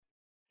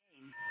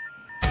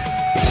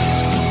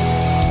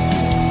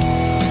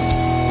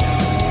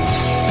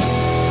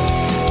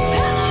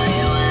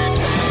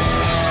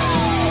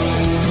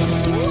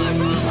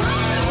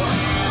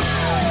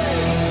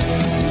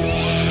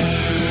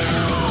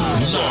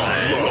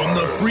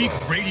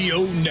Freak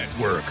Radio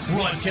Network,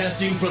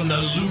 broadcasting from the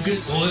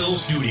Lucas Oil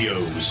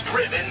Studios.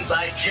 Driven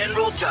by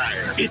General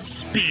Tire. It's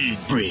Speed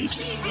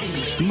Freaks.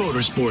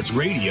 Motorsports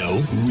Radio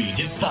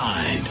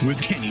redefined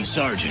with Kenny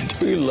Sargent.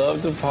 We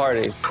love to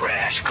party.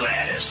 Crash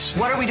Gladys.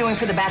 What are we doing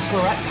for the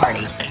bachelorette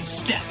party? And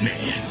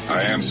Statman.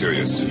 I am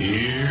serious.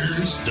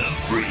 Here's the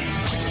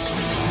Freaks.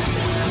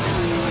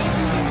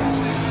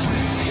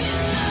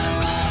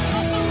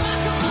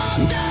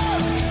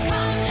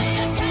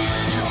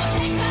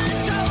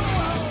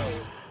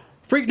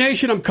 Freak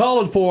Nation, I'm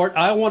calling for it.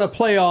 I want to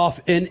play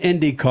off in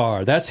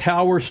IndyCar. That's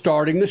how we're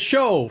starting the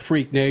show,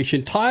 Freak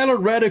Nation. Tyler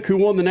Reddick, who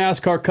won the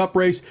NASCAR Cup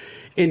race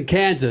in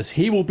Kansas,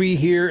 he will be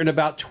here in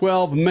about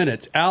 12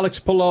 minutes. Alex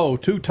Palou,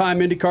 two-time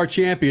IndyCar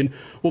champion,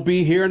 will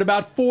be here in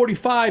about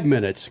 45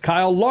 minutes.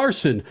 Kyle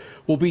Larson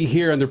will be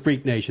here in the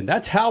Freak Nation.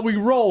 That's how we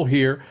roll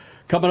here.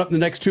 Coming up in the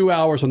next 2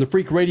 hours on the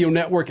Freak Radio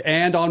Network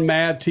and on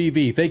MAV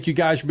TV. Thank you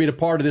guys for being a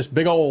part of this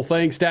big old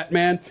thing,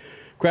 Statman,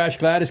 Crash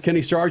Gladys,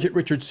 Kenny Sargent,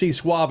 Richard C.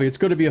 Suave. It's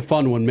going to be a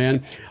fun one,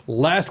 man.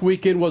 Last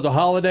weekend was a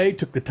holiday.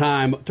 Took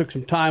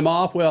some time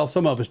off. Well,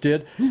 some of us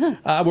did.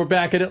 We're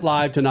back at it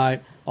live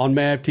tonight on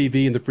MAV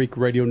TV and the Freak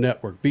Radio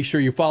Network. Be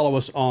sure you follow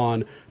us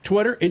on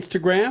Twitter,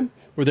 Instagram.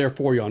 We're there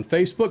for you on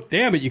Facebook.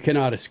 Damn it, you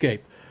cannot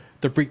escape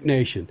the Freak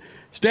Nation.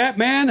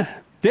 Statman,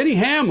 Denny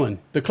Hamlin,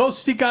 the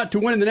closest he got to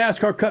winning the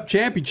NASCAR Cup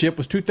Championship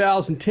was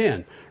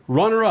 2010.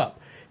 Runner-up.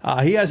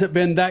 He hasn't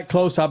been that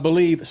close, I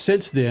believe,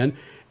 since then.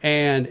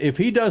 And if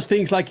he does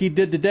things like he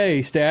did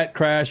today, Stat,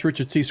 Crash,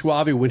 Richard C.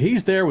 Suave, when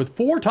he's there with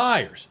 4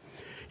 tires,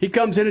 he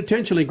comes in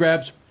intentionally,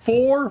 grabs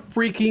 4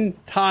 freaking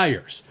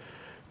tires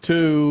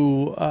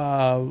to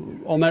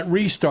on that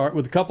restart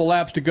with a couple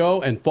laps to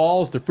go and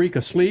falls the freak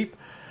asleep.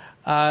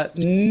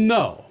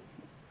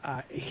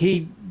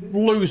 He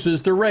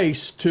loses the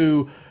race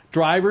to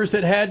drivers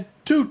that had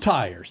 2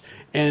 tires.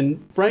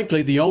 And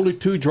frankly, the only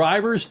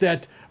driver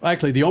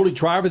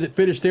that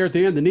finished there at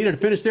the end, that needed to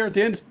finish there at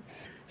the end,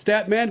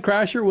 Statman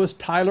Crasher, was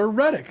Tyler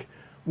Reddick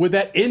with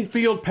that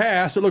infield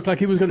pass. It looked like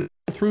he was going to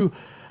go through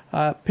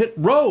pit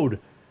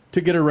road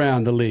to get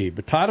around the lead.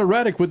 But Tyler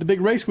Reddick with the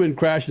big race win,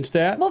 Crash and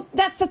Stat. Well,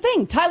 that's the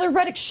thing. Tyler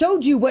Reddick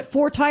showed you what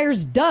 4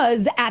 tires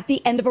does at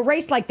the end of a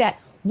race like that.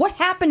 What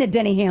happened to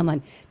Denny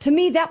Hamlin? To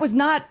me, that was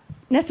not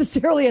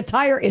necessarily a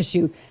tire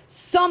issue.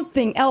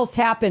 Something else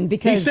happened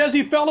because... He says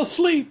he fell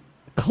asleep.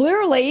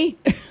 Clearly,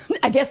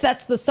 I guess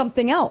that's the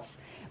something else.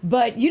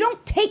 But you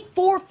don't take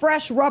 4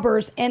 fresh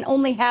rubbers and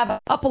only have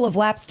a couple of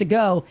laps to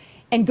go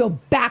and go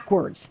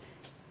backwards.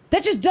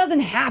 That just doesn't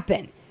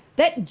happen.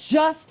 That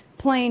just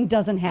plain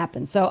doesn't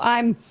happen. So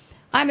I'm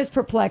as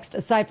perplexed,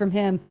 aside from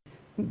him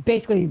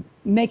basically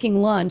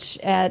making lunch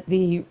at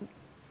the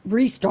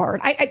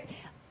restart.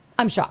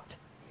 I'm shocked.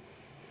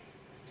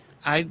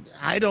 I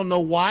don't know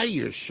why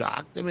you're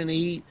shocked. I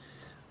mean,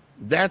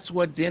 that's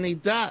what Denny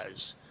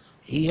does.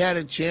 He had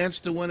a chance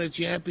to win a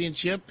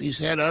championship. He's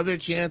had other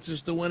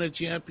chances to win a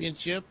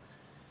championship.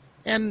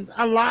 And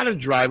a lot of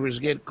drivers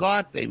get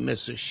caught. They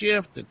miss a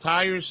shift. The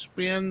tires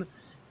spin.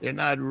 They're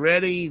not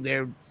ready.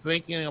 They're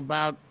thinking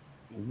about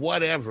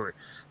whatever.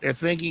 They're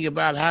thinking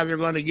about how they're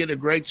going to get a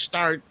great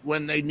start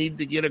when they need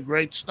to get a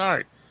great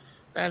start.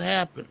 That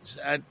happens.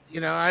 I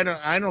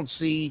don't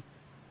see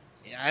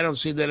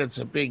that it's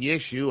a big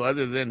issue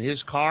other than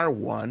his car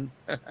won.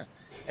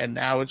 And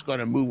now it's going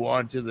to move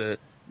on to the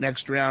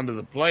next round of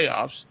the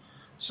playoffs.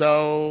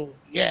 So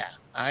yeah,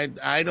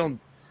 I don't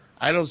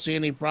see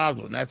any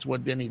problem. That's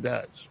what Denny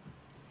does.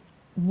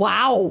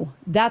 Wow,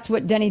 that's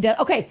what Denny does.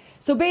 Okay,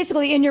 so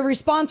basically in your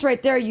response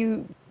right there,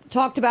 you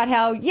talked about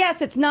how,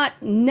 yes, it's not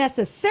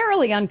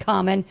necessarily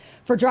uncommon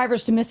for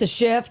drivers to miss a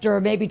shift or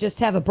maybe just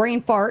have a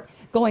brain fart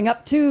going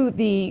up to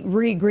the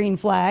green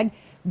flag.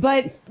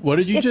 But what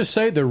did you just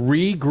say? The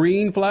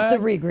green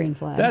flag? The green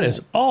flag. That is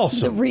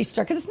awesome. The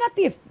restart, because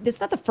it's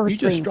not the first. You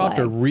just dropped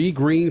a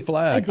green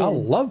flag. I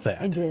love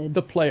that. I did.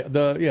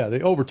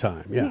 The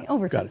overtime. Yeah.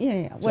 Overtime. Yeah.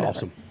 It's Whatever.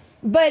 awesome.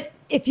 But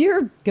if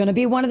you're going to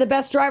be one of the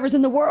best drivers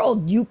in the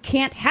world, you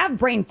can't have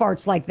brain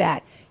farts like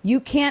that.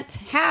 You just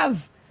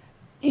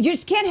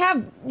can't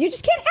have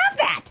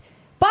that.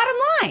 Bottom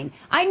line.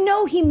 I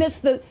know he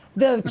missed the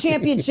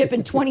championship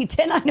in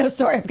 2010. I know.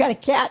 Sorry, I've got a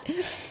cat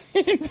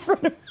in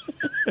front of me.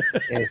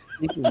 And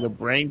speaking of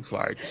brain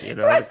farts,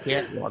 the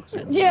cat walks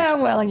in. Yeah,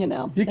 well,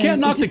 You can't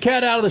knock the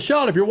cat out of the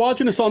shot. If you're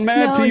watching us on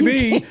MAV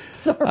TV,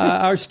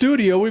 our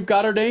studio, we've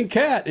got our dang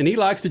cat, and he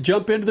likes to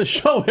jump into the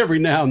show every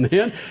now and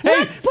then. Hey,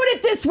 let's put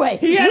it this way.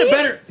 He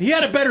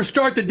had a better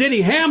start than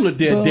Denny Hamlin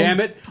did, Boom. damn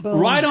it. Boom.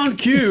 Right on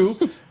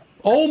cue,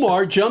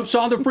 Omar jumps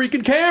on the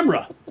freaking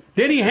camera.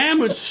 Denny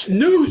Hamlin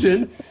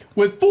snoozing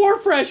with 4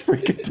 fresh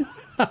freaking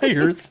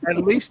tires. At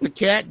least the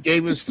cat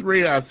gave us a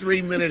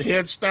 3-minute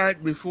head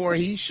start before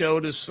he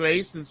showed his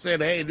face and said,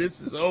 "Hey,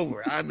 this is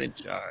over. I'm in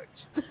charge."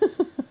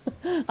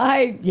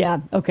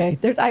 Okay.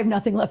 I have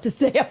nothing left to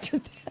say after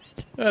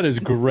that. That is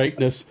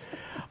greatness.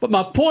 But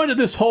my point of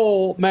this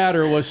whole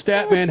matter was,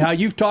 Statman, how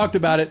you've talked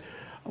about it,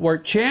 where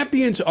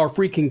champions are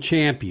freaking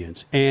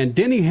champions. And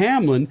Denny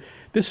Hamlin,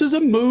 this is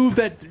a move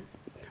that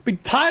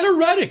Tyler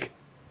Reddick,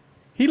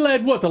 He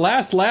led what, the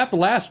last lap, the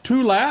last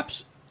 2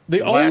 laps?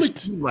 The only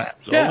last 2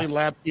 laps. The only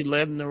lap he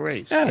led in the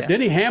race. Yeah.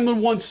 Denny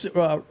Hamlin once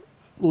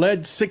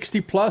led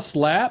 60-plus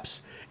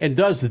laps and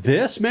does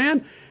this,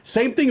 man.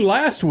 Same thing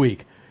last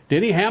week.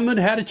 Denny Hamlin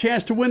had a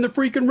chance to win the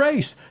freaking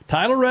race.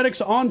 Tyler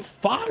Reddick's on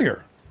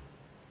fire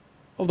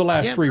of the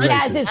last 3 races.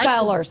 As is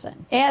Kyle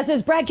Larson. As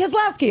is Brad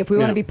Keselowski, if we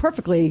want to be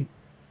perfectly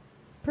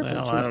well,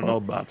 truthful. I don't know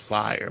about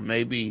fire.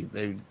 Maybe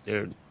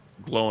they're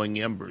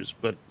glowing embers,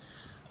 but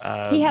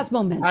he has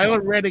momentum.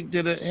 Tyler Reddick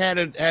had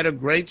a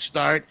great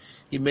start.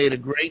 He made a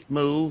great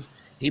move.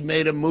 He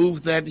made a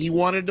move that he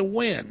wanted to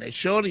win. They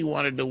showed he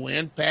wanted to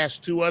win,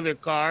 past 2 other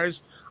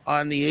cars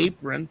on the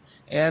apron,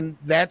 and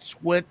that's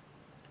what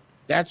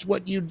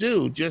you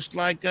do. Just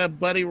like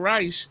Buddy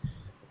Rice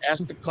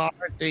asked the car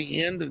at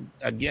the end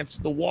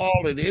against the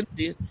wall at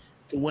Indy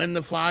to win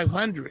the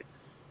 500.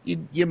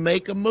 You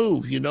make a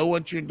move. You know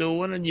what you're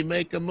doing, and you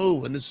make a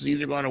move. And this is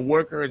either going to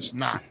work or it's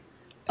not.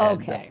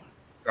 Okay.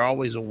 You're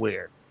always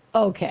aware.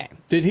 Okay.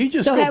 Did he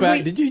just go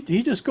back?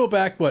 He just go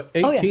back, what,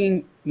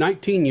 18,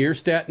 19 years,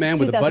 stat man,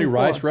 with a Buddy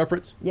Rice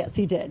reference? Yes,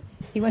 he did.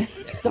 He went,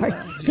 sorry.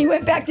 He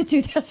went back to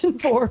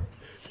 2004.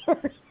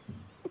 Sorry.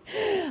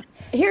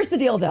 Here's the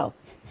deal, though.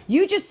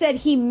 You just said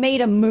he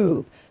made a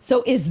move.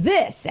 So is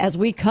this, as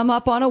we come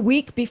up on a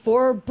week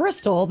before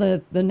Bristol,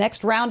 the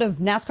next round of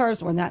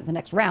NASCAR's, or not the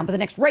next round, but the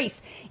next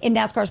race in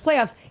NASCAR's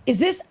playoffs, is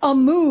this a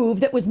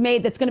move that was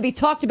made that's going to be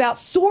talked about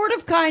sort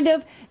of, kind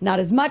of, not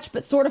as much,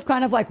 but sort of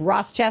kind of like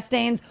Ross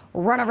Chastain's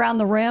run around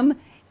the rim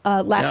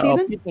last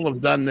season? People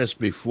have done this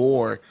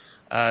before.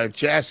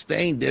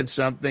 Chastain did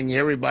something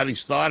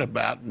everybody's thought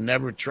about and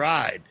never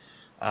tried.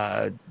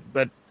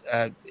 But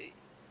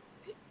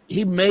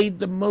he made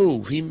the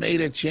move. He made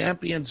a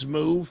champion's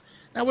move.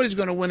 Now, what he's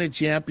going to win a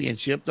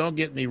championship, don't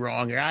get me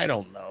wrong here, I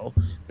don't know.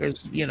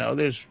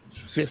 There's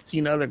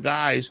 15 other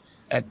guys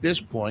at this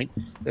point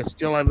that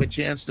still have a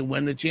chance to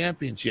win the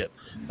championship.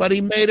 But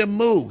he made a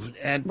move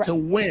and to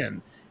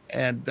win.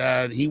 And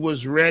he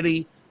was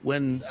ready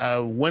when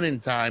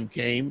winning time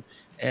came,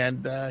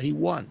 and he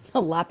won.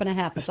 A lap and a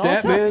half. That's all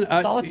it took. Man,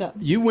 That's all it took.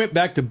 You went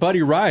back to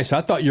Buddy Rice.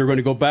 I thought you were going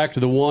to go back to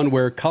the one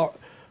where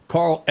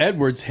Carl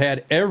Edwards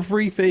had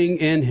everything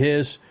in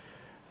his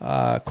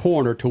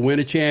corner to win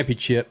a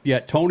championship,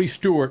 yet Tony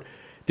Stewart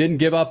didn't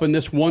give up in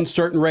this one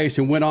certain race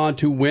and went on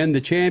to win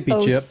the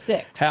championship.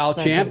 06, How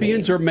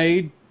champions are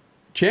made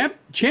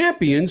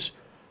champions.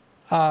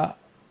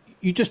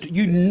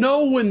 You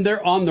know when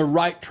they're on the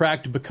right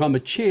track to become a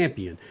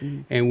champion.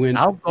 And when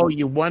I'll go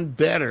you one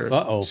better.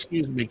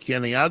 Excuse me,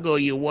 Kenny. I'll go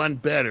you one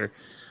better.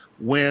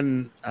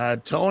 When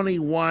Tony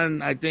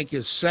won, I think,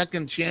 his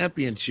second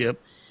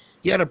championship,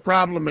 he had a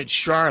problem at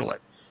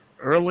Charlotte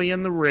early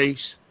in the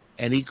race,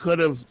 and he could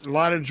have, a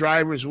lot of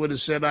drivers would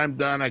have said, I'm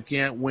done, I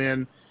can't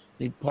win,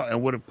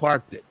 and would have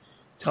parked it.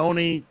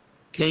 Tony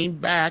came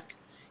back,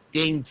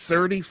 gained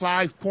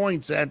 35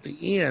 points at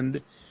the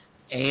end,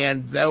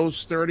 and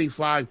those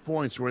 35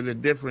 points were the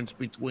difference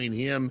between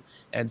him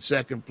and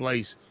second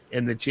place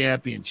in the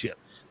championship.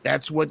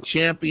 That's what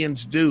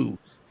champions do.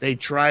 They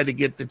try to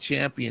get the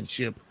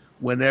championship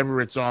whenever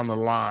it's on the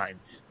line.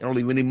 They don't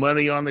leave any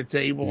money on the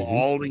table,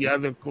 all the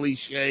other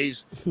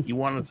cliches you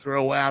want to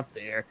throw out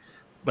there,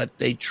 but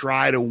they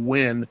try to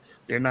win.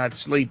 They're not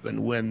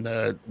sleeping when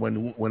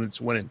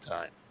it's winning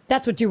time.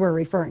 That's what you were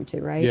referring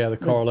to, right? Yeah, the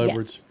Carl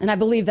Edwards. Yes. And I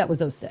believe that was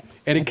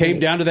 06. And it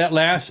came down to that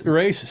last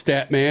race,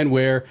 stat man,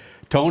 where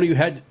Tony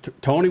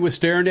was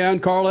staring down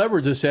Carl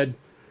Edwards and said,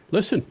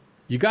 "Listen,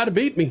 you got to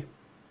beat me.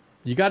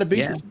 You got to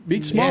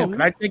beat Smoke."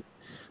 Yeah,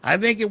 I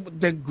think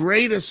the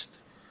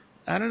greatest.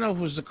 I don't know if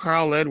it was the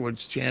Carl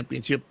Edwards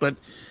championship, but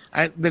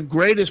the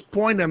greatest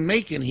point I'm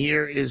making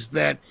here is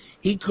that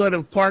he could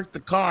have parked the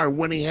car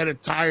when he had a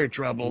tire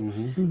trouble.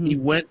 He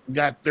went and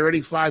got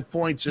 35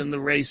 points in the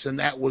race, and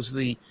that was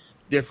the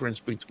difference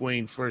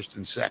between first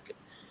and second.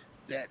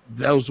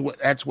 That's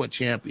what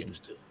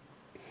champions do.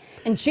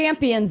 And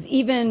champions,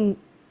 even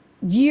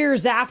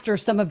years after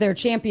some of their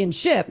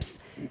championships,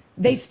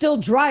 they still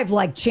drive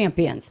like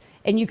champions.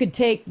 And you could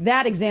take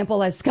that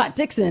example as Scott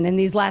Dixon in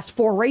these last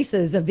 4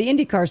 races of the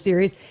IndyCar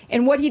series.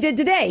 And what he did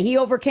today, he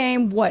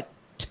overcame,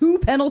 2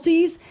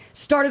 penalties,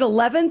 started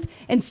 11th,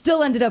 and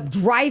still ended up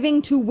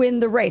driving to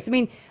win the race. I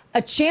mean,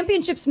 a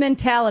championships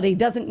mentality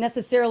doesn't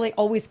necessarily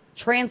always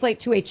translate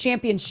to a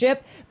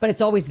championship, but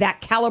it's always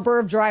that caliber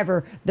of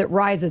driver that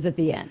rises at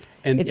the end.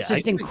 And it's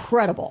just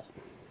incredible.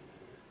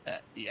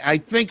 I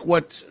think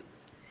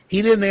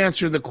he didn't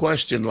answer the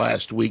question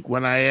last week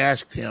when I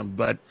asked him,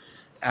 but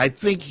I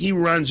think he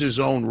runs his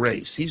own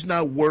race. He's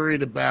not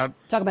worried about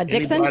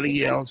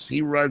anybody else.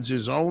 He runs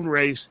his own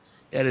race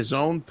at his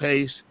own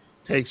pace,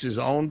 takes his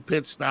own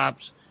pit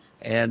stops,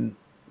 and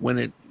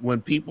when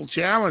people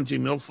challenge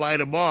him, he'll fight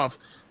them off,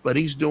 but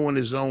he's doing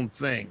his own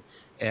thing.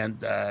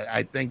 And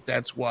I think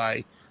that's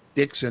why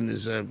Dixon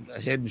is a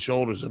head and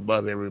shoulders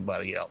above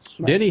everybody else.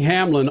 Denny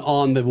Hamlin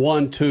on the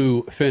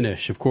 1-2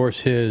 finish. Of course,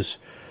 his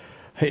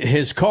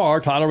car,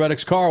 Tyler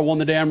Reddick's car, won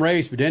the damn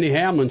race, but Denny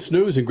Hamlin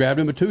snoozed and grabbed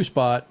him a 2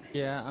 spot.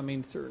 Yeah, I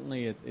mean,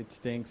 certainly it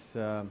stinks.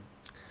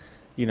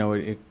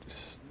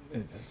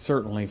 it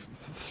certainly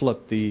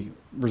flipped the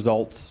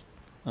results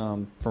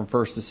from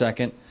first to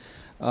second.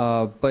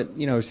 But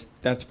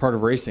that's part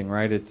of racing,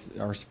 right?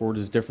 Our sport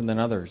is different than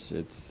others.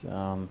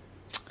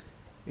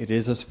 It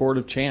is a sport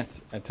of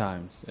chance at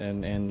times,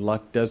 and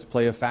luck does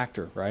play a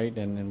factor, right?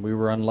 And we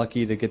were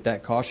unlucky to get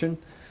that caution.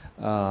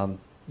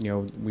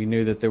 We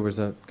knew that there was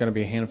going to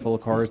be a handful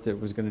of cars that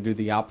was going to do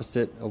the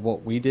opposite of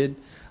what we did.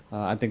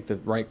 I think the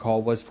right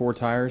call was 4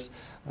 tires,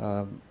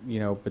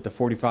 but the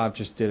 45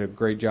 just did a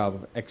great job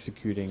of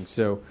executing.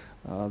 So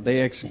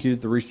they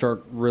executed the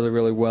restart really,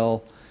 really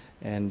well,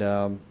 and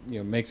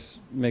makes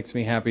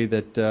me happy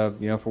that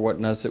for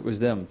what us it was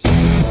them.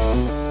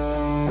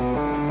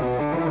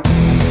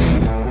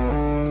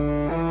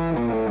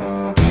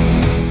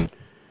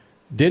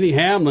 Denny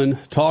Hamlin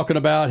talking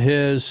about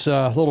his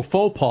little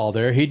faux pas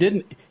there. He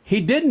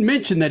didn't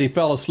mention that he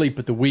fell asleep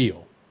at the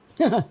wheel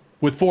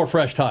with 4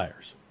 fresh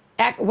tires.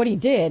 What he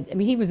did,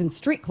 he was in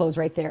street clothes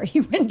right there. He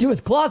went into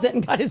his closet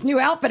and got his new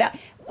outfit out.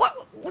 When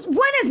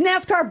has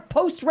NASCAR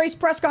post-race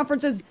press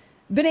conferences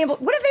when have they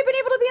been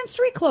able to be in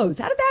street clothes?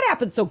 How did that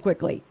happen so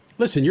quickly?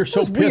 Listen, you're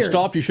so pissed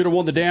off you should have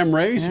won the damn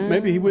race.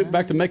 Maybe he went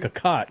back to make a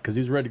cut because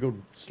he's ready to go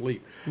to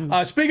sleep.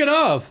 Speaking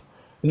of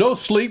no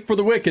sleep for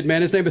the wicked,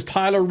 man, his name is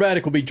Tyler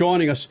Reddick. Will be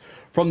joining us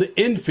from the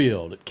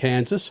infield at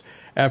Kansas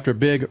after a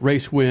big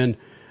race win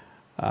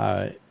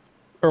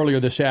earlier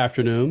this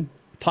afternoon.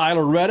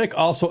 Tyler Reddick,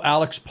 also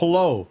Alex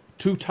Palou,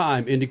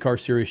 2-time IndyCar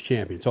Series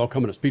champions. All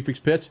coming to Speed Freaks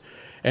Pits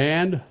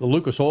and the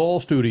Lucas Oil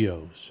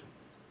Studios.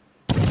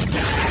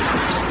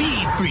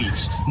 Speed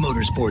Freaks,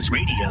 Motorsports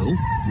Radio,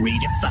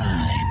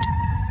 redefined.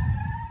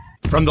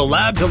 From the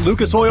labs at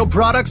Lucas Oil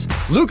Products,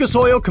 Lucas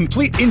Oil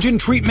Complete Engine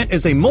Treatment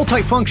is a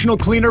multifunctional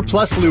cleaner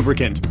plus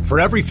lubricant. For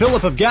every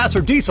fill-up of gas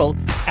or diesel,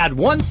 add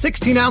 1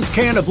 16-ounce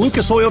can of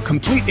Lucas Oil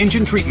Complete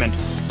Engine Treatment.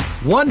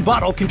 1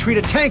 bottle can treat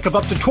a tank of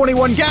up to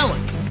 21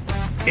 gallons.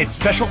 Its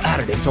special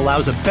additives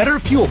allows a better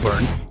fuel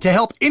burn to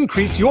help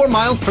increase your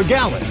miles per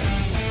gallon.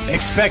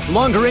 Expect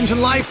longer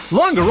engine life,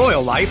 longer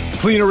oil life,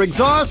 cleaner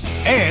exhaust,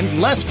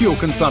 and less fuel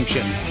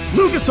consumption.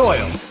 Lucas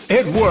Oil,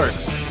 it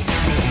works.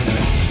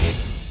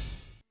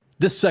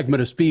 This segment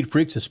of Speed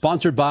Freaks is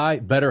sponsored by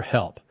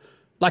BetterHelp.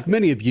 Like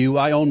many of you,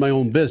 I own my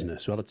own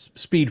business. Well, it's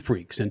Speed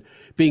Freaks, and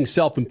being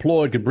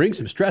self-employed can bring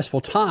some stressful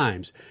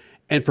times.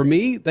 And for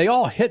me, they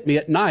all hit me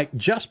at night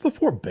just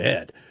before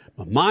bed.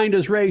 My mind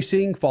is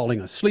racing,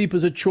 falling asleep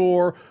is a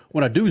chore.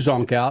 When I do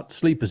zonk out,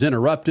 sleep is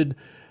interrupted.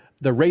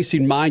 The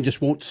racing mind just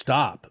won't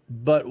stop.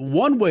 But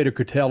one way to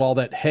curtail all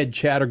that head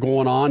chatter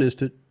going on is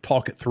to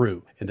talk it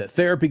through. And that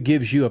therapy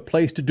gives you a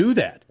place to do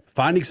that.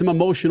 Finding some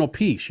emotional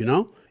peace,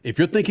 If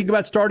you're thinking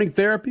about starting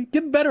therapy,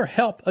 give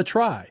BetterHelp a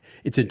try.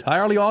 It's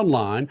entirely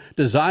online,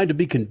 designed to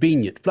be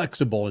convenient,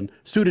 flexible, and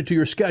suited to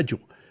your schedule.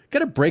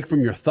 Get a break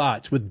from your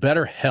thoughts with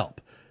BetterHelp.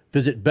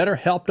 Visit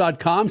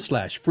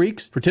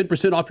BetterHelp.com/freaks for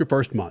 10% off your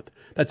first month.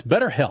 That's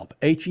BetterHelp,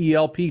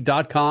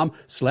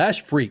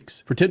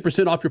 HELP.com/freaks for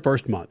 10% off your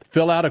first month.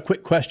 Fill out a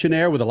quick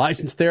questionnaire with a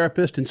licensed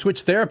therapist and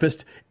switch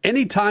therapist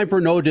anytime for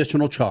no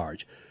additional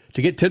charge.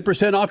 To get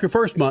 10% off your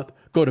first month,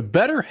 go to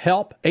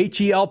BetterHelp,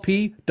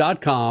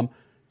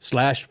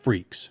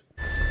 HELP.com/freaks.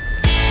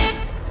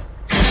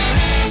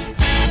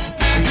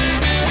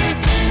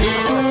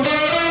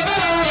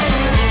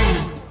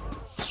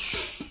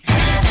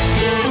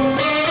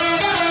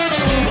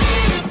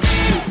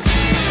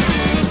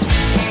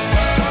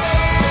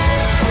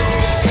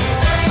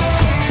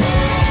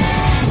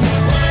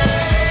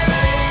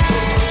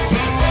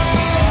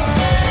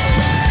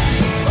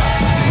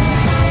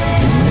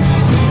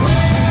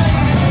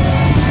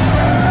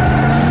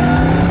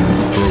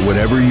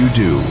 Whatever you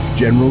do,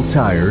 General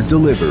Tire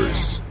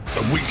delivers.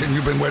 The weekend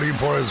you've been waiting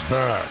for is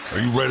back. Are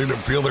you ready to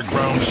feel the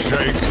ground shake?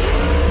 Are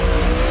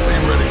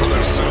you ready for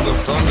the sound of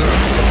thunder?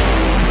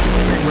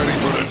 Are you ready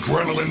for an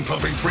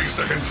adrenaline-pumping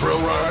 3-second thrill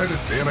ride?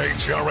 The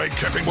NHRA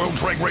Camping World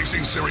Drag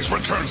Racing Series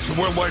returns to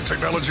Worldwide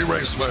Technology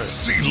Raceway.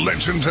 See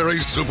legendary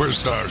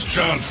superstars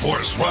John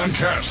Force, Ron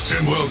Katz,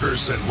 Tim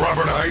Wilkerson,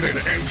 Robert Hyde, and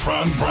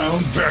Antron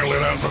Brown battle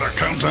it out for the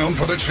countdown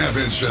for the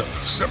championship.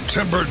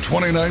 September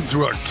 29th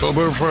through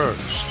October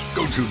 1st.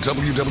 Go to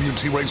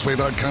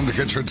WWTRaceway.com to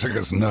get your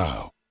tickets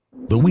now.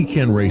 The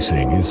weekend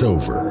racing is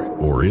over,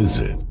 or is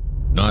it?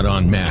 Not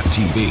on MAV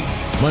TV.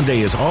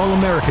 Monday is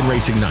All-American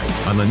Racing Night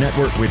on the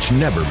network which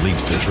never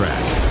leaves the track.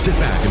 Sit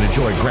back and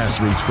enjoy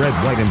grassroots red,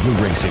 white, and blue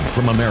racing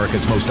from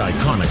America's most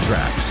iconic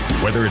tracks.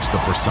 Whether it's the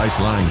precise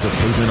lines of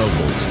pavement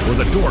ovals or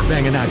the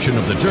door-banging action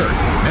of the dirt,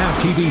 MAV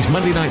TV's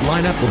Monday night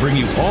lineup will bring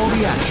you all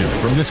the action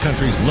from this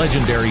country's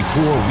legendary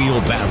four-wheel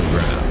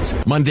battlegrounds.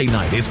 Monday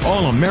night is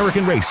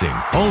All-American Racing,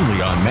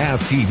 only on MAV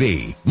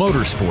TV,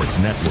 Motorsports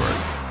Network.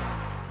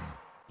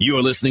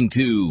 You're listening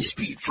to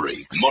Speed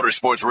Freaks,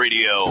 Motorsports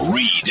Radio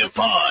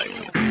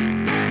redefined.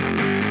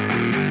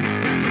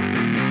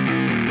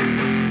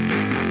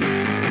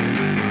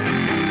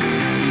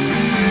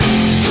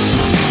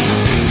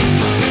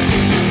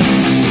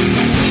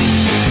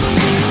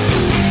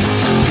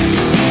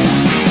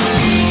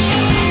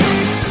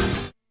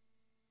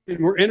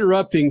 we're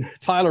interrupting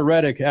Tyler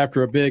Reddick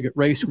after a big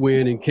race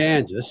win in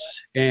Kansas.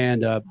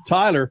 And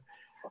Tyler,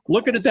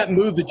 looking at that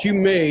move that you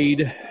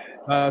made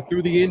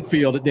through the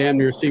infield, it damn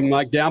near seemed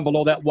like down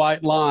below that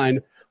white line.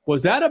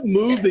 Was that a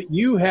move that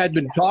you had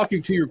been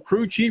talking to your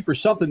crew chief or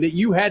something that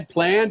you had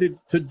planned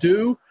to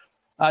do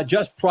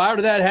just prior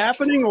to that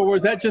happening, or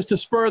was that just a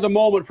spur of the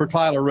moment for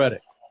Tyler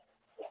Reddick?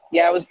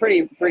 Yeah, it was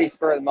pretty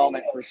spur of the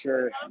moment for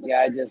sure.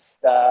 Yeah, I just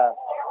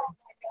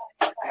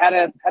had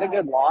a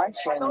good launch,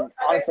 and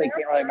honestly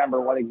can't really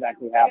remember what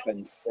exactly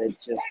happened.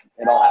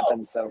 It all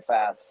happened so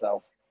fast. So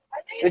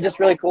it was just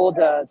really cool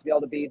to be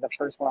able to be the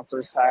first one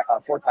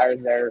on four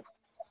tires there,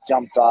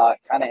 jumped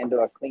kind of into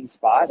a clean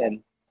spot,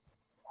 and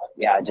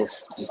yeah,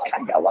 just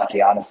kind of got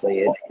lucky.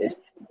 Honestly,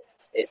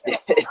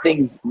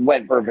 things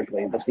went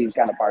perfectly. The seas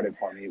kind of parted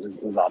for me.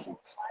 It was awesome.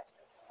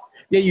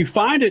 Yeah, you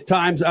find at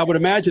times, I would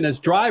imagine, as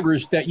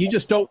drivers that you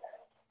just don't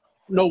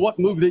know what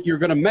move that you're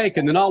going to make,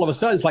 and then all of a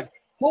sudden it's like,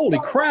 holy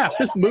crap,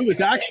 this move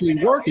is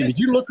actually working. Did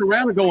you look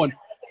around and going,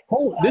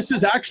 oh, this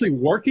is actually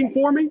working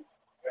for me?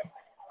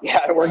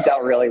 Yeah, it worked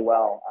out really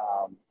well.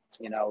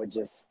 It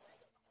just,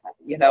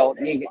 you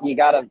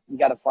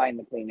gotta find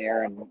the clean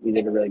air, and we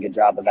did a really good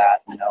job of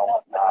that.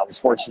 I was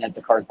fortunate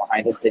the cars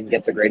behind us didn't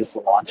get the greatest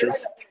of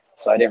launches,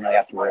 so I didn't really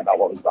have to worry about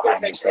what was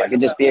behind me. So I could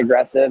just be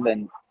aggressive,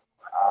 and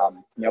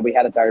we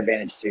had a tire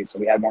advantage too, so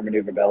we had more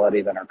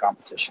maneuverability than our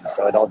competition.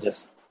 So it all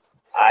just,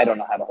 I don't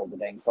know how to hold the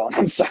dang phone.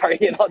 I'm sorry,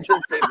 it all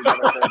just came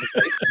together.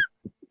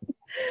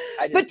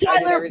 I did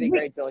everything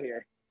great till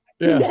here.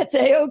 Yeah. That's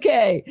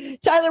A-okay.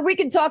 Tyler, we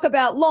can talk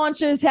about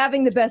launches,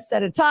 having the best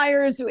set of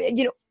tires,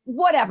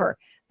 whatever.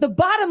 The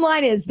bottom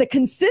line is the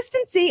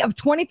consistency of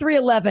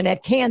 23-11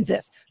 at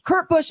Kansas.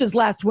 Kurt Busch's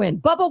last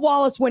win, Bubba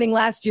Wallace winning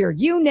last year,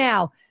 you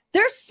now.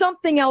 There's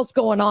something else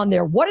going on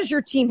there. What does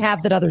your team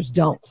have that others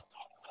don't?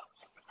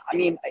 I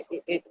mean,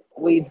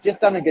 we've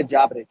just done a good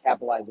job at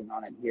capitalizing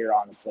on it here,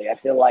 honestly. I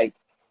feel like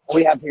what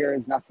we have here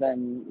is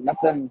nothing.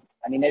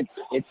 I mean,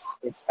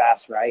 it's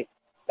fast, right?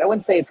 I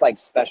wouldn't say it's like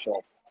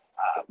special.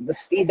 The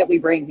speed that we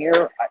bring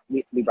here,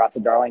 we brought to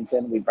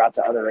Darlington, we brought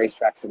to other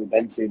racetracks that we've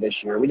been to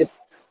this year. We just,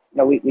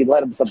 we let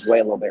them slip away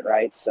a little bit,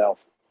 right? So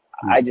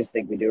I just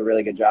think we do a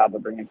really good job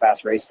of bringing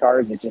fast race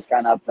cars. It's just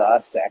kind of up to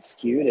us to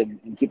execute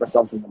and keep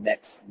ourselves in the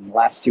mix. In the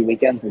last 2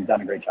 weekends, we've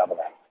done a great job of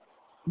that.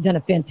 Done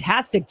a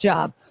fantastic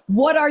job.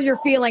 What are your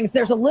feelings?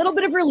 There's a little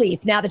bit of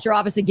relief now that you're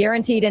obviously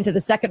guaranteed into the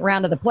second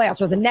round of the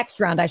playoffs, or the next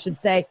round, I should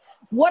say.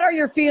 What are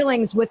your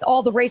feelings with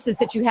all the races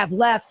that you have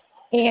left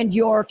and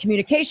your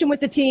communication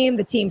with the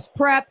team's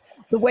prep,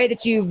 the way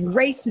that you've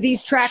raced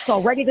these tracks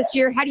already this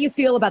year? How do you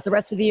feel about the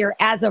rest of the year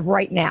as of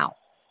right now?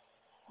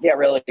 Yeah,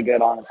 really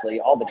good, honestly.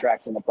 All the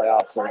tracks in the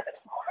playoffs are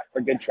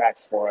good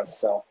tracks for us.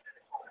 So,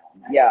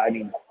 yeah, I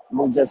mean,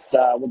 we'll just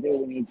we'll do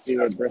what we need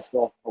to at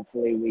Bristol.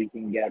 Hopefully we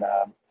can get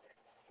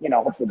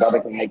hopefully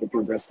Bubba can make it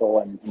through Bristol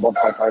and both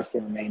our cars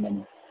can remain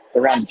in the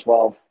round of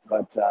 12.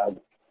 But,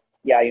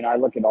 I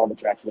look at all the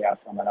tracks we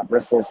have coming up.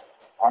 Bristol's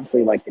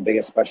honestly like the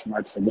biggest question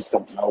marks. I just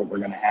don't know what we're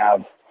going to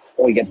have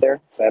when we get there,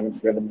 because I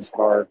haven't driven this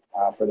car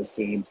for this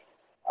team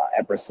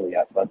at Bristol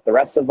yet. But the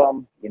rest of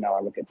them,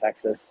 I look at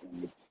Texas, and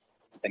it's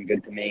been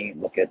good to me.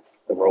 Look at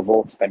the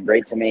Roval. It's been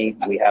great to me.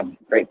 We have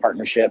great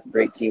partnership,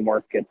 great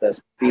teamwork at the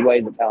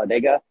speedways at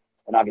Talladega.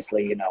 And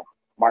obviously,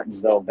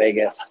 Martinsville,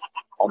 Vegas,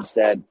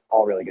 Homestead,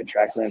 all really good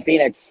tracks. And then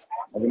Phoenix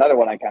was another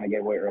one I kind of gave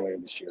away earlier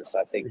this year.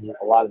 So I think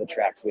a lot of the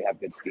tracks we have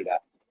good speed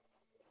at.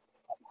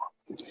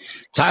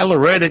 Tyler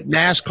Reddick,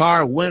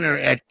 NASCAR winner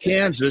at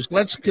Kansas.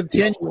 Let's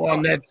continue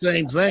on that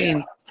same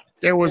vein.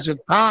 There was a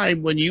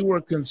time when you were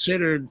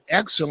considered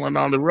excellent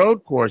on the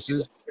road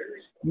courses.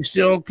 You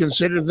still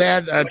consider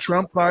that a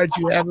trump card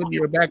you have in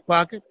your back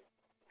pocket?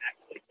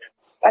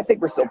 I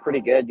think we're still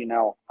pretty good,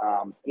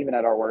 even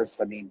at our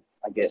worst. I mean,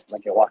 I get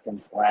like at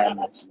Watkins Glen,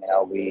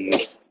 we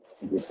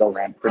still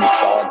ran pretty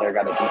solid there,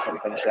 got a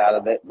decent finish out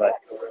of it. But,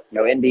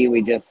 Indy,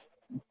 we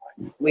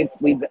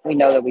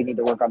know that we need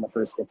to work on the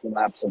first 15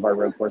 laps of our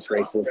road course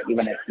races.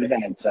 Even at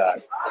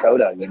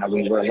Coda, we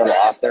were a little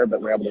off there,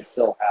 but we're able to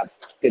still have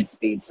good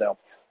speed. So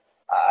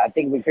I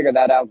think we figured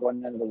that out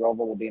going into the Roval.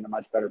 We'll be in a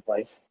much better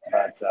place.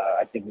 But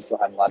I think we still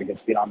have a lot of good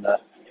speed on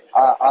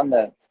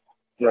the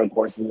road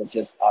courses. It's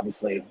just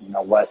obviously,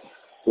 what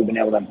we've been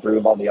able to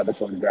improve. All the other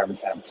touring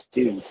drivers have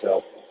too.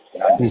 So,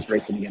 just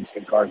racing against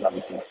good cars,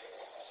 obviously.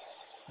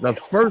 The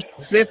first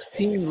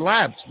 15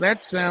 laps,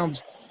 that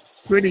sounds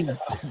pretty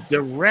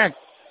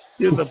direct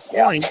to the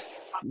point.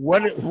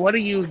 What do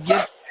you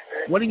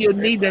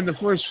need in the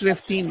first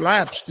 15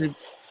 laps to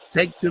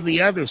take to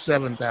the other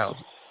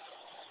 7,000?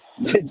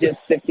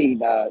 Just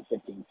 15.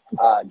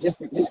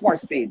 Just more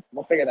speed.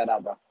 We'll figure that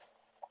out, bro.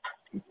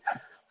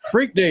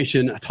 Freak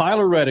Nation,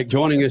 Tyler Reddick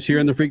joining us here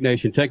in the Freak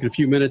Nation, taking a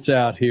few minutes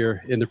out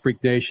here in the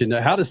Freak Nation.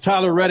 How does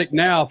Tyler Reddick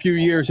now, a few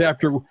years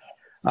after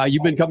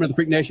you've been coming to the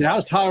Freak Nation, how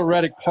does Tyler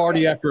Reddick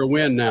party after a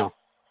win now?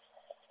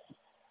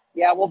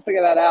 Yeah, we'll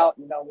figure that out.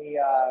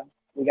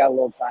 We got a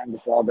little time to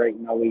celebrate.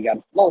 We got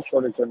a little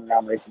shorter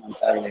turnaround racing on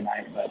Saturday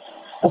night, but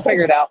we'll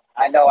figure it out.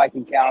 I know I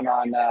can count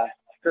on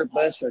Kurt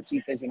Busch, our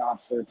Chief Vision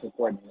Officer, to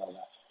coordinate all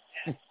that.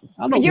 I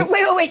don't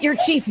know. Wait. Your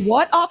chief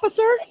what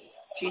officer?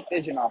 Chief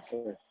Vision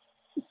Officer.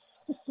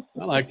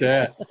 I like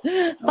that.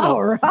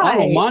 All right.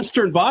 Oh,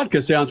 Monster and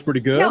Vodka sounds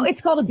pretty good. No,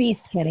 it's called a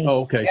Beast, Kenny.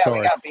 Oh, okay. Yeah,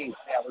 Sorry. we got Beast.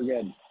 Yeah, we're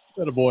good.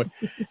 Atta boy.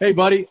 Hey,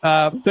 buddy.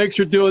 Thanks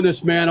for doing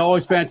this, man.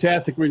 Always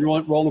fantastic when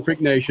you're rolling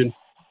Freak Nation.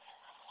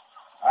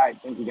 All right.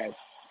 Thank you, guys.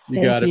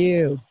 You got it. Thank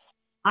you.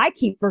 I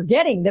keep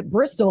forgetting that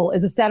Bristol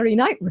is a Saturday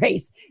night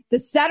race. The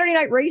Saturday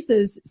night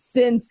races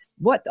since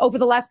over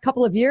the last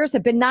couple of years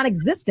have been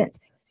non-existent.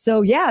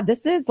 So yeah,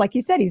 this is, like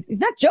you said, he's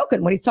not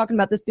joking when he's talking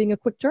about this being a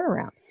quick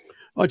turnaround.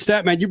 Oh, it's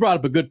that, man. You brought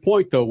up a good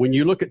point, though. When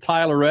you look at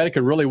Tyler Reddick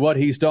and really what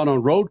he's done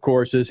on road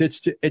courses,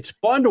 it's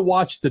fun to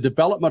watch the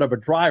development of a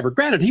driver.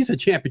 Granted, he's a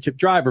championship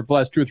driver for the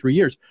last 2 or 3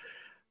 years,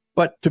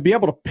 but to be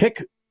able to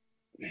pick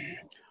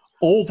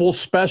oval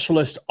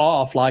specialist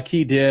off like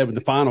he did with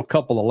the final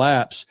couple of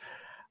laps,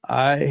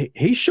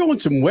 he's showing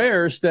some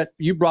wares that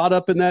you brought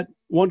up in that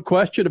one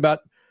question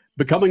about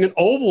becoming an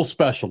oval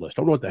specialist.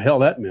 I don't know what the hell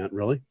that meant,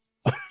 really.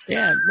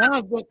 Yeah,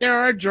 no, but there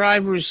are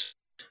drivers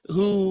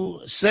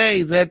who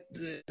say that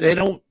they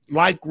don't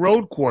like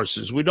road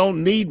courses. We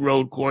don't need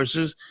road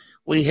courses.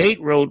 We hate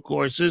road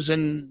courses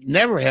and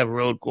never have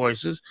road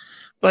courses.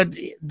 But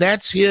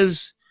that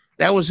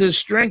was his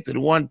strength at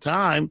one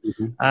time.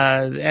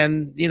 Mm-hmm.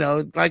 And, you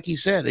know, like he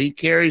said, he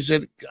carries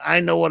it.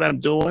 I know what I'm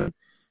doing.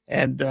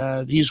 And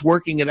he's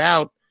working it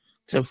out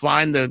to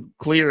find the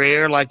clear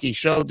air like he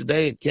showed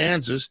today at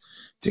Kansas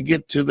to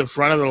get to the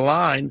front of the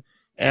line.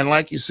 And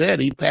like you said,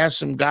 he passed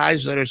some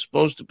guys that are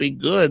supposed to be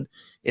good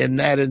in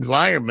that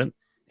environment,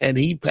 and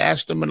he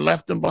passed them and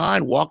left them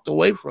behind, walked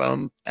away from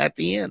them at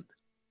the end.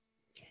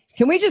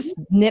 Can we just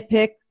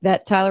nitpick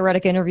that Tyler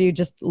Reddick interview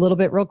just a little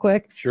bit real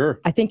quick?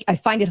 Sure. I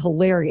find it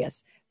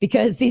hilarious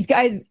because these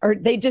guys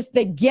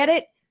they get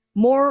it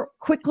more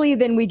quickly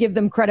than we give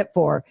them credit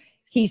for.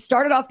 He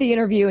started off the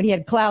interview and he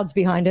had clouds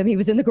behind him. He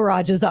was in the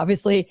garages,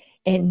 obviously,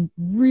 and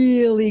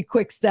really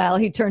quick style.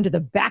 He turned to the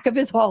back of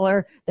his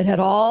hauler that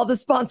had all the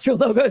sponsor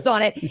logos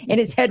on it,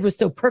 and his head was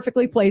so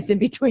perfectly placed in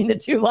between the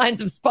two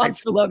lines of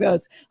sponsor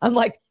logos. I'm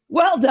like,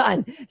 well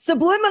done.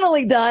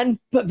 Subliminally done,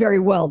 but very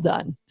well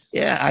done.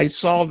 Yeah, I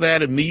saw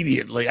that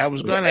immediately. I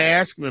was going to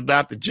ask him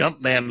about the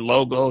Jumpman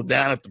logo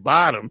down at the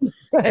bottom,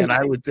 right. And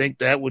I would think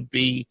that would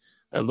be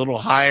a little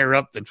higher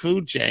up the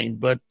food chain.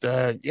 But,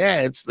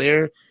 yeah, it's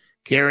there.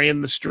 Carrying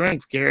the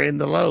strength, carrying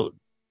the load.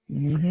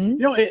 Mm-hmm. You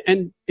know,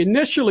 and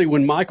initially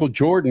when Michael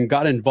Jordan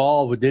got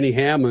involved with Denny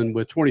Hamlin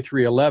with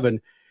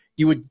 2311,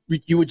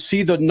 you would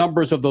see the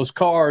numbers of those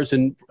cars,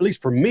 and at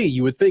least for me,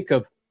 you would think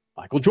of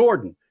Michael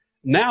Jordan.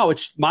 Now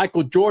it's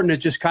Michael Jordan has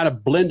just kind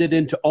of blended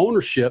into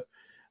ownership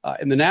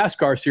in the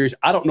NASCAR series.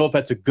 I don't know if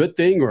that's a good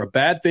thing or a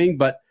bad thing,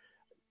 but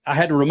I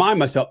had to remind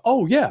myself,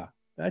 oh yeah,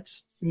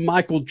 that's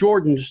Michael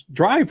Jordan's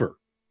driver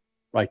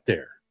right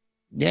there.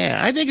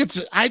 Yeah, I think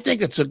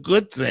it's a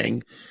good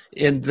thing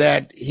in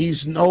that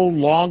he's no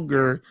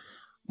longer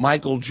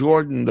Michael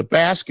Jordan, the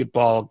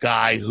basketball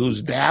guy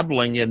who's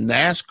dabbling in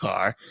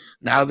NASCAR.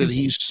 Now that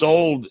he's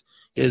sold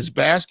his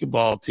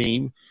basketball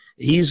team,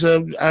 he's a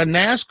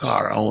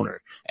NASCAR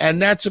owner,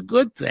 and that's a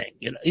good thing.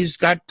 You know, he's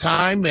got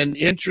time and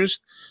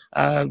interest.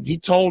 He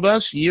told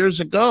us years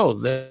ago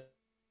that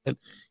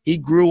he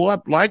grew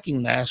up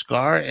liking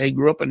NASCAR. He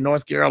grew up in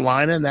North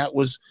Carolina, and that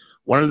was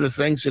one of the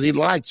things that he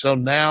liked. So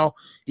now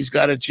he's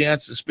got a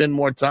chance to spend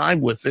more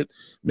time with it.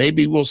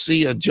 Maybe we'll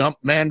see a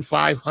Jumpman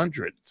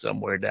 500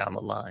 somewhere down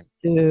the line.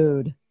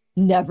 Dude,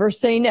 never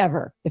say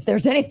never. If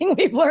there's anything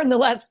we've learned the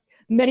last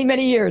many,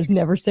 many years,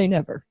 never say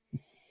never.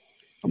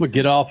 I'm going to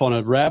get off on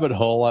a rabbit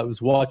hole. I'm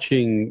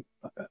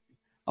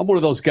one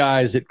of those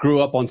guys that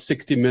grew up on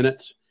 60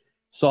 Minutes.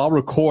 So I'll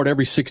record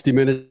every 60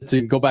 minutes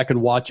and go back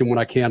and watch them when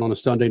I can on a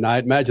Sunday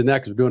night. Imagine that,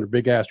 because we're doing a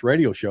big-ass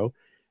radio show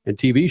and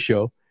TV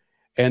show.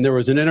 And there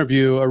was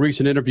a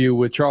recent interview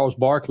with Charles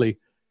Barkley,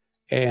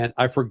 and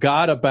I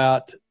forgot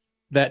about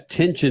that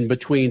tension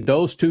between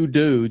those two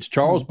dudes.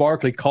 Charles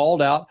Barkley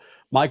called out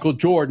Michael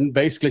Jordan,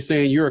 basically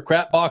saying, you're a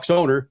crap box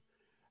owner.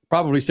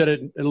 Probably said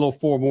it in a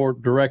little more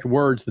direct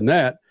words than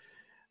that.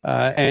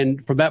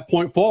 And from that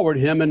point forward,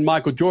 him and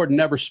Michael Jordan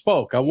never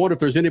spoke. I wonder if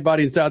there's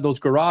anybody inside those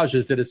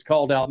garages that has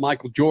called out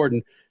Michael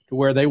Jordan to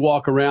where they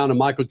walk around and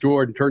Michael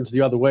Jordan turns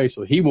the other way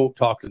so he won't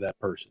talk to that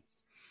person.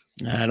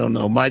 I don't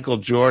know. Michael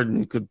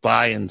Jordan could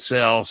buy and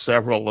sell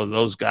several of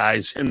those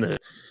guys in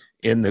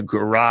the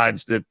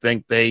garage that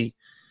think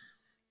I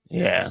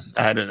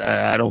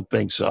don't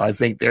think so. I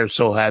think they're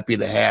so happy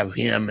to have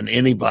him and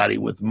anybody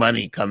with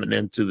money coming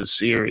into the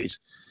series.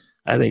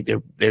 I think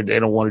they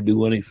don't want to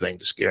do anything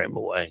to scare him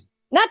away.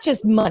 Not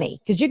just money,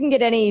 because you can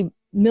get any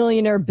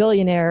millionaire,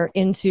 billionaire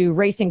into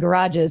racing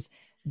garages,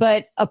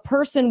 but a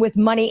person with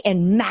money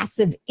and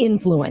massive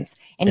influence.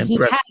 And he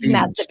has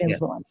massive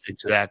influence. Yeah,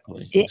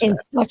 exactly. In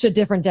such a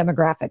different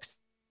demographics.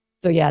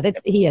 So, yeah,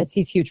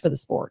 he's huge for the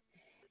sport.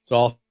 It's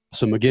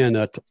awesome.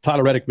 Again,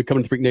 Tyler Reddick been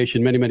coming to Freak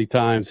Nation many, many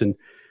times. And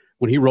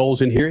when he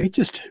rolls in here,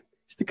 he's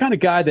the kind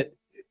of guy that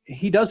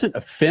he doesn't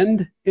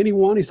offend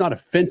anyone. He's not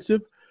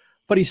offensive,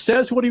 but he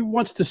says what he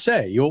wants to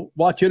say. You'll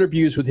watch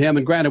interviews with him,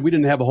 and granted, we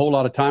didn't have a whole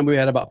lot of time. We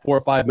had about 4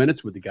 or 5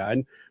 minutes with the guy,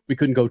 and we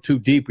couldn't go too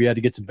deep. We had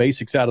to get some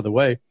basics out of the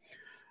way.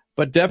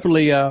 But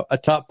definitely a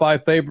top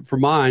 5 favorite for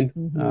mine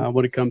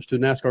when it comes to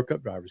NASCAR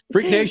Cup drivers.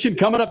 Freak Nation,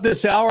 coming up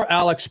this hour,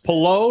 Alex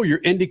Palou, your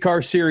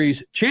IndyCar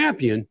Series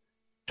champion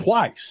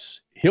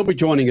twice. He'll be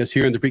joining us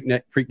here in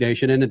the Freak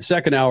Nation. And in the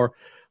second hour,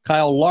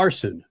 Kyle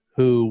Larson,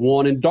 who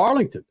won in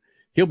Darlington.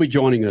 He'll be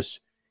joining us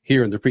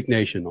here in the Freak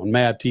Nation on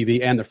MAV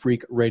TV and the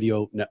Freak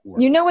Radio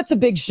Network. You know it's a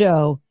big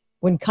show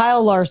when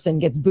Kyle Larson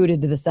gets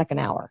booted to the second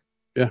hour.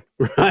 Yeah,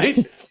 right?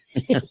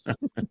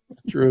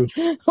 True.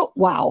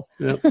 Wow.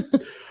 Yep.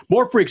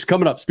 More Freaks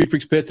coming up. Speed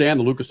Freaks Pits and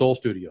the Lucas Oil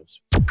Studios.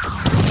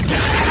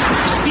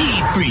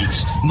 Speed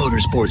Freaks,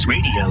 Motorsports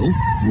Radio,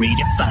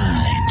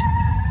 redefined.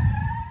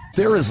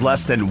 There is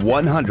less than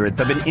 1/100th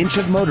of an inch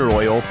of motor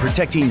oil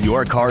protecting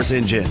your car's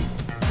engine.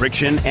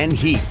 Friction and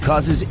heat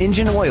causes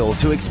engine oil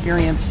to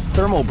experience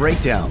thermal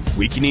breakdown,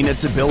 weakening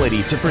its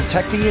ability to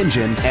protect the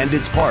engine and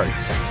its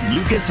parts.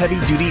 Lucas Heavy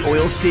Duty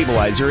Oil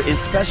Stabilizer is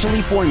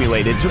specially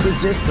formulated to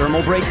resist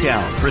thermal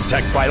breakdown,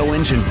 protect vital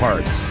engine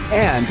parts,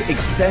 and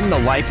extend the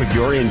life of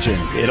your engine.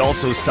 It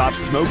also stops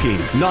smoking,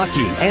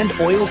 knocking, and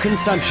oil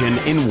consumption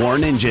in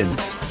worn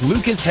engines.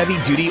 Lucas Heavy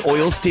Duty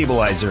Oil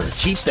Stabilizer.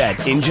 Keep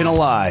that engine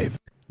alive.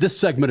 This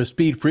segment of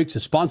Speed Freaks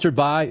is sponsored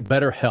by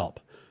BetterHelp.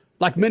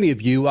 Like many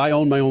of you, I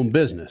own my own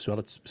business. Well,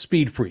 it's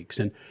Speed Freaks,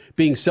 and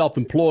being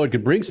self-employed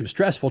can bring some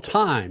stressful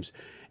times.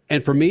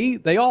 And for me,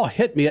 they all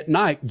hit me at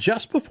night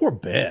just before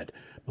bed.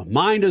 My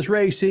mind is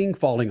racing,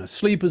 falling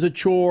asleep is a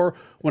chore.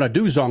 When I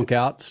do zonk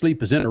out,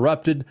 sleep is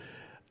interrupted.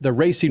 The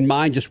racing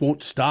mind just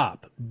won't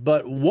stop.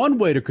 But one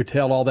way to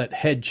curtail all that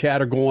head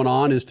chatter going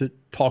on is to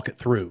talk it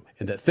through.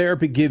 And that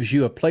therapy gives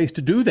you a place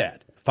to do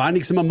that.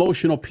 Finding some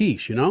emotional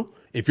peace, you know?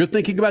 If you're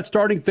thinking about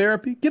starting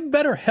therapy, give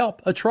BetterHelp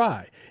a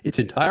try. It's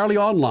entirely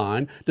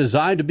online,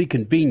 designed to be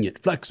convenient,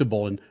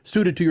 flexible, and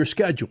suited to your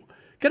schedule.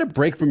 Get a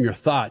break from your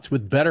thoughts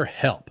with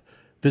BetterHelp.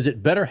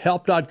 Visit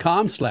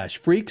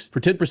BetterHelp.com/freaks for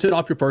 10%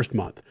 off your first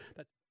month.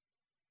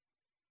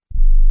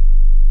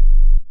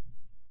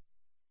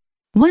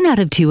 1 out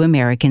of 2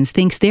 Americans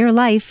thinks their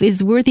life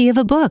is worthy of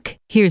a book.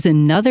 Here's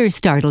another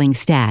startling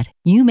stat.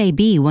 You may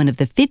be one of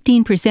the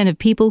 15% of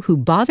people who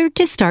bothered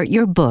to start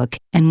your book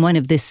and one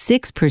of the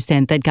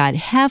 6% that got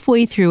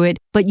halfway through it,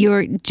 but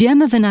your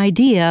gem of an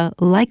idea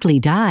likely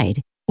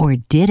died. Or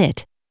did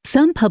it?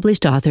 Some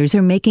published authors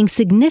are making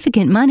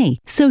significant money,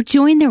 so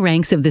join the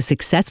ranks of the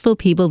successful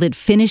people that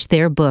finished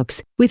their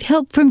books with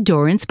help from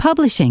Dorrance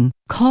Publishing.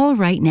 Call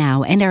right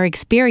now and our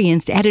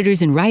experienced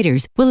editors and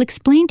writers will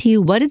explain to you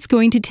what it's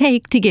going to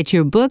take to get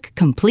your book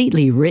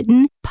completely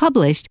written,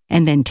 published,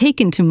 and then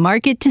taken to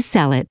market to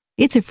sell it.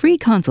 It's a free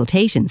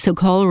consultation, so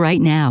call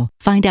right now.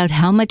 Find out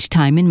how much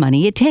time and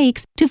money it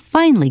takes to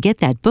finally get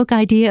that book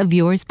idea of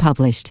yours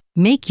published.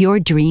 Make your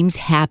dreams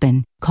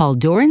happen. Call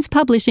Dorrance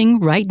Publishing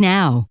right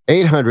now.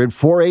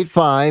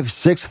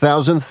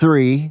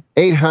 800-485-6003.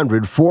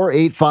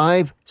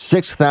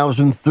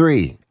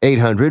 800-485-6003.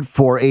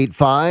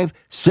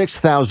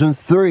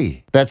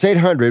 800-485-6003. That's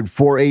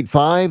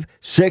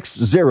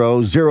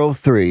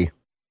 800-485-6003.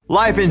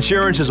 Life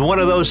insurance is one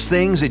of those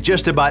things that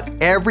just about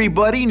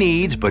everybody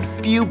needs, but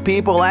few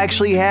people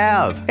actually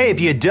have. Hey, if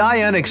you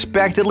die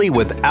unexpectedly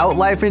without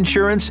life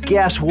insurance,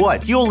 guess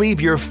what? You'll leave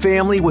your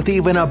family with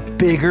even a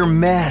bigger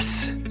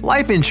mess.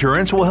 Life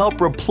insurance will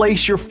help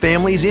replace your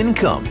family's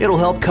income. It'll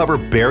help cover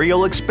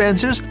burial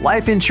expenses.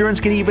 Life insurance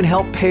can even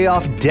help pay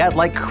off debt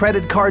like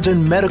credit cards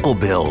and medical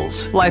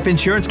bills. Life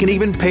insurance can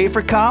even pay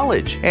for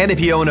college. And if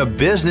you own a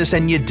business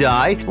and you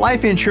die,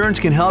 life insurance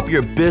can help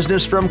your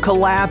business from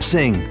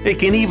collapsing. It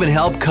can even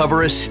help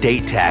cover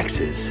estate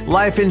taxes.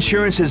 Life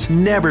insurance has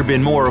never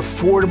been more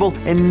affordable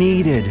and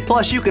needed.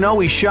 Plus, you can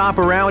always shop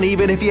around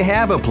even if you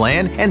have a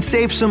plan and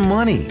save some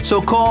money.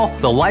 So call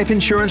the Life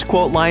Insurance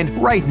Quote Line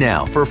right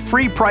now for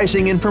free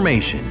pricing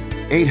information.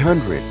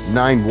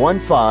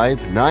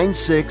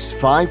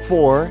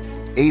 800-915-9654.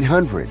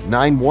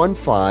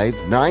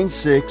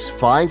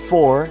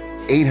 800-915-9654.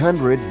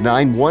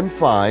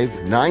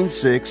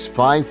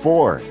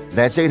 800-915-9654.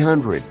 That's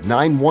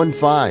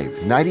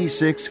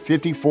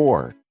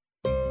 800-915-9654.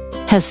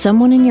 Has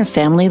someone in your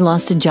family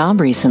lost a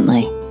job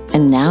recently,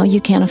 and now you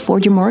can't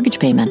afford your mortgage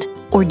payment?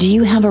 Or do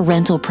you have a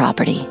rental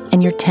property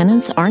and your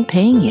tenants aren't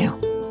paying you?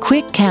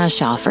 Quick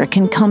Cash Offer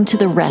can come to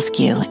the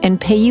rescue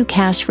and pay you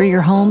cash for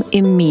your home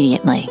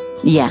immediately.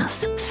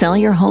 Yes, sell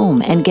your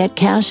home and get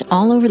cash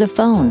all over the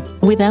phone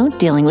without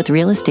dealing with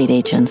real estate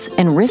agents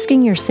and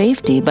risking your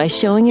safety by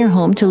showing your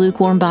home to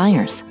lukewarm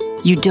buyers.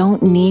 You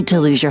don't need to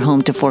lose your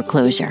home to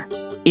foreclosure.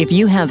 If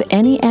you have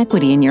any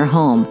equity in your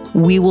home,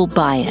 we will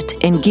buy it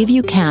and give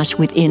you cash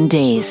within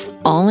days,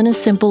 all in a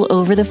simple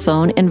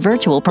over-the-phone and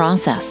virtual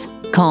process.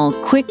 Call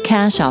Quick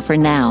Cash Offer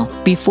now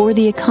before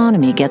the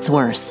economy gets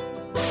worse.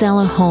 Sell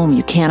a home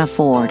you can't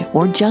afford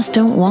or just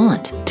don't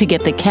want to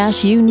get the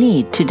cash you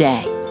need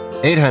today.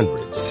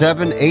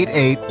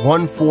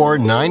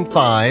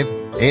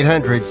 800-788-1495.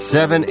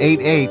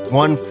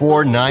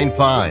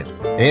 800-788-1495.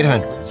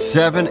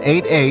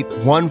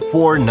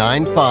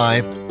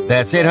 800-788-1495.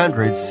 That's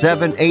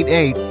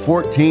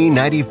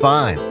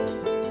 800-788-1495.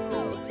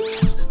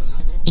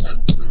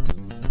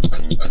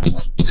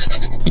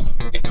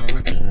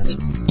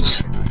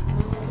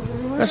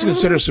 Let's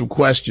consider some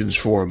questions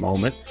for a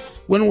moment.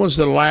 When was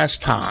the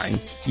last time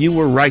you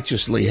were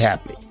righteously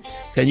happy?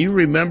 Can you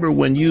remember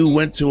when you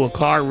went to a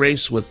car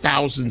race with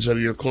thousands of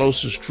your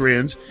closest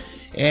friends?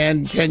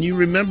 And can you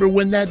remember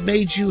when that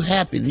made you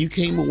happy and you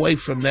came away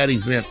from that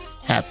event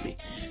happy?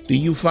 Do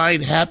you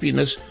find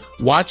happiness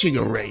watching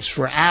a race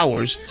for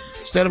hours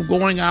instead of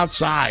going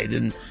outside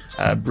and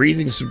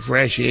breathing some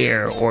fresh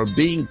air, or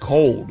being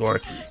cold,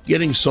 or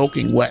getting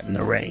soaking wet in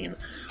the rain,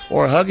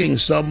 or hugging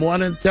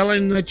someone and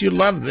telling them that you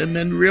love them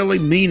and really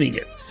meaning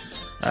it,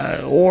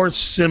 or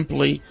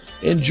simply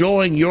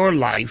enjoying your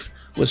life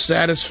with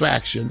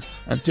satisfaction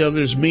until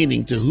there's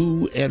meaning to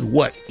who and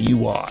what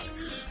you are?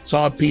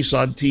 Saw a piece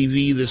on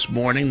TV this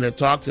morning that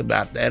talked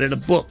about that in a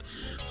book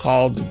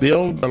called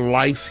Build the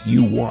Life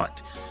You Want.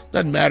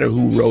 Doesn't matter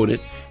who wrote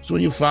it. So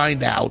when you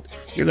find out,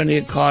 you're going to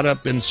get caught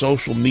up in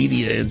social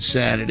media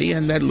insanity,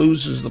 and that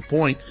loses the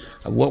point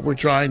of what we're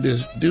trying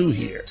to do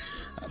here.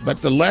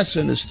 But the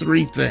lesson is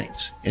three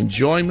things: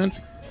 enjoyment,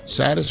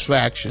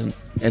 satisfaction,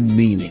 and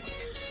meaning.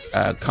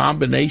 A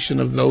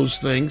combination of those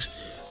things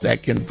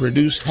that can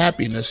produce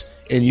happiness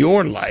in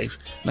your life,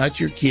 not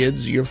your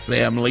kids, your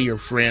family, your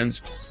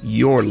friends,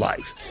 your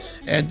life.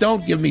 And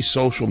don't give me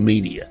social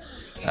media.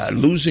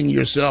 Losing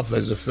yourself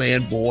as a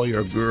fanboy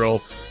or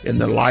girl in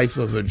the life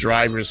of a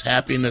driver's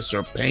happiness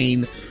or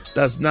pain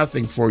does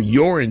nothing for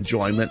your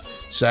enjoyment,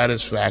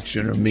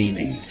 satisfaction, or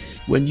meaning.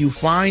 When you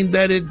find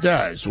that it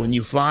does, look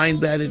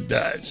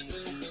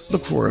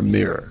for a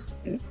mirror.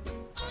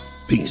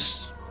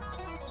 Peace.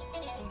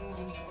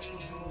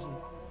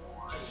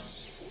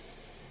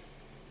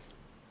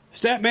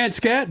 Statman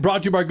Scat,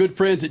 brought to you by our good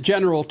friends at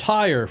General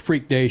Tire,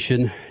 Freak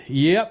Nation.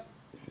 Yep,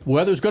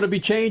 weather's going to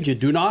be changing.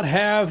 Do not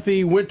have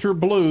the winter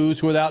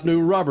blues without new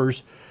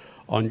rubbers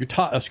on your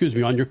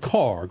on your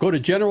car. Go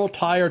to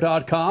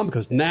generaltire.com,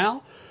 because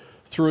now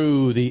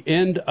through the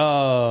end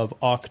of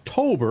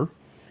October,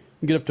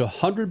 you can get up to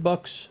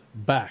 $100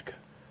 back.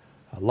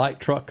 A light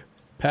truck,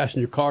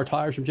 passenger car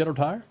tires from General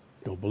Tire.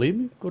 Don't believe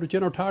me? Go to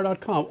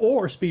generaltire.com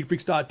or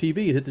speedfreaks.tv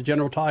and hit the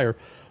General Tire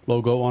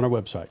logo on our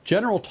website.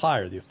 General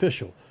Tire, the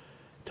official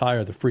tire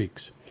of the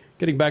freaks.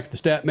 Getting back to the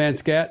Statman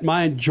Scat,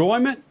 my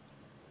enjoyment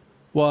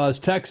was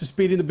Texas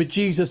beating the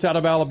bejesus out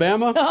of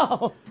Alabama.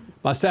 No.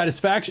 My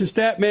satisfaction,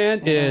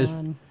 Statman, is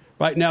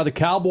right now the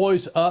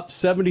Cowboys up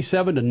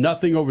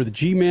 77-0 over the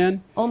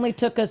G-Men. Only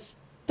took us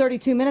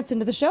 32 minutes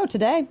into the show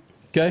today.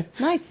 Okay.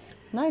 Nice.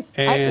 I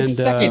And,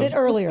 expected it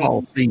earlier.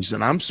 All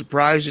season. I'm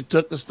surprised it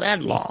took us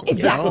that long.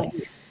 Exactly.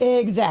 You know?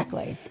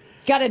 Exactly.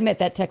 Got to admit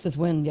that Texas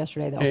win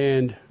yesterday, though.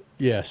 And,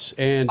 yes,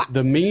 and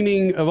the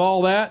meaning of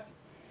all that,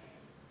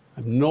 I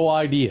have no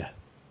idea.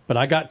 But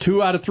I got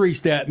 2 out of 3,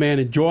 Statman,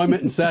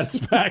 enjoyment and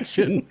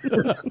satisfaction,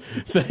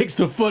 thanks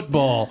to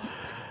football.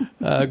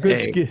 I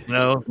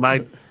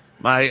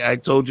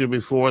told you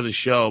before the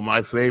show,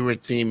 my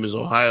favorite team is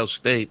Ohio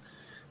State.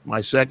 My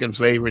second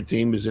favorite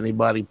team is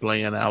anybody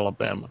playing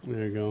Alabama.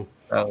 There you go.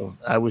 So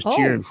I was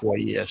cheering for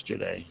you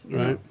yesterday.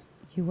 Right.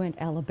 You went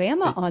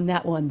Alabama on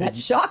that one. That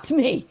shocked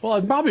me.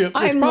 Well,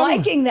 I'm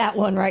liking that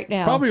one right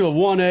now. Probably a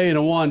 1A and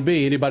a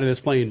 1B, anybody that's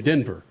playing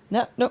Denver.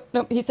 Nope.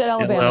 He said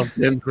Alabama. Well,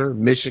 Denver,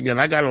 Michigan,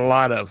 I got a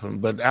lot of them,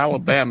 but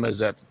Alabama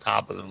is at the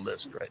top of the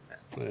list right now.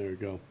 There you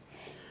go.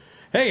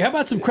 Hey, how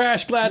about some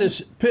Crash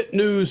Gladys pit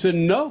news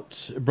and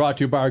notes brought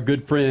to you by our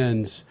good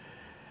friends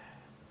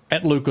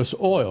at Lucas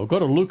Oil. Go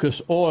to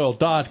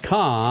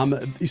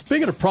lucasoil.com.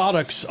 Speaking of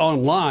products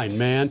online,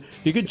 man,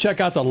 you can check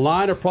out the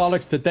line of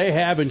products that they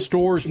have in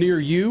stores near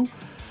you.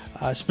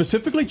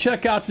 Specifically,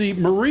 check out the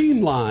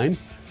marine line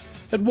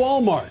at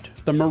Walmart,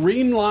 the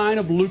marine line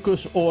of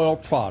Lucas Oil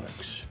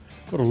products.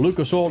 Go to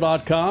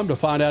lucasoil.com to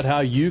find out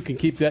how you can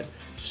keep that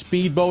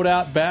speedboat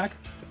out back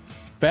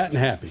fat and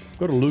happy.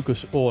 Go to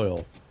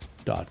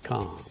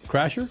lucasoil.com.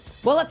 Crasher?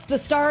 Well, it's the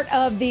start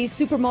of the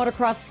Super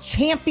Motocross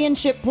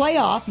Championship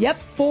playoff. Yep,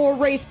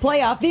 4-race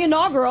playoff, the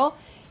inaugural.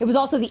 It was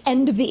also the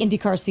end of the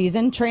IndyCar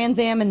season. Trans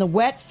Am and the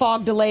wet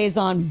fog delays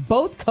on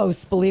both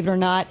coasts, believe it or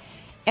not,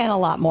 and a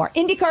lot more.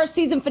 IndyCar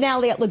season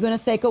finale at Laguna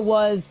Seca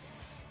was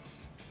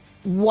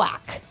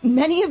whack.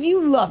 Many of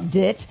you loved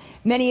it.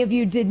 Many of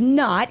you did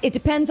not. It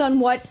depends on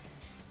what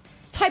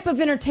type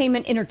of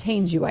entertainment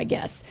entertains you, I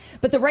guess.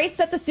 But the race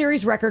set the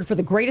series record for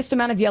the greatest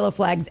amount of yellow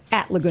flags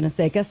at Laguna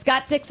Seca.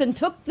 Scott Dixon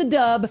took the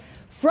dub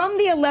from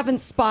the 11th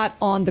spot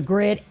on the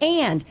grid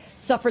and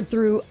suffered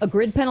through a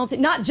grid penalty,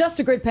 not just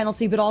a grid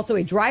penalty, but also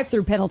a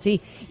drive-through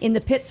penalty in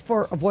the pits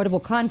for avoidable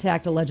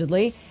contact,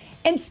 allegedly,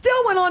 and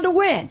still went on to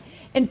win.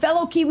 And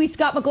fellow Kiwi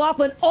Scott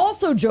McLaughlin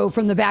also drove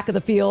from the back of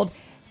the field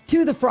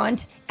to the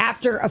front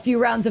after a few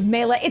rounds of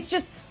melee. It's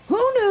just,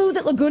 who knew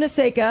that Laguna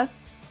Seca,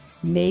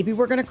 maybe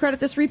we're going to credit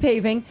this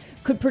repaving,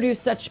 could produce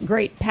such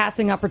great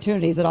passing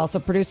opportunities. It also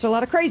produced a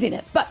lot of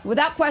craziness. But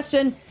without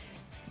question,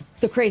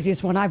 the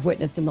craziest one I've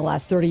witnessed in the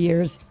last 30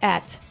 years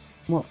at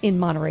well, in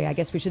Monterey, I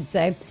guess we should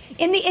say.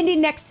 In the Indy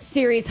Next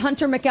Series,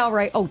 Hunter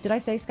McElroy. Oh, did I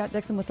say Scott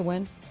Dixon with the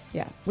win?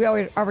 Yeah, we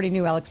already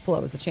knew Alex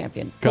Palou was the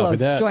champion. Copy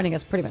that. Joining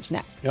us pretty much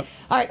next. Yep.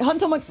 All right,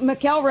 Hunter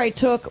McElroy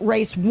took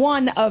race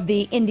 1 of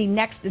the Indy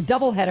Next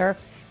doubleheader.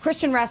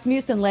 Christian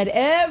Rasmussen led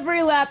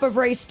every lap of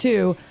race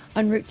 2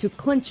 en route to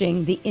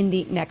clinching the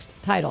Indy Next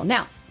title.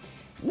 Now,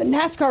 the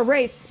NASCAR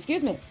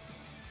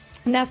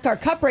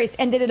Cup race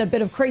ended in a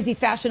bit of crazy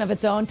fashion of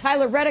its own.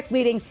 Tyler Reddick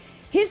leading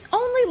his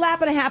only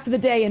lap and a half of the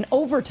day in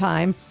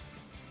overtime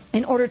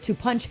in order to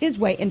punch his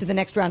way into the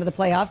next round of the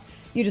playoffs.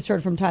 You just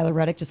heard from Tyler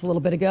Reddick just a little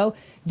bit ago.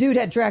 Dude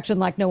had traction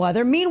like no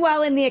other.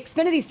 Meanwhile, in the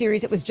Xfinity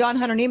Series, it was John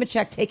Hunter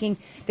Nemechek taking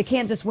the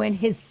Kansas win,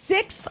 his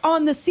 6th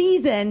on the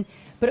season,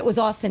 but it was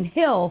Austin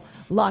Hill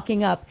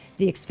locking up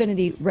the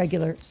Xfinity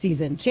regular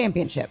season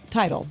championship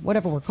title,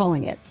 whatever we're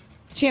calling it.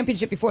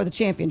 Championship before the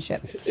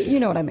championship.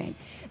 You know what I mean.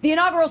 The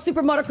inaugural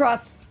Super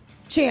Motocross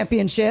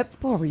Championship.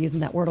 Boy, we're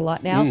using that word a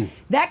lot now.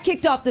 That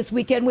kicked off this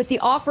weekend with the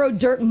off-road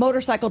dirt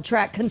motorcycle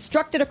track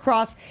constructed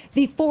across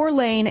the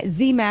 4-lane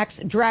Z-Max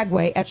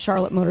dragway at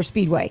Charlotte Motor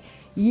Speedway.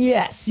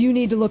 Yes, you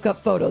need to look up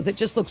photos. It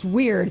just looks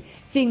weird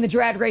seeing the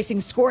drag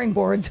racing scoring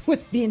boards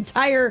with the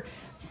entire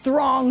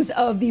throngs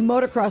of the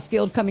motocross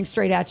field coming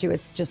straight at you.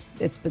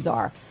 It's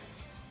bizarre.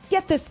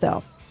 Get this,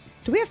 though.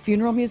 Do we have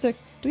funeral music?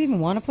 Do we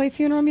even want to play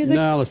funeral music?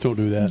 No, let's don't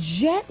do that.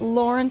 Jet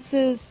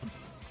Lawrence's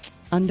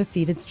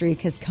undefeated streak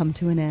has come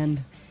to an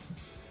end.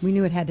 We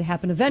knew it had to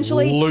happen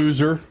eventually.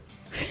 Loser.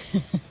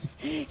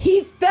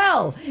 He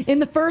fell in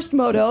the first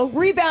moto,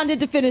 rebounded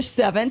to finish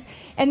 7th,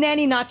 and then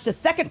he notched a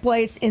 2nd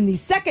place in the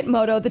second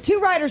moto. The 2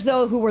 riders,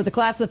 though, who were the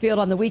class of the field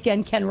on the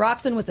weekend, Ken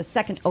Roczen with the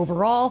 2nd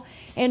overall,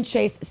 and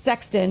Chase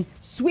Sexton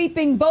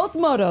sweeping both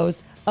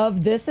motos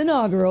of this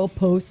inaugural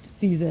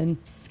postseason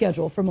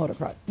schedule for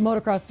motocross,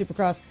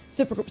 supercross,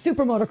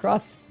 super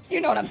motocross. You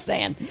know what I'm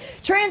saying.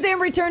 Trans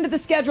Am returned to the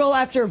schedule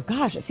after,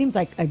 it seems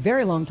like a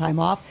very long time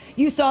off.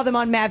 You saw them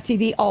on MAV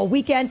TV all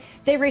weekend.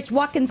 They raced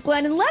Watkins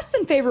Glen in less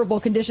than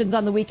favorable conditions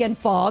on the weekend,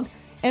 fog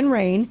and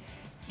rain,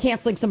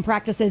 canceling some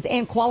practices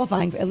and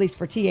qualifying, at least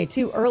for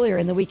TA2 earlier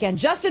in the weekend.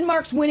 Justin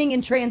Marks winning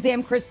in Trans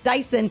Am, Chris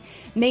Dyson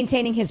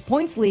maintaining his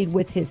points lead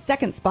with his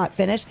 2nd spot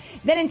finish.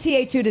 Then in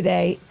TA2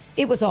 today,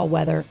 it was all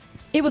weather.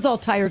 It was all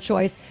tire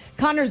choice.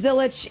 Connor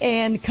Zilic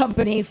and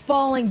company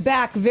falling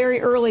back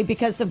very early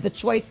because of the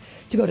choice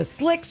to go to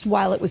slicks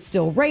while it was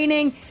still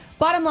raining.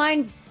 Bottom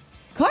line,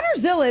 Connor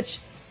Zilic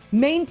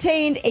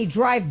maintained a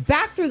drive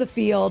back through the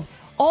field,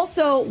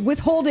 also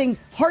withholding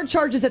hard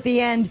charges at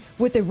the end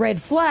with a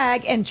red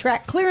flag and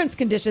track clearance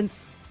conditions.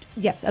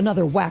 Yes,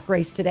 another whack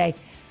race today.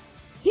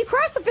 He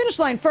crossed the finish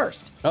line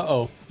first.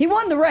 Uh-oh. He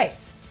won the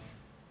race.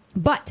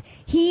 But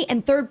he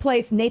and 3rd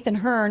place Nathan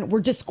Hearn were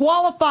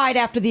disqualified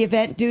after the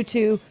event due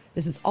to,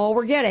 this is all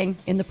we're getting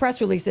in the press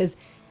releases,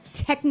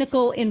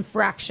 technical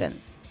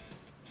infractions.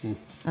 I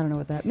don't know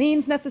what that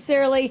means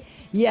necessarily.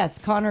 Yes,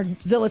 Connor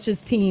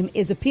Zilic's team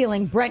is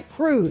appealing. Brent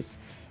Cruz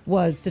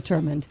was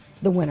determined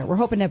the winner. We're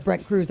hoping to have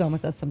Brent Cruz on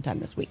with us sometime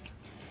this week.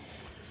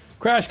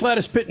 Crash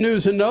Gladys Pit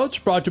News and Notes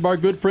brought to you by our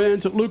good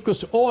friends at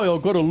Lucas Oil.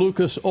 Go to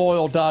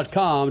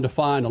lucasoil.com to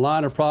find a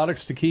line of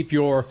products to keep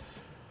your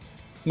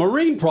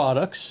marine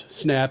products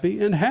snappy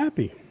and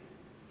happy.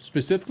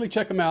 Specifically,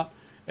 check them out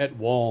at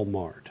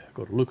Walmart.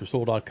 Go to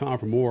lucasoil.com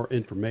for more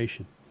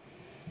information.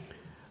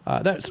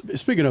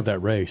 Speaking of that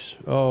race,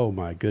 oh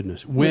my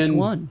goodness. Which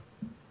one?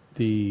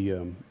 The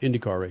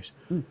IndyCar race.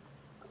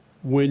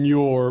 When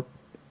your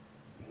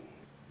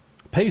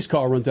pace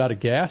car runs out of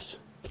gas.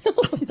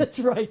 That's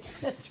right.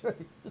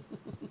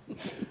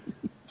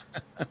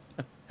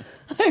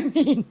 I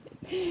mean,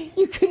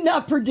 you could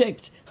not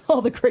predict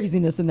all the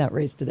craziness in that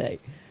race today.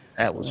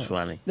 That was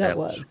funny. That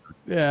was.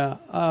 Yeah.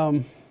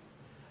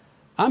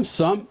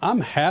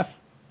 I'm half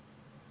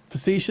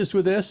facetious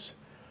with this,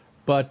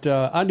 but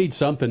I need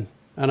something.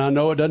 And I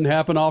know it doesn't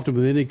happen often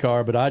with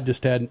IndyCar, but I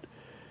just hadn't.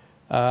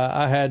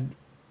 I had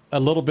a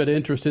little bit of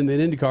interest in the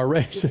IndyCar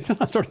race, and then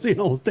I started seeing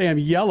all those damn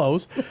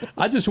yellows.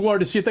 I just wanted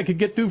to see if they could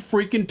get through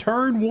freaking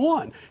turn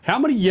 1. How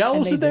many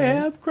yellows did they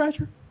have,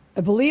 Crasher?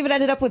 I believe it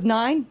ended up with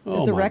 9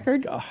 as a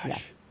record. Gosh. Yeah.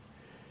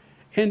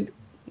 And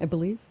I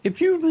believe if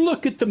you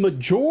look at the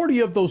majority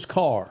of those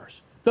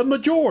cars,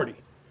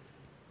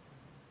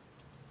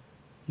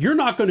 you're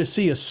not going to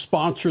see a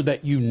sponsor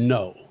that you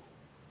know.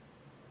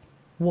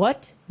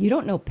 What? You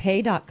don't know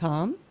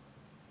pay.com?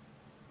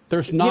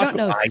 There's not. You don't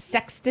know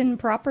Sexton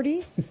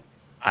Properties?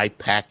 I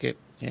pack it.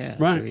 Yeah.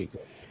 Right. There you go.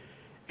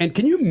 And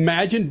can you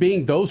imagine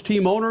being those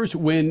team owners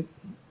when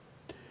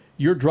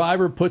your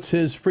driver puts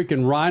his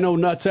freaking rhino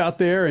nuts out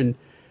there and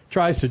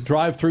tries to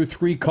drive through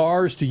 3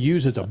 cars to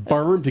use as a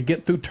berm to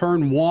get through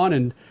turn 1,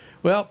 and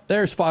well,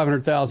 there's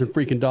 $500,000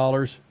 freaking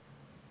dollars.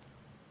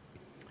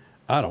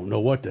 I don't know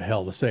what the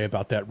hell to say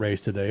about that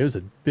race today. It was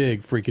a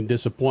big freaking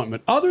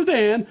disappointment. Other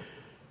than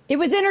it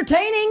was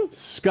entertaining.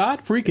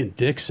 Scott freaking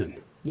Dixon.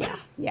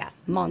 Yeah,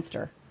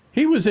 monster.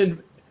 He was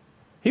in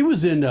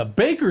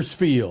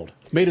Bakersfield,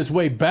 made his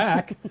way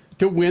back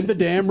to win the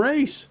damn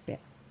race. Yeah.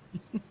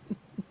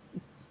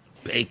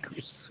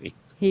 Bakersfield.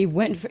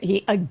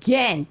 He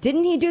again,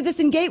 didn't he do this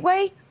in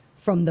Gateway?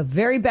 From the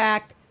very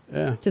back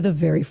to the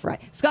very front.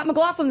 Scott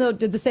McLaughlin, though,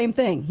 did the same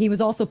thing. He was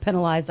also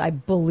penalized, I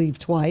believe,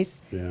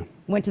 twice. Yeah.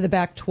 Went to the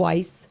back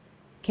twice,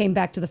 came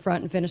back to the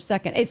front and finished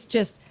second. It's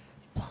just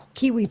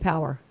Kiwi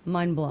power.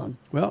 Mind blown.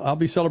 Well, I'll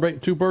be celebrating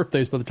 2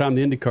 birthdays by the time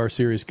the IndyCar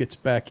Series gets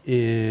back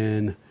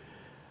in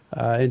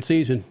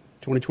season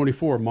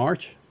 2024,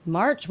 March.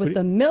 With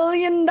the $1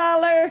 million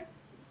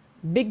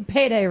big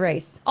payday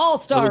race,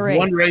 all-star race.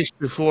 One race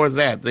before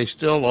that, they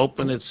still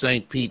open at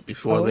St. Pete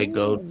before they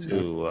go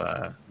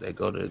to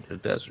the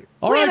desert.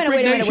 All right,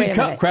 Freak Nation,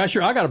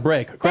 Crasher, I got a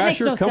break. That Crasher, makes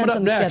no coming sense up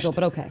on the next. schedule,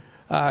 but okay.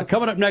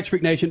 Coming up next,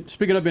 Freak Nation,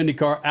 speaking of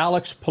IndyCar,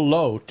 Alex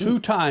Palou,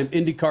 2-time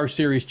IndyCar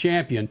Series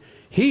champion.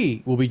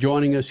 He will be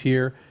joining us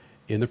here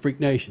in the Freak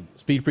Nation,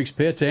 Speed Freaks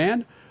Pits,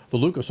 and the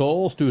Lucas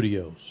Oil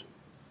Studios.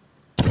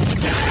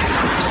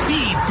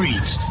 Speed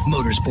Freaks,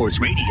 Motorsports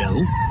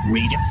Radio,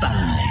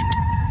 redefined.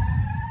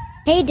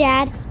 Hey,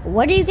 Dad,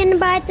 what are you going to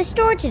buy at the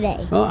store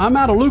today? Well, I'm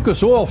out of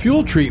Lucas Oil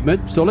fuel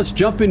treatment, so let's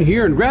jump in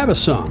here and grab us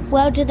some.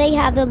 Well, do they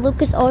have the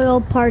Lucas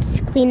Oil Parts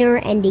Cleaner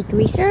and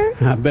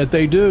Degreaser? I bet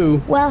they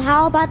do. Well,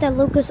 how about the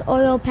Lucas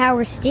Oil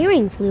Power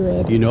Steering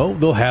Fluid? You know,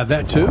 they'll have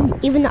that too.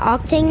 Even the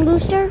Octane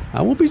Booster?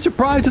 I won't be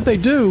surprised if they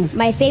do.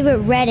 My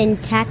favorite red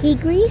and tacky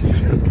grease?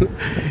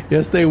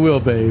 Yes, they will,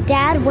 babe.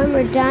 Dad, when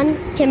we're done,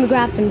 can we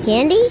grab some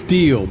candy?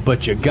 Deal,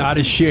 but you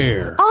gotta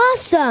share.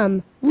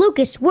 Awesome!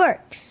 Lucas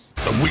works.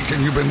 The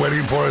weekend you've been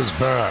waiting for is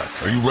back.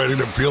 Are you ready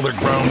to feel the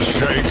ground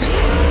shake? Are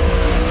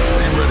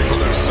you ready for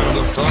the sound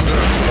of thunder?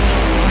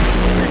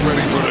 Are you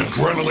ready for an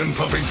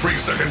adrenaline-pumping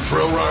 3-second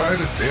thrill ride?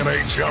 The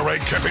NHRA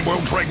Camping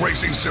World Drag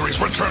Racing Series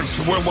returns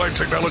to Worldwide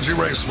Technology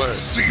Raceway.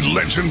 See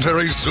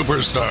legendary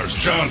superstars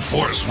John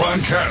Force,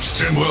 Ron Katz,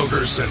 Tim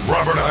Wilkerson,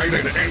 Robert Hyde,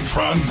 and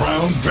Antron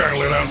Brown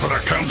battle it out for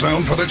the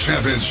countdown for the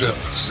championship.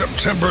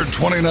 September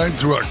 29th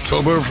through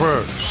October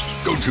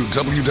 1st. Go to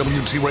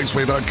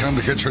WWTRaceway.com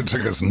to get your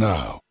tickets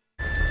now.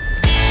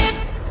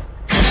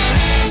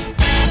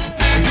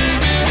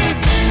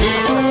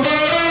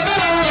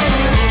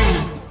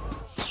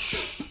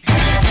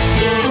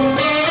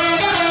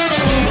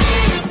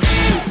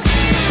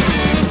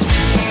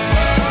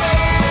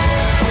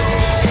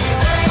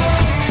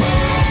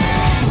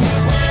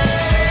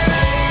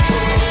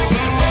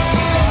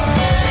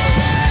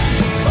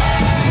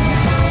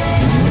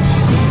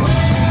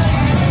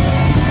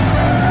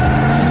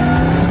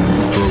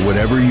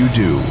 Whatever you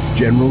do,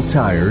 General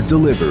Tire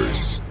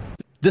delivers.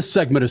 This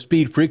segment of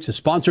Speed Freaks is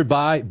sponsored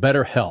by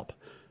BetterHelp.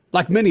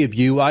 Like many of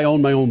you, I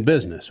own my own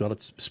business. Well,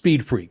 it's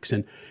Speed Freaks,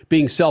 and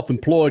being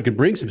self-employed can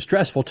bring some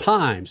stressful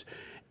times.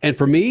 And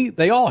for me,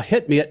 they all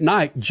hit me at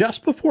night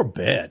just before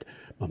bed.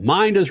 My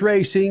mind is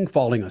racing,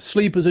 falling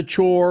asleep is a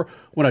chore.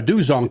 When I do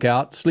zonk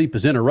out, sleep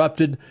is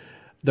interrupted.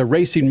 The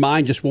racing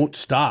mind just won't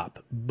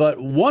stop.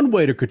 But one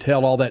way to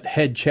curtail all that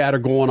head chatter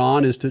going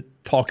on is to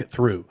talk it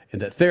through.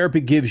 And that therapy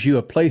gives you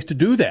a place to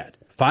do that.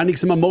 Finding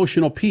some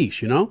emotional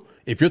peace, you know?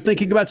 If you're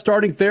thinking about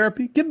starting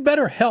therapy, give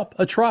BetterHelp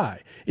a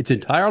try. It's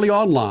entirely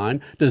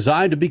online,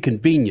 designed to be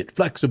convenient,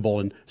 flexible,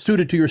 and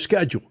suited to your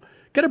schedule.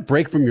 Get a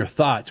break from your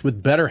thoughts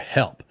with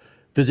BetterHelp.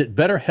 Visit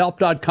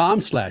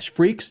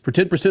BetterHelp.com/freaks for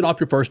 10% off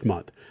your first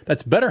month.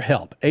 That's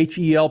BetterHelp,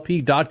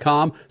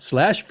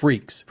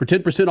 HELP.com/freaks for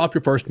 10% off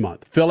your first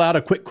month. Fill out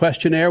a quick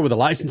questionnaire with a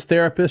licensed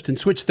therapist and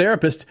switch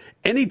therapists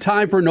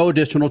anytime for no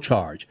additional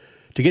charge.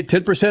 To get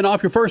 10%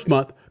 off your first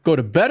month, go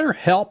to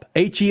BetterHelp,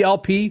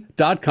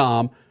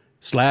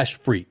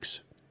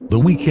 HELP.com/freaks. The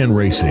weekend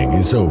racing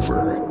is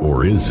over,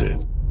 or is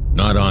it?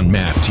 Not on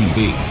MAP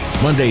TV.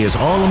 Monday is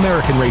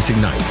All-American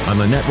Racing Night on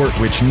the network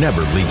which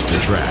never leaves the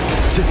track.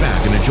 Sit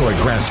back and enjoy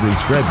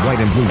grassroots red, white,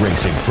 and blue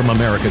racing from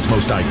America's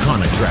most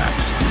iconic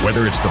tracks.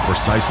 Whether it's the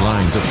precise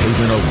lines of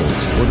pavement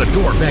ovals or the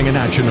door-banging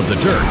action of the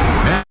dirt,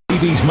 MAP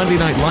TV's Monday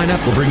night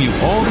lineup will bring you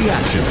all the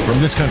action from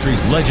this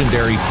country's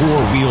legendary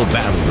four-wheel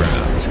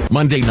battlegrounds.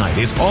 Monday night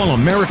is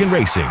All-American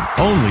Racing,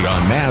 only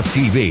on MAP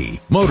TV,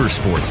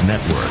 Motorsports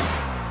Network.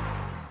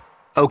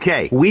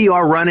 Okay, we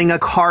are running a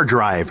car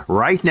drive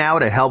right now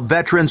to help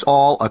veterans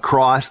all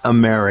across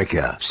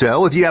America.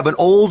 So if you have an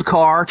old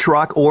car,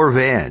 truck, or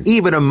van,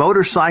 even a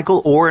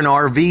motorcycle or an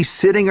RV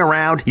sitting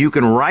around, you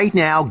can right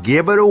now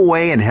give it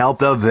away and help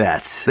the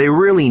vets. They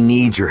really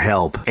need your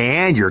help.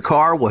 And your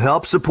car will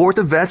help support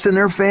the vets and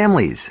their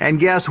families. And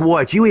guess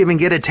what? You even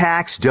get a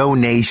tax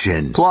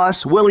donation.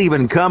 Plus, we'll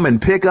even come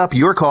and pick up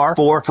your car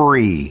for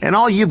free. And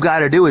all you've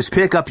got to do is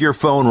pick up your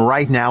phone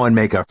right now and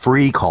make a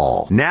free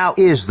call. Now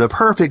is the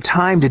perfect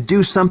time to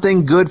do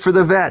something good for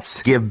the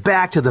vets. Give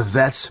back to the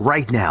vets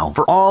right now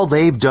for all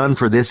they've done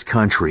for this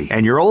country.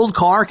 And your old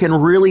car can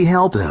really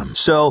help them.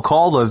 So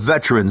call the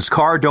Veterans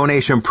Car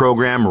Donation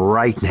Program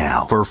right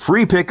now for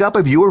free pickup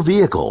of your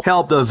vehicle.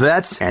 Help the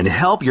vets and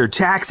help your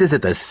taxes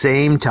at the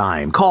same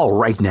time. Call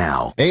right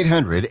now.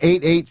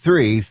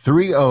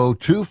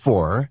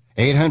 800-883-3024.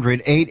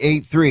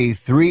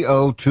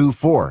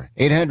 800-883-3024.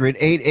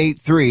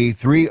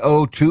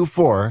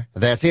 800-883-3024.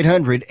 That's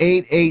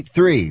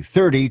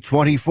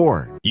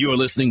 800-883-3024. You're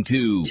listening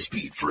to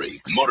Speed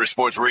Freaks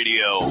Motorsports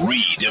Radio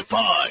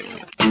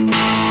Redefined.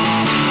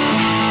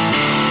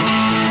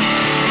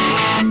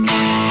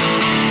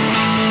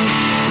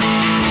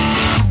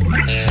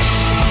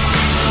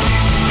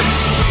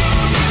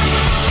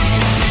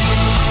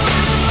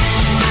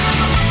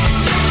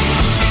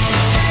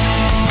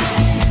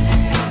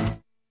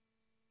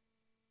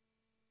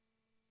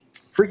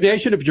 Freak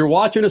Nation, if you're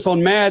watching us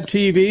on Mad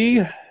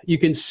TV, you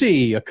can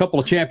see a couple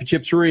of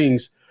championships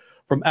rings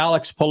from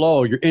Alex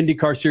Palou, your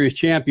IndyCar Series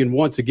champion,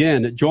 once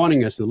again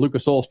joining us in the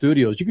Lucas Oil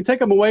Studios. You can take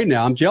them away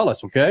now. I'm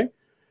jealous, okay?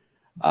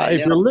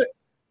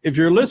 If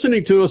you're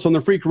listening to us on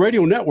the Freak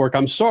Radio Network,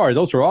 I'm sorry.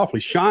 Those are awfully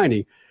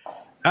shiny.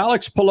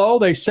 Alex Palou,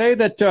 they say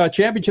that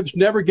championships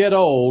never get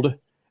old,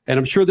 and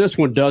I'm sure this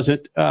one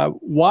doesn't.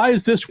 Why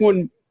is this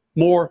one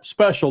more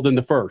special than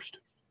the first?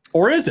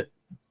 Or is it?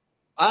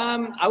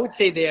 I would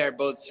say they are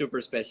both super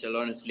special,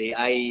 honestly.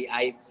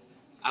 I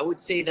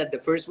would say that the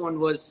first one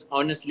was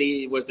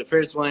the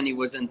first one. It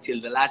was until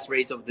the last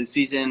race of the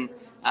season.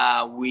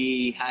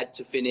 We had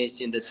to finish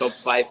in the top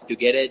 5 to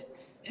get it.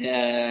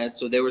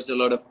 So there was a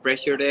lot of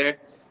pressure there.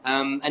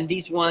 And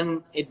this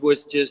one, it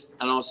was just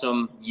an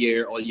awesome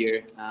year all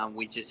year.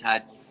 We just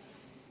had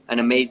an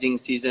amazing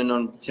season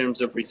on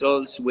terms of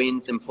results,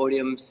 wins, and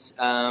podiums.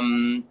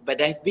 But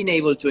I've been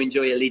able to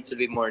enjoy a little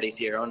bit more this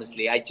year,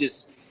 honestly. I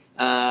just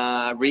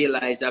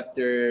realized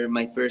after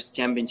my first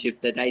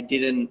championship that I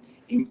didn't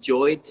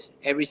enjoy it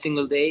every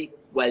single day.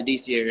 Well,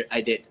 this year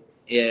I did,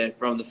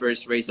 from the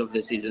first race of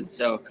the season.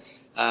 So,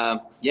 I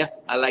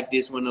like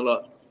this one a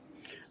lot.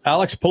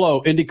 Alex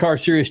Palou,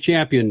 IndyCar Series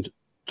champion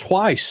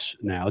twice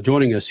now,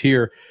 joining us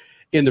here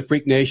in the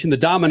Freak Nation. The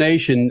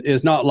domination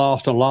is not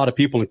lost on a lot of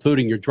people,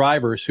 including your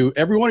drivers, who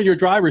every one of your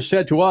drivers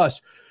said to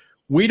us,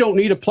 we don't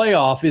need a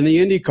playoff in the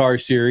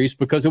IndyCar Series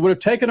because it would have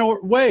taken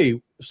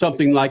away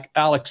something like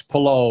Alex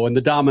Palou and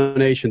the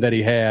domination that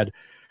he had.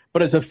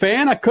 But as a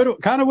fan, I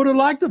would have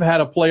liked to have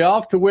had a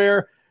playoff to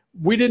where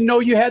we didn't know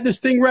you had this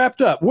thing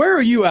wrapped up. Where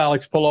are you,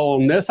 Alex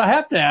Palou, on this? I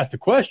have to ask the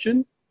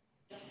question.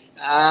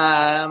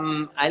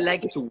 I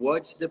like to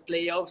watch the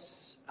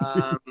playoffs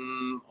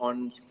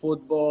on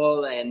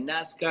football and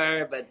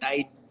NASCAR, but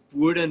I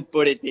wouldn't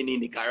put it in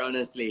IndyCar,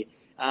 honestly.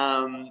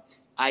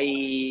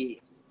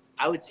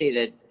 I would say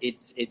that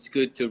it's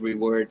good to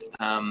reward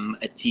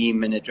a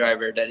team and a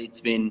driver that it's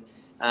been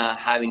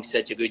having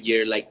such a good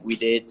year like we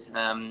did.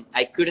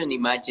 I couldn't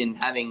imagine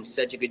having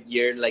such a good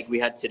year like we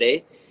had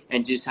today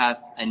and just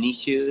have an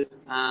issue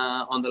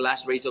on the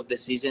last race of the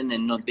season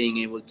and not being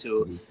able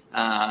to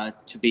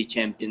be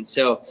champions.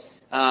 So,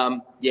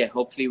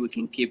 hopefully we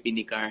can keep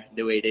IndyCar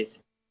the way it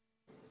is.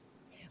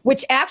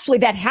 Which actually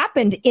that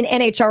happened in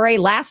NHRA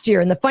last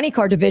year in the funny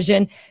car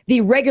division.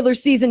 The regular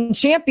season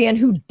champion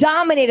who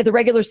dominated the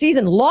regular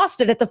season lost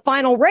it at the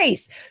final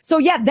race. So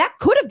yeah, that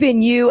could have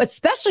been you,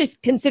 especially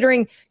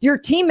considering your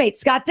teammate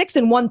Scott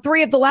Dixon won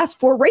 3 of the last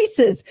 4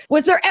 races.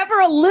 Was there ever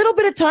a little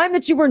bit of time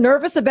that you were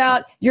nervous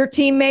about your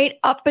teammate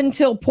up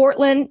until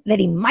Portland that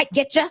he might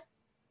get you?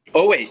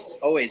 Always.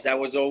 I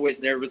was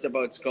always nervous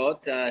about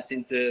Scott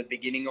since the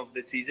beginning of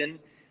the season.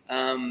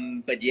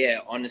 But yeah,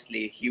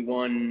 honestly, he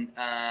won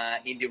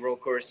Indy Road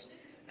Course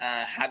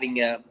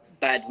having a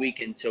bad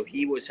weekend. So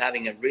he was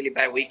having a really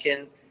bad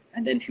weekend,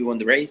 and then he won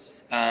the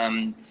race.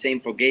 Same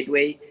for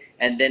Gateway.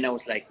 And then I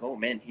was like, oh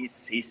man,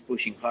 he's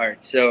pushing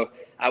hard. So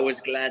I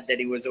was glad that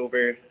it was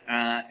over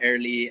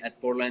early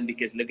at Portland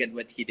because look at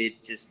what he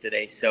did just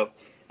today. So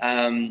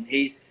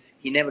he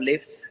never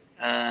lives.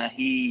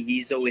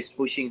 He's always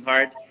pushing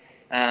hard.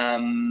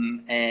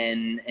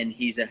 And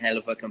he's a hell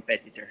of a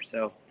competitor.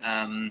 So,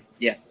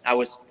 I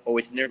was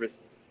always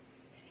nervous.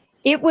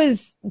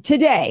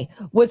 Today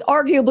was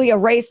arguably a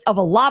race of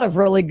a lot of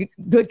really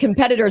good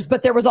competitors,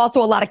 but there was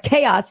also a lot of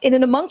chaos in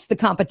and amongst the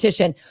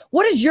competition.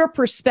 What is your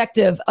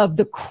perspective of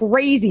the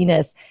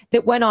craziness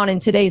that went on in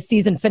today's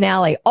season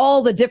finale?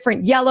 All the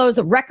different yellows,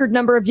 a record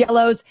number of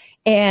yellows,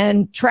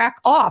 and track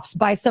offs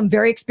by some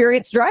very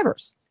experienced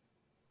drivers.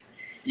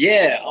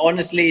 Yeah,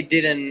 honestly,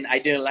 I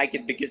didn't like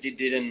it because it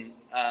didn't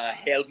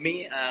help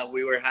me.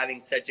 We were having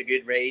such a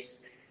good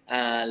race,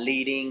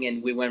 leading,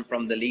 and we went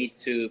from the lead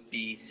to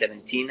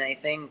P17, I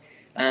think,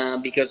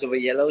 because of a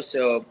yellow.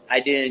 So I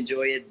didn't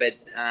enjoy it, but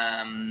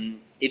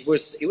it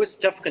was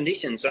tough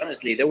conditions.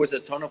 Honestly, there was a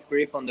ton of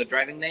grip on the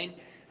driving lane,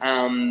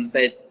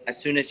 but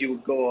as soon as you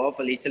would go off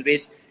a little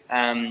bit,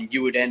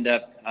 you would end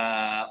up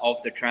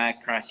off the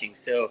track crashing.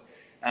 So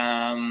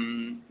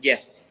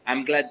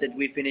I'm glad that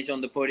we finished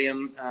on the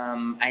podium.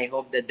 I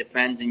hope that the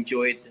fans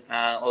enjoyed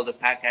all the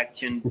pack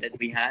action that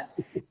we had.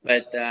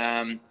 But,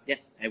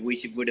 I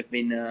wish it would have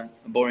been a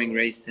boring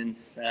race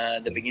since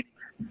the beginning.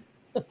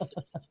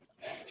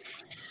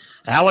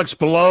 Alex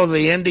Palou,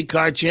 the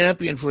IndyCar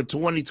champion for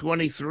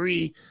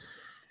 2023.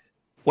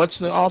 What's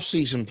the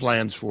off-season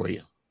plans for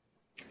you?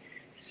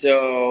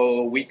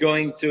 So we're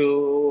going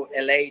to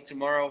LA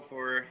tomorrow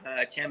for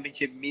a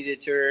championship media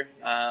tour.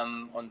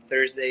 On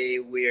Thursday,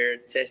 we're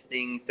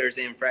testing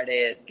Thursday and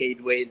Friday at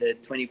Gateway, the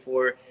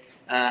 24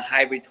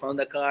 hybrid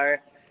Honda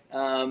car.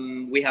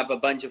 We have a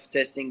bunch of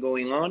testing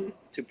going on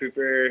to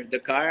prepare the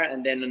car.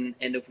 And then on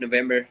end of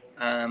November,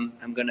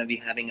 I'm going to be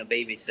having a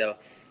baby. So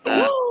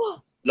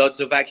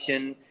lots of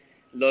action,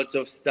 lots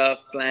of stuff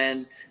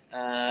planned.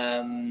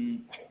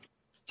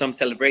 Some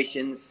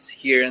celebrations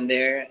here and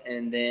there,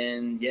 and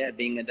then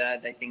being a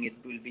dad, I think it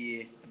will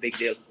be a big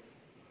deal.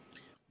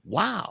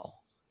 Wow!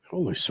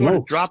 Holy Sort of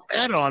smokes! drop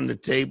that on the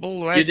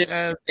table, right? You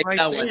didn't Right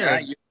that there. one,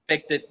 right? You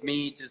expected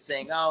me to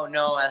saying, "Oh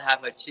no, I'll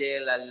have a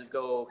chill. I'll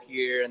go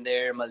here and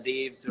there,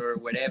 Maldives or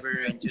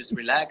whatever, and just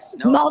relax."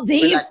 No,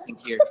 Maldives? relaxing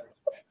here.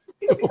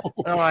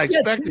 Well, I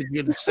expected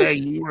you to say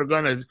you were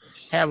going to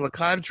have a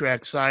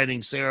contract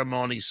signing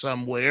ceremony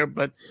somewhere,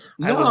 but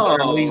I was going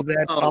to leave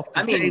that off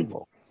the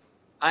table.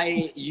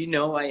 I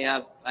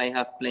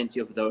have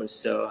plenty of those,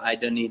 so I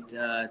don't need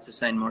to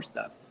sign more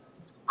stuff.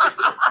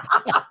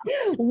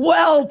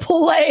 Well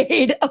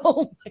played.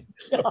 Oh my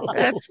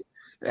God.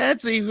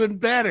 That's even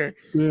better.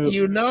 Yeah.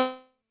 You know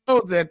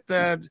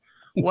that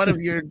one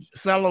of your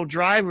fellow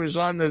drivers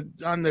on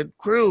the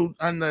crew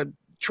on the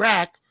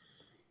track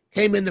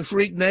came into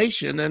Freak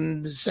Nation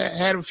and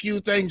had a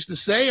few things to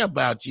say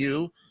about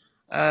you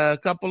a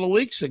couple of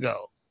weeks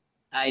ago.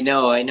 I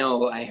know.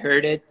 I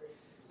heard it.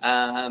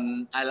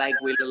 I like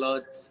Will a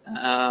lot.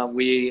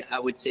 I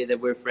would say that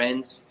we're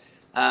friends.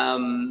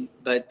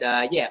 But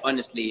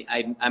honestly,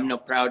 I'm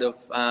not proud of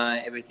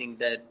everything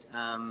that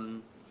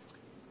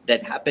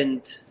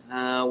happened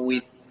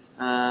with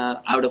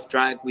out of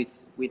track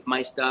with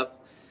my stuff.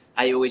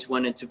 I always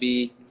wanted to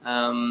be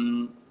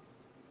and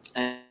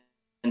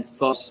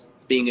thought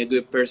being a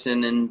good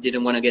person and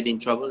didn't want to get in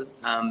trouble.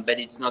 But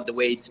it's not the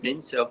way it's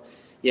been. So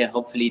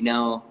hopefully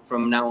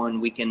from now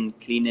on we can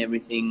clean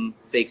everything,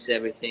 fix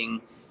everything,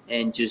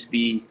 and just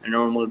be a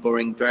normal,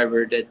 boring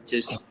driver that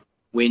just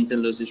wins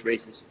and loses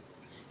races.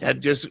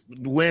 That just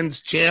wins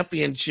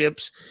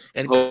championships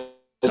and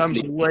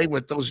comes away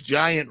with those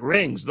giant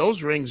rings.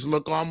 Those rings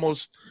look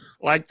almost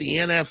like the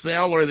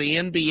NFL or the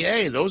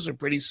NBA. Those are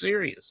pretty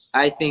serious.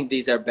 I think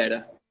these are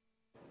better.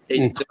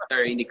 Those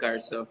are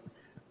IndyCars, so.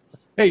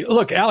 Hey,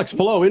 look, Alex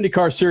Palou,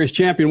 IndyCar Series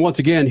champion once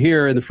again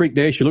here in the Freak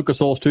Nation,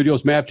 Lucas Oil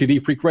Studios, MAV TV,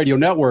 Freak Radio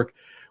Network.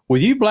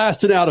 With you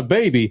blasting out a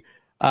baby,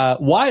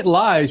 white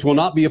lies will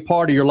not be a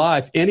part of your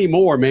life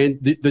anymore, man.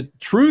 The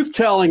truth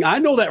telling, I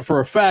know that for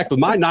a fact with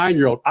my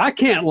 9-year-old. I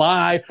can't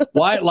lie,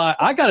 white lie.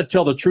 I got to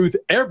tell the truth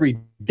every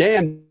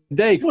damn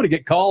day. You want to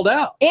get called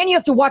out. And you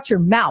have to watch your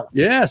mouth.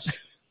 Yes.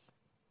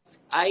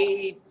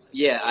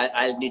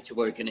 I'll need to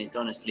work on it,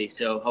 honestly.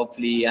 So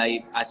hopefully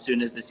as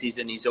soon as the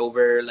season is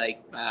over,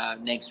 like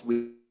next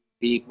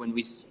week when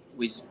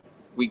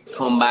we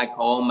come back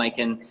home, I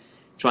can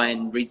try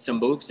and read some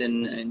books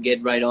and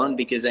get right on,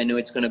 because I know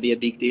it's going to be a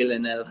big deal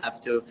and I'll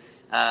have to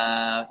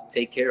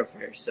take care of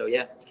her. So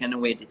can't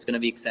wait. It's going to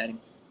be exciting.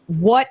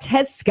 What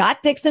has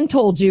Scott Dixon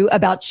told you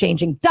about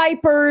changing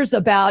diapers,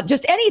 about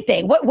just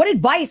anything? What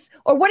advice,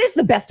 or what is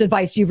the best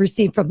advice you've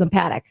received from the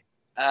paddock?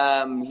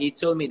 He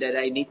told me that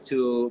I need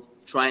to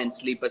try and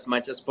sleep as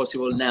much as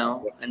possible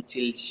now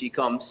until she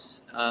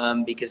comes,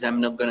 because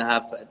I'm not going to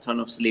have a ton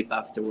of sleep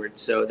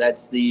afterwards. So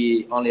that's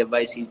the only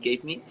advice he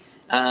gave me.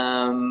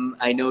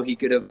 I know he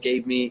could have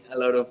gave me a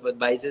lot of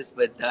advices,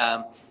 but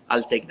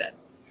I'll take that.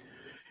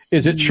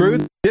 Is it true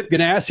that Chip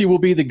Ganassi will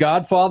be the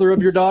godfather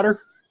of your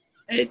daughter?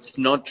 It's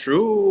not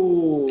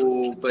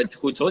true, but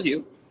who told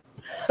you?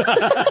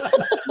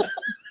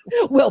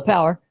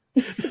 Willpower.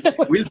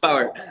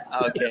 Willpower.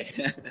 Okay.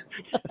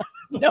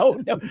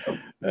 No.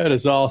 That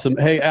is awesome.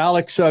 Hey,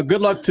 Alex,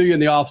 good luck to you in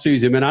the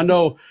offseason, man. I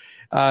know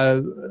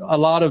a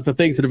lot of the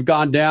things that have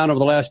gone down over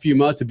the last few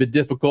months have been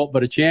difficult,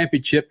 but a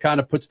championship kind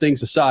of puts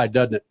things aside,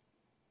 doesn't it?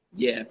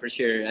 Yeah, for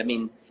sure. I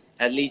mean,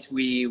 at least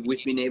we've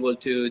been able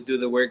to do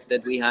the work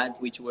that we had,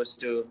 which was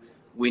to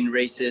win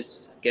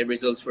races, get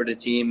results for the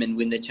team, and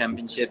win the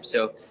championship.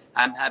 So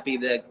I'm happy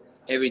that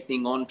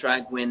everything on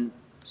track went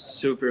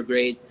super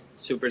great,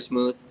 super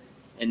smooth,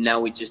 and now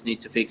we just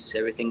need to fix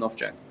everything off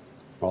track.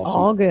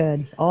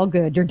 Awesome. All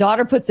good. Your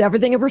daughter puts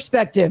everything in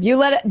perspective. You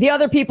let the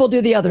other people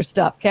do the other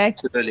stuff, okay?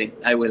 Absolutely,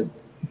 I will.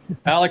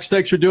 Alex,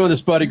 thanks for doing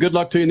this, buddy. Good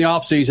luck to you in the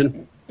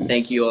offseason.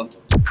 Thank you all.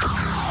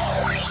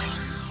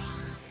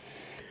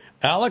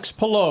 Alex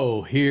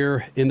Palou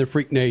here in the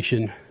Freak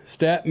Nation.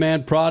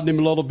 Statman prodded him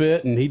a little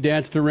bit, and he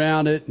danced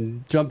around it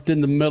and jumped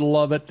in the middle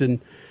of it. And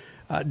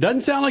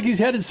doesn't sound like he's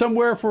headed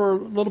somewhere for a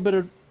little bit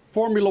of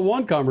Formula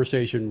One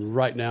conversation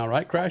right now,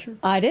 right, Crasher?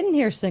 I didn't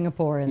hear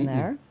Singapore in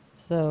there.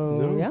 So,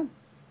 No. yeah.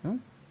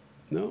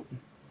 No.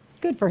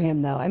 Good for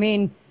him, though. I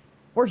mean,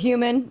 we're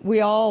human.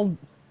 We all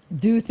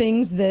do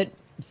things that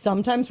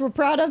sometimes we're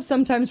proud of,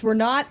 sometimes we're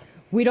not.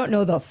 We don't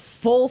know the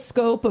full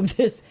scope of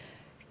this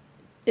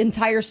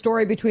entire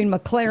story between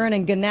McLaren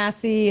and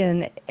Ganassi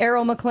and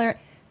Arrow McLaren.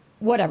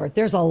 Whatever.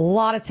 There's a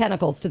lot of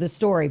tentacles to the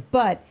story.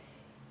 But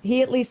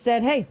he at least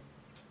said, hey,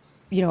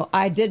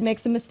 I did make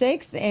some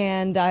mistakes,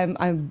 and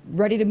I'm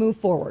ready to move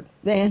forward.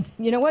 And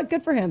you know what?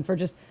 Good for him for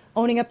just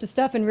owning up to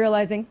stuff and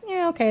realizing,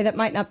 okay, that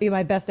might not be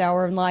my best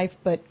hour in life,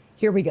 but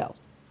here we go.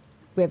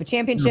 We have a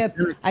championship.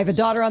 I have a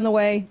daughter on the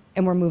way,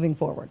 and we're moving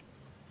forward.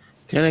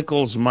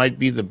 Tentacles might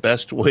be the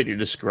best way to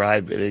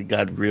describe it. It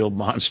got real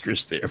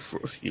monstrous there for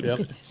a few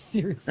minutes.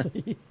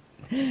 Seriously.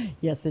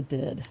 Yes, it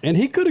did. And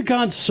he could have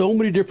gone so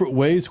many different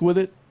ways with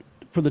it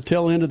for the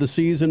tail end of the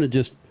season and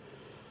just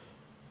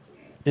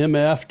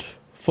MF'd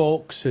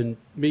folks and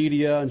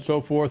media and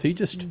so forth. He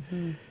just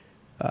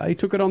he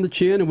took it on the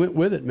chin and went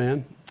with it,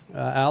 man.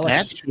 Alex?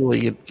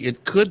 Actually,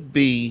 it could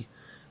be,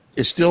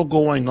 it's still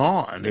going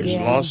on. There's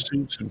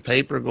lawsuits and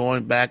paper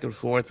going back and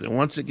forth. And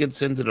once it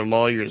gets into the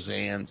lawyer's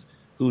hands,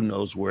 who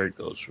knows where it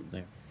goes from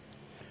there.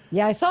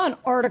 Yeah, I saw an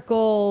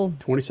article.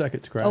 20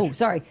 seconds, Crash. Oh,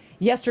 sorry.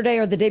 Yesterday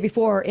or the day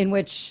before, in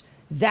which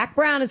Zach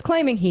Brown is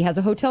claiming he has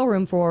a hotel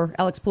room for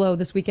Alex Palou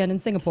this weekend in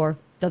Singapore.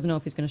 Doesn't know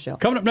if he's going to show.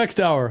 Coming up next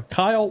hour,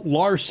 Kyle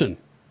Larson.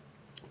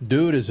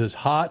 Dude is as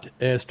hot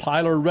as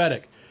Tyler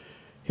Reddick.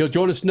 He'll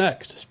join us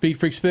next. Speed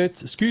Freak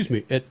Spitz,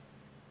 at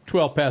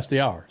 12 past the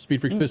hour.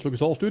 Speed Freak Spitz,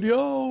 Lucas Oil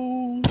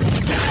Studio.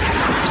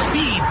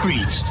 Speed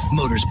Freaks,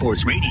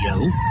 Motorsports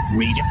Radio,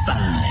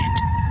 redefined.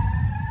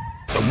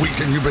 The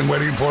weekend you've been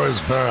waiting for is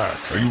back.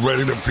 Are you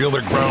ready to feel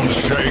the ground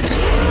shake? Are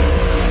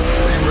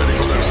you ready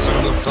for the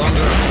sound of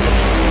thunder?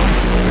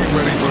 Are you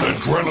ready for an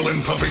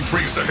adrenaline-pumping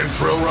 3-second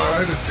thrill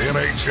ride? The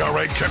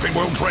NHRA Camping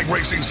World Drag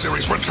Racing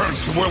Series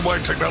returns to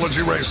Worldwide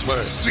Technology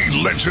Raceway. See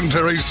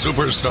legendary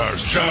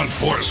superstars John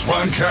Force,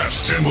 Ron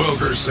Capps, Tim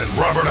Wilkerson,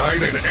 Robert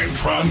Hyde, and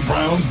Antron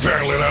Brown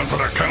battle it out for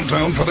the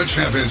countdown for the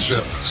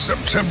championship.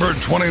 September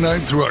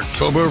 29th through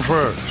October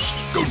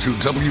 1st. Go to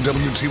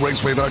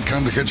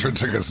WWTRaceway.com to get your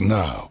tickets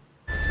now.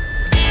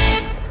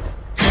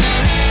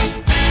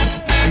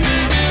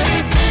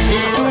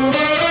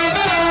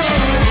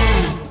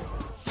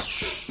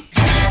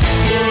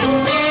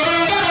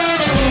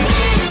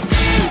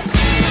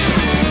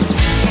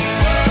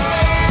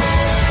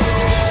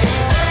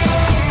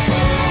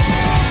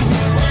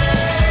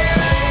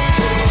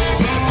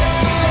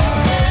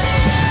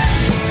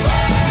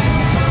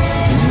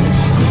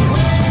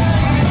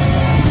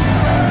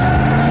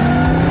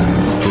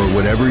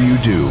 Whatever you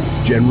do,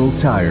 General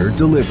Tire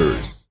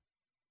delivers.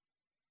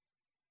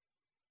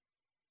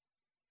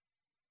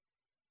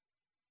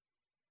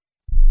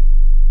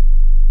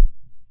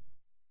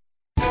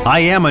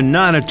 I am a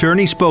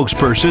non-attorney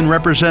spokesperson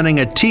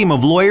representing a team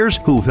of lawyers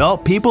who've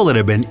helped people that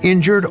have been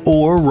injured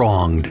or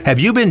wronged.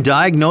 Have you been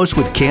diagnosed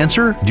with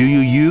cancer? Do you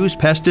use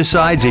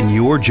pesticides in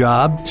your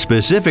job?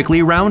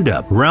 Specifically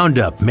Roundup.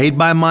 Roundup, made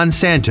by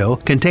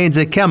Monsanto, contains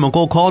a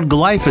chemical called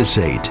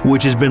glyphosate,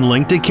 which has been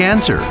linked to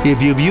cancer.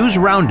 If you've used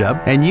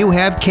Roundup and you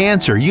have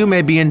cancer, you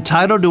may be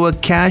entitled to a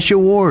cash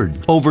award.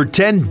 Over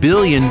 $10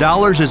 billion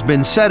has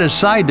been set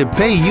aside to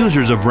pay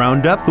users of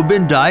Roundup who've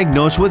been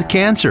diagnosed with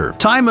cancer.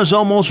 Time is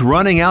almost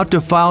running out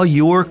to file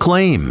your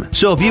claim.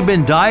 So if you've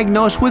been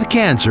diagnosed with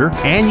cancer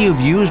and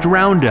you've used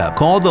Roundup,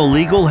 call the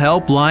legal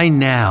helpline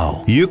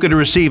now. You could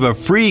receive a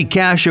free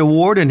cash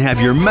award and have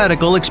your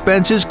medical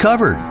expenses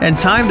covered. And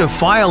time to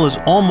file is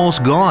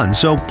almost gone,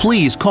 so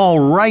please call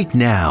right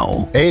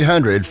now.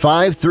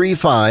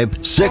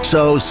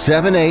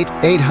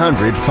 800-535-6078.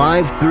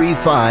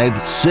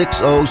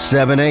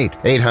 800-535-6078.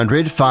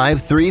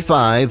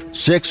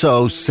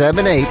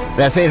 800-535-6078.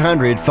 That's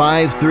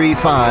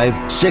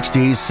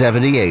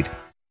 800-535-6078.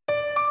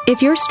 If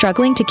you're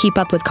struggling to keep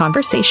up with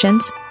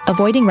conversations,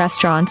 avoiding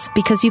restaurants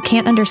because you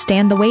can't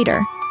understand the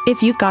waiter,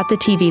 if you've got the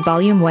TV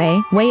volume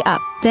way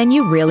up, then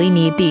you really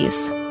need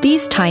these.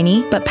 These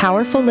tiny but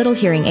powerful little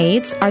hearing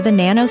aids are the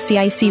Nano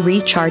CIC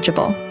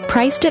Rechargeable,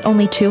 priced at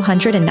only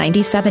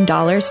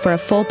 $297 for a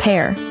full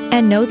pair.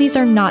 And no, these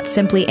are not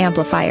simply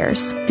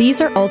amplifiers. These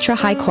are ultra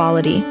high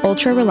quality,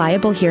 ultra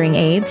reliable hearing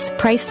aids,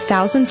 priced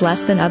thousands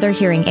less than other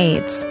hearing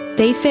aids.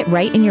 They fit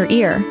right in your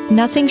ear,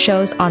 nothing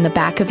shows on the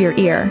back of your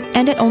ear,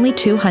 and at only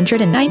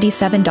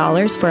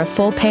 $297 for a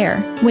full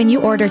pair. When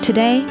you order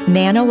today,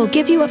 Nano will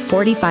give you a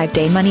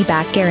 45-day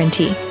money-back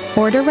guarantee.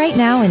 Order right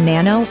now and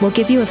Nano will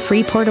give you a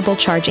free portable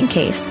charging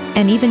case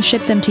and even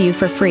ship them to you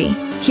for free.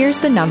 Here's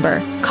the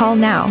number. Call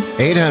now.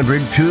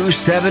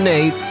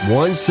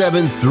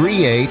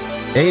 800-278-1738.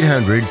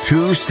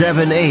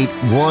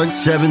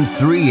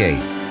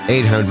 800-278-1738.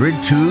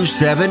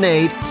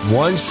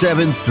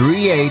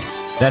 800-278-1738.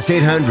 That's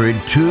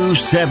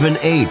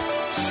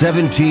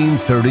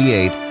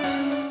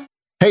 800-278-1738.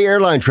 Hey,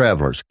 airline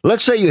travelers,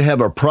 let's say you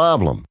have a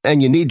problem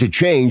and you need to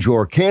change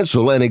or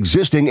cancel an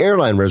existing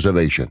airline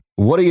reservation.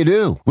 What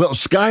do? Well,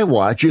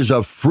 Skywatch is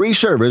a free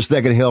service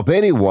that can help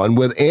anyone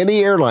with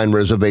any airline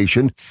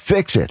reservation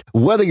fix it.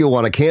 Whether you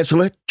want to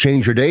cancel it,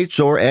 change your dates,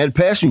 or add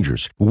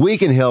passengers, we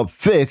can help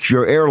fix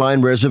your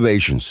airline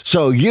reservations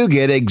so you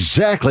get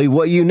exactly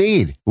what you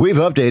need. We've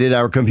updated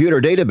our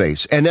computer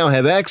database and now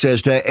have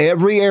access to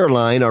every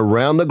airline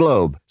around the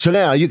globe. So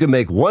now you can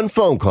make one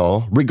phone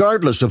call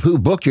regardless of who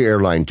booked your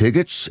airline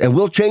tickets, and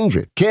we'll change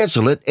it,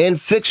 cancel it,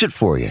 and fix it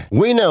for you.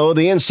 We know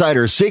the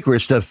insider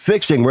secrets to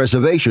fixing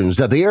reservations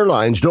that the airline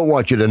airlines don't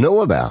want you to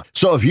know about.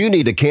 So if you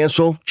need to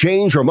cancel,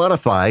 change, or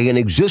modify an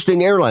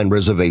existing airline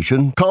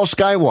reservation, call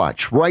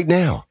Skywatch right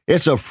now.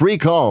 It's a free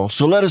call,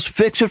 so let us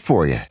fix it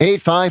for you.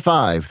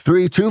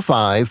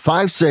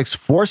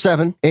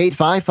 855-325-5647.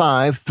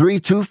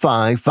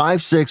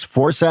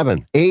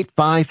 855-325-5647.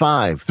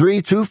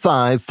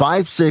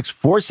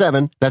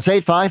 855-325-5647. That's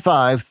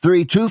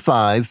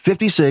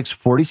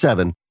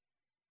 855-325-5647.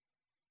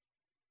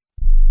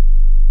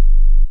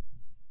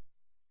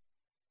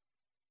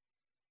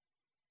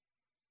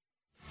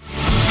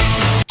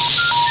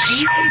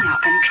 Please hang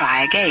up and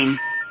try again.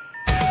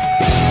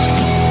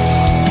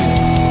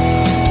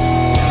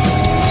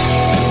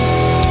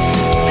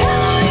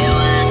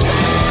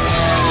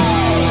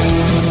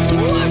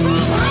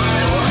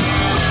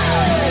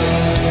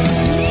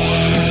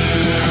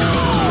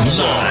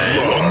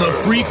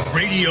 Freak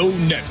Radio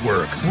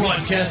Network,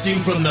 broadcasting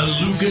from the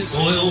Lucas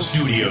Oil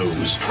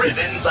Studios.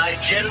 Driven by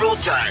General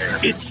Tire.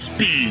 It's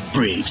Speed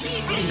Freaks.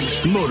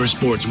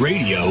 Motorsports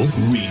Radio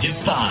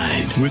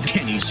redefined with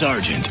Kenny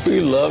Sargent. We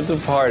love to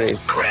party.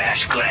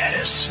 Crash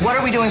Gladys. What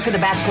are we doing for the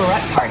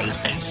bachelorette party?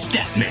 And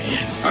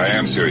Statman. I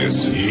am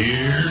serious.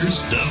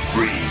 Here's the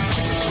Freaks.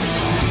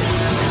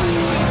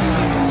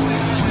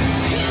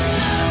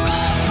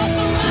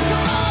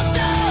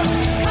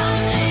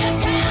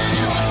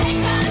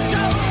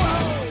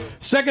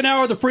 Second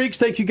hour of the Freaks.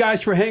 Thank you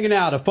guys for hanging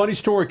out. A funny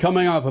story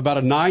coming up about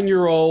a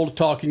 9-year-old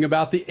talking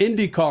about the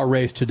IndyCar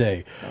race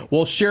today.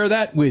 We'll share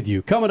that with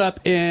you. Coming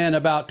up in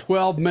about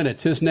 12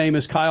 minutes. His name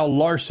is Kyle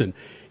Larson.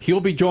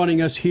 He'll be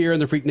joining us here in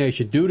the Freak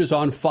Nation. Dude is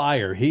on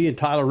fire. He and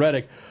Tyler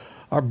Reddick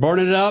are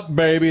burning it up,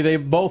 baby.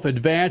 They've both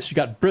advanced. You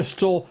got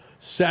Bristol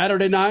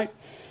Saturday night.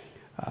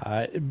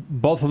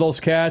 Both of those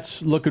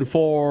cats looking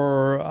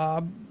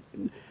forward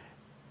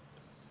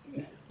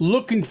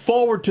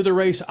to the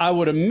race, I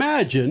would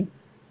imagine.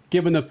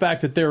 Given the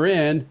fact that they're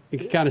in, you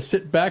can kind of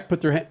sit back,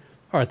 put their hand.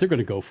 All right, they're going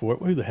to go for it.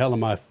 Who the hell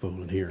am I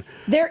fooling here?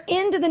 They're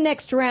into the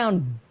next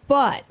round,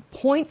 but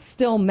points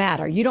still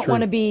matter. You don't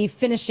want to be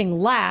finishing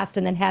last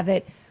and then have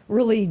it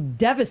really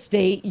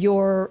devastate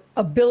your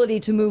ability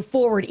to move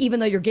forward, even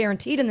though you're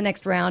guaranteed in the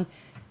next round,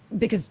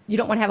 because you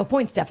don't want to have a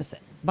points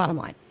deficit, bottom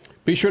line.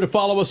 Be sure to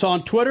follow us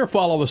on Twitter,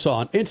 follow us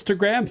on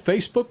Instagram,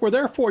 Facebook. We're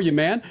there for you,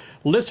 man.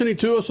 Listening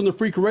to us on the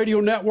Freak Radio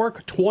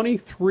Network,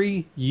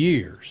 23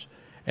 years.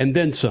 And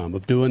then some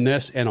of doing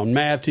this. And on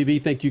MAV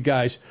TV, thank you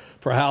guys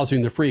for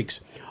housing the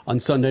Freaks on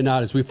Sunday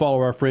night as we follow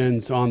our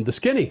friends on The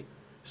Skinny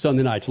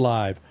Sunday nights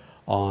live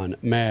on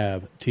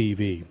MAV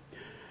TV.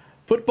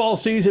 Football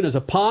season is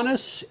upon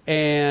us,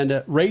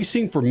 and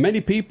racing for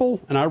many people,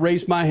 and I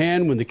raise my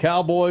hand when the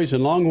Cowboys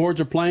and Longhorns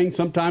are playing,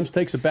 sometimes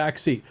takes a back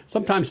seat,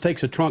 sometimes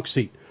takes a trunk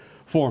seat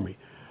for me.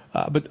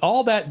 But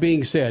all that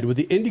being said, with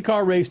the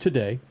IndyCar race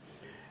today,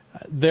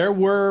 there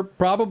were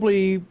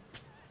probably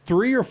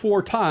 3 or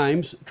 4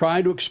 times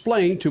trying to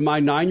explain to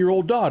my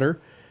 9-year-old daughter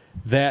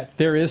that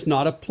there is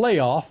not a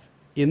playoff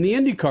in the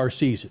IndyCar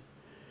season.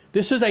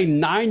 This is a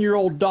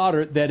 9-year-old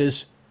daughter that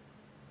is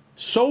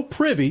so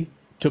privy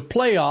to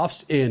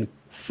playoffs in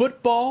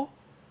football,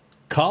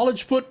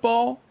 college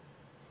football,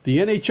 the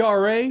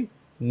NHRA,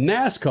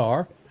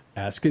 NASCAR,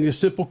 asking a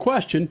simple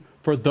question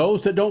for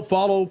those that don't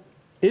follow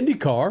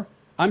IndyCar,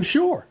 I'm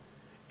sure.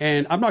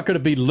 And I'm not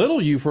going to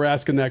belittle you for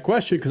asking that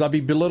question because I'll be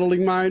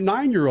belittling my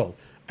 9-year-old.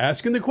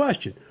 Asking the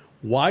question,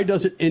 why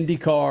doesn't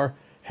IndyCar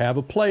have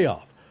a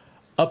playoff?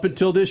 Up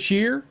until this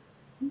year,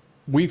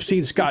 we've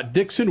seen Scott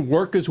Dixon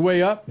work his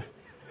way up,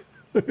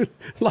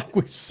 like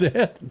we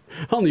said,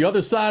 on the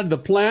other side of the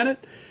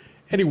planet,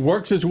 and he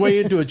works his way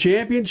into a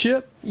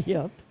championship.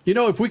 Yep. You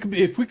know, if we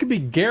could be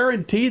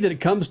guaranteed that it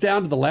comes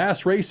down to the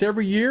last race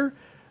every year,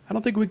 I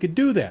don't think we could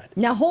do that.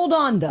 Now, hold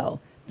on,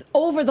 though.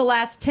 Over the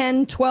last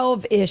 10,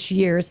 12-ish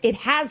years, it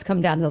has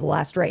come down to the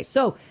last race.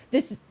 So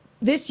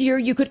this year,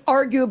 you could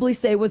arguably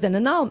say was an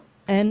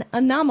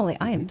anomaly.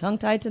 I am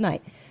tongue-tied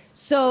tonight.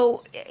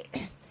 So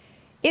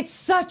it's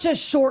such a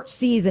short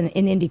season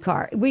in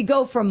IndyCar. We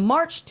go from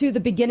March to the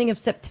beginning of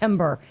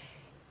September.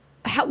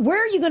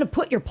 Where are you going to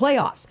put your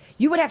playoffs?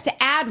 You would have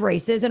to add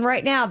races. And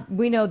right now,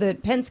 we know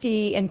that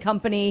Penske and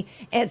company,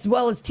 as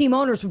well as team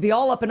owners, would be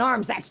all up in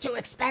arms. That's too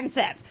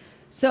expensive.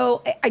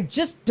 So I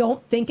just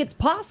don't think it's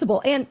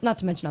possible. And not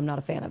to mention, I'm not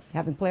a fan of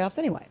having playoffs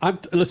anyway.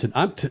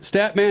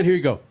 Stat man, here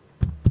you go.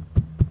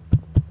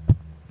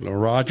 Hello,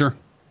 Roger.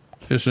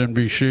 This is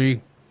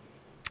NBC.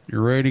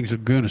 Your ratings of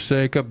Laguna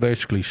Seca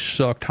basically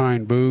sucked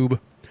hind boob.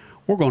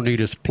 We're going to need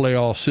this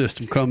playoff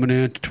system coming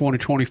in to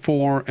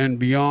 2024 and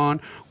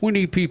beyond. We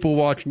need people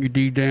watching your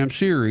D-damn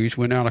series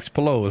when Alex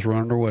Palou is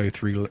running away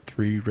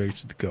three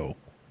races to go.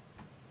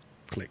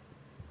 Click.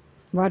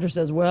 Roger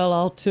says, well,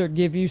 I'll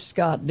give you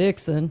Scott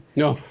Dixon.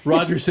 No,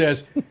 Roger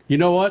says, you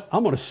know what?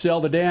 I'm going to sell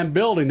the damn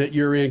building that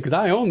you're in because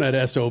I own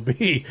that SOB.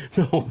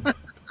 No.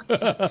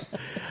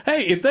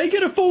 Hey, if they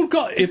get a phone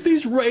call, if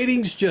these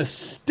ratings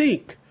just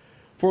stink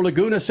for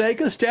Laguna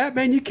Seca, Stat,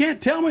 man, you can't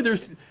tell me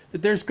there's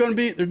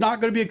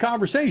not going to be a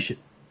conversation.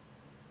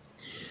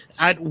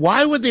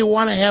 Why would they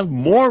want to have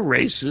more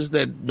races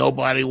that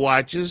nobody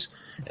watches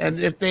And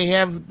if they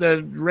have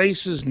the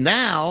races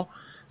now,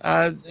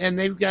 and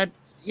they've got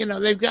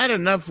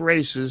enough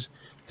races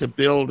to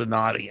build an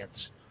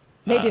audience.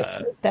 They do.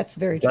 That's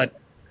very true.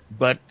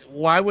 But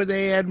why would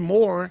they add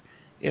more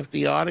if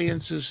the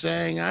audience is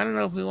saying, I don't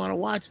know if we want to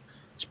watch,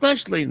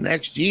 especially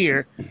next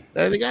year?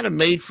 They got a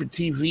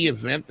made-for-TV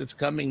event that's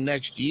coming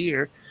next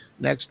year,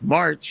 next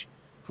March,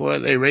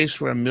 they race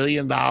for $1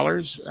 million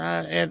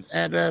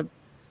at a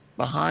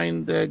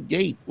behind the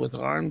gate with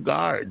armed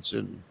guards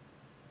and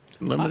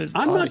limited.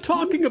 I'm not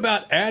talking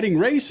about adding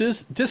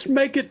races. Just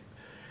make it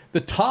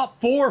the top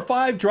 4 or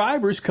 5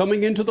 drivers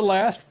coming into the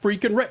last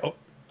freaking race.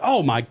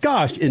 Oh my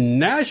gosh, in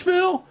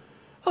Nashville?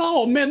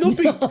 Oh man,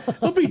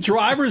 there'll be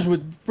drivers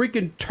with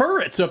freaking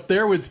turrets up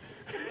there with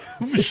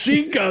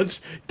machine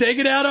guns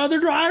taking out other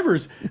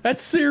drivers.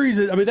 That series,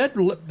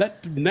 that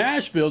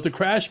Nashville's a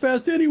crash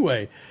fest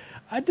anyway.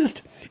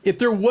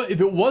 If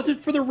it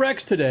wasn't for the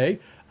wrecks today,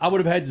 I would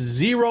have had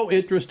zero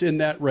interest in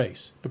that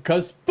race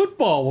because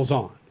football was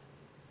on.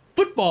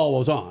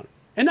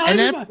 And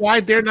that's why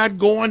they're not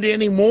going to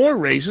any more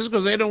races,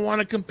 because they don't want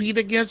to compete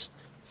against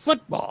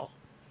football.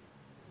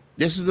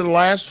 This is the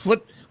last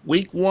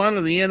week 1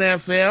 of the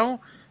NFL.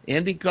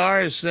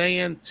 IndyCar is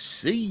saying,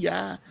 see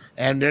ya.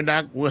 And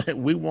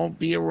we won't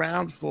be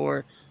around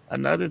for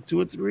another 2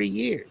 or 3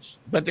 years.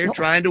 But they're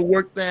trying to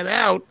work that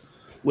out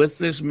with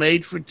this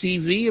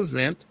made-for-TV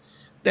event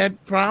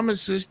that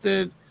promises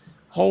to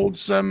hold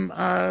some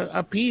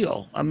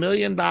appeal. $1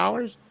 million?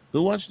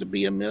 Who wants to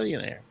be a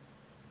millionaire?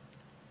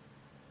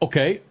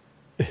 Okay.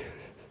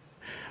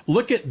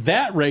 Look at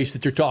that race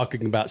that you're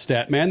talking about,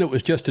 Statman, that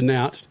was just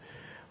announced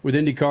with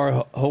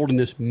IndyCar holding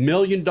this $1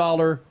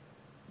 million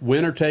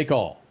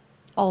winner-take-all.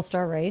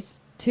 All-star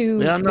race.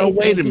 No,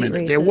 wait a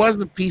minute. There was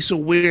a piece of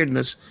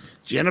weirdness.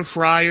 Jenna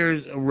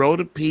Fryer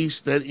wrote a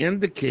piece that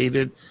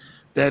indicated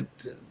that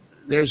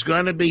there's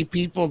going to be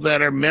people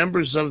that are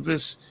members of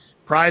this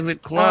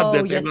private club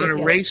that they're going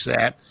to race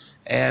at,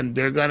 and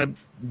they're going to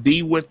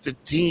be with the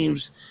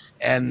teams,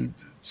 and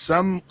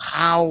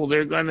somehow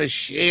they're going to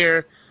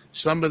share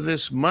some of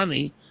this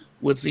money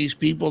with these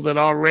people that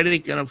already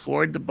can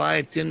afford to buy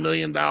a $10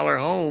 million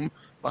home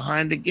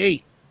behind the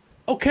gate.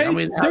 Okay,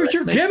 there's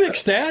your gimmick,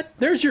 Stat.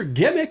 There's your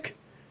gimmick.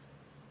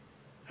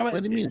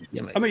 What do you mean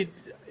gimmick?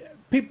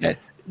 People.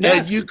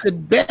 You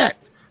could bet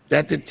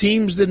that the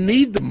teams that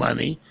need the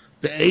money,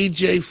 the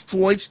AJ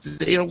Foyts,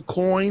 the Dale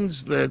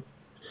Coynes,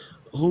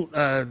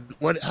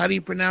 how do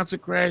you pronounce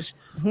it, Crash?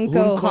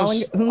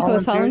 Hunkos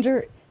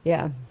Hollinger?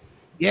 Yeah.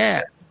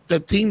 Yeah. The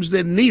teams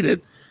that need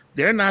it,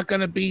 they're not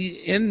going to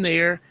be in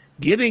there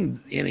getting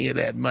any of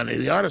that money.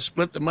 They ought to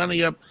split the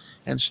money up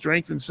and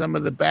strengthen some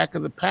of the back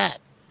of the pack.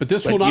 But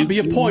this will not be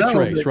a points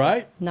race,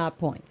 right? Not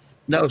points.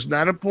 No, it's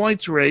not a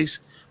points race,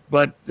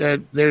 but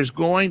the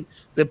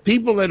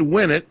people that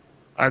win it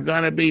are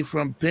going to be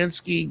from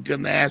Penske,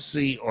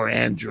 Ganassi, or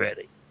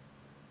Andretti.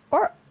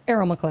 Or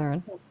Arrow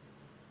McLaren.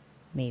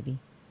 Maybe.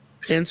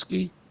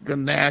 Penske,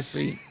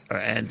 Ganassi, or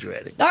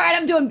Andretti. All right,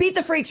 I'm doing Beat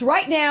the Freaks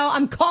right now.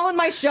 I'm calling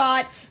my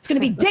shot. It's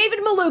going to be David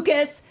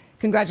Malukas.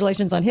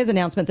 Congratulations on his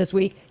announcement this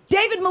week.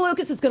 David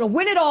Malukas is going to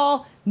win it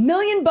all. $1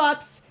 million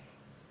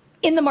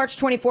in the March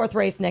 24th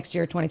race next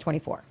year,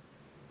 2024.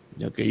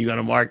 Okay, you're going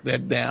to mark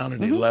that down at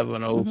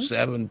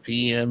 11:07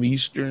 p.m.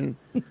 Eastern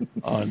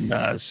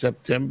on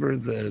September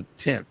the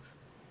 10th.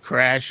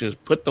 Crash has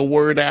put the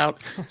word out.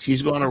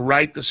 She's going to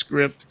write the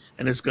script,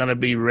 and it's going to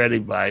be ready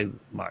by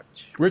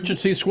March. Richard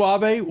C.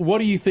 Suave, what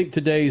do you think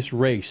today's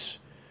race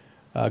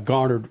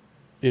garnered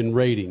in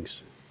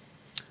ratings?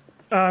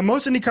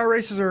 Most IndyCar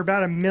races are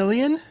about 1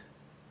 million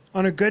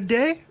on a good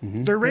day.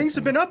 Their ratings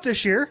have been up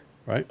this year,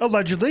 right?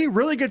 Allegedly.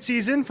 Really good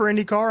season for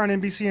IndyCar on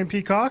NBC and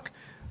Peacock.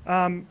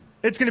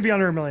 It's going to be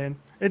under 1 million.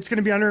 It's going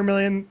to be under 1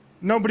 million.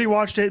 Nobody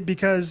watched it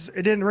because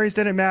race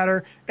didn't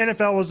matter.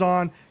 NFL was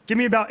on. Give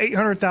me about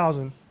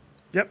 800,000.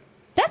 Yep.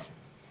 That's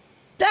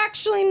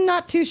actually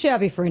not too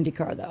shabby for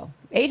IndyCar, though.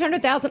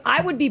 800,000.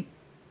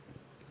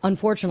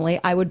 Unfortunately,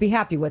 I would be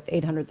happy with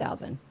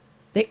 800,000.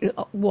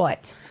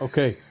 What?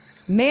 Okay.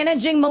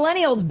 Managing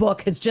Millennials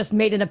book has just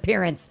made an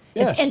appearance.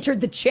 Yes. It's entered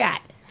the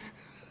chat.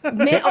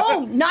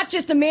 Not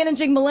just a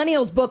Managing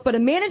Millennials book, but a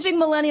Managing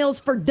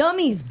Millennials for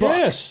Dummies book.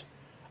 Yes.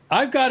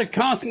 I've got to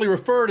constantly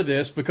refer to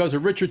this because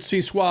of Richard C.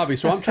 Suave.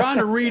 So I'm trying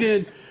to read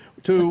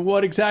into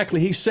what exactly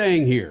he's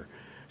saying here.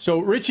 So,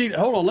 Richie,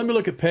 hold on. Let me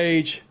look at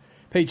page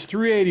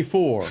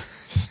 384.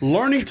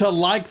 Learning to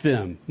like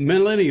them,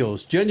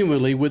 millennials,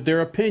 genuinely with their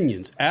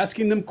opinions,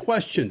 asking them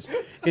questions,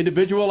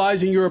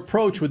 individualizing your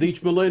approach with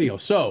each millennial.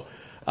 So,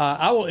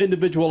 I will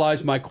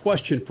individualize my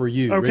question for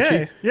you, okay,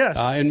 Richie.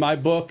 Yes. In my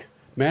book,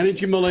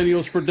 Managing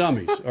Millennials for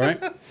Dummies. All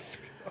right.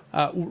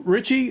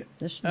 Richie,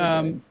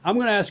 I'm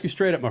going to ask you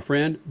straight up, my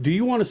friend. Do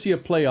you want to see a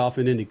playoff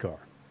in IndyCar?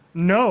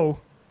 No.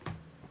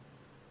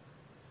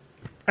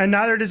 And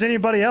neither does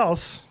anybody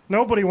else.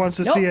 Nobody wants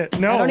to see it.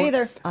 No. I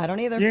don't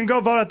either. You can go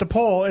vote at the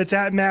poll. It's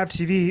at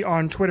MavTV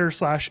on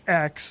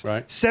Twitter/X.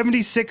 Right.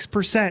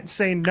 76%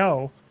 say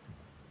no.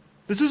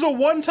 This is a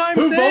one-time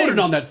thing. Who voted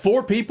on that?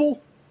 4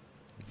 people?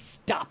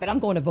 Stop it. I'm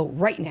going to vote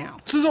right now.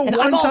 This is a And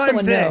I'm also one-time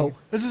a thing. no.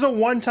 This is a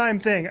one-time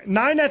thing.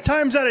 9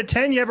 times out of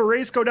 10, you have a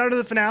race go down to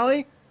the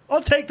finale.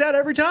 I'll take that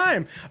every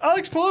time.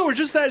 Alex Palou was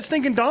just that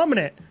stinking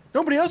dominant.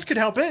 Nobody else could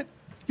help it.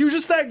 He was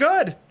just that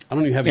good. I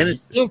don't even have. And it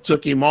still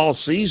took him all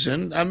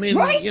season. I mean,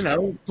 Right?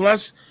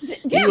 Plus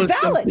Yeah,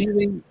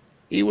 valid.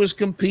 He was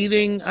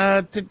competing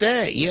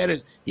today.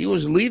 He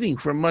was leading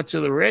for much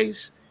of the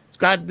race.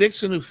 Scott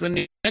Dixon, who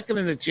finished second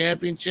in the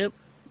championship,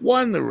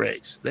 won the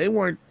race. They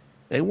weren't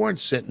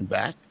sitting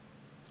back.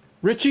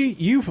 Richie,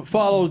 you've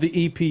followed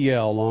the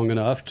EPL long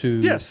enough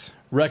to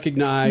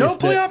recognize No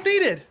playoff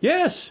needed.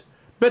 Yes,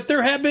 but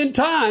there have been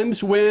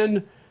times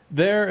when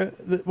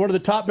one of the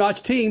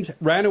top-notch teams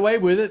ran away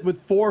with it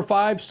with 4,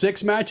 5,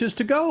 6 matches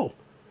to go.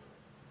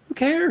 Who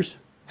cares?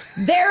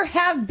 There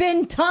have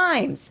been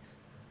times.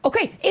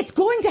 Okay, it's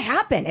going to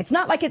happen. It's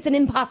not like it's an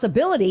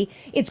impossibility.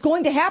 It's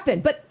going to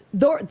happen. But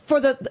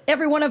for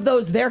every one of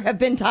those, there have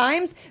been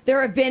times.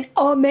 There have been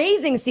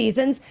amazing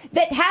seasons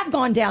that have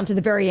gone down to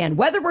the very end,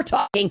 whether we're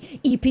talking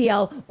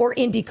EPL or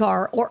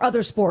IndyCar or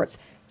other sports.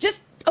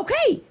 Just,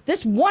 okay,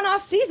 this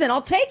one-off season,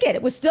 I'll take it.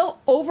 It was still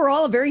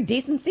overall a very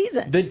decent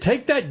season. Then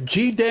take that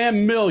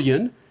G-damn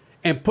million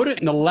and put it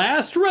in the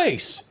last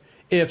race.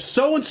 If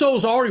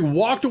so-and-so's already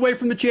walked away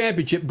from the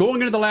championship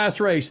going into the last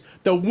race,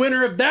 the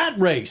winner of that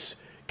race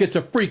gets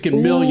a freaking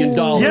 $1 million.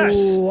 Yes.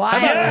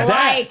 I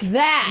like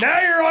that. Now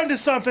you're on to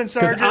something, Because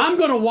Sargent. I'm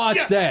going to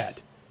watch that.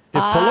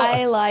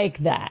 I like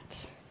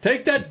that.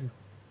 Take that.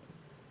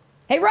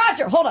 Hey,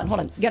 Roger, hold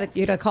on. You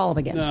gotta call him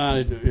again.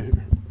 I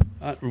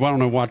don't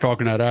know why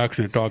talking that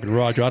accent, talking to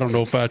Roger. I don't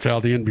know if that's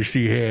how the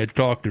NBC heads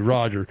talk to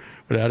Roger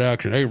with that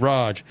accent. Hey,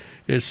 Raj,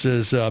 it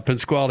says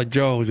Pasquale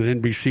Jones at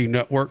NBC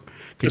Network.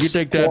 Can you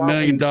take that $1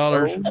 million?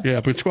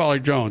 Yeah, Pasquale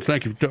Jones.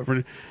 Thank you for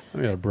Let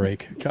me have a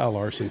break. Kyle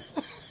Larson.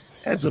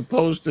 As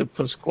opposed to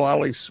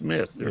Pasquale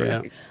Smith, right?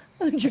 Yeah.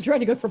 I think you're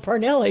trying to go for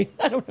Parnelli.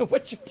 I don't know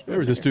what you're doing. There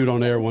was this dude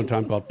on air one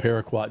time called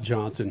Paraquat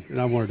Johnson,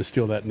 and I wanted to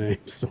steal that name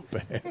so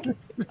bad.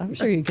 I'm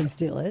sure you can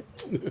steal it.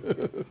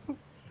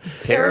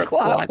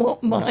 Paraquat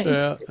won't mind.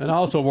 Yeah, and I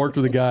also worked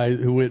with a guy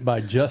who went by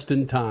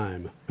Justin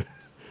Time.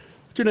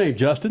 What's your name,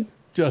 Justin?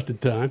 Justin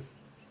Time.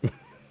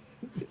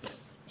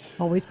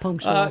 Always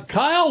punctual.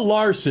 Kyle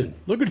Larson.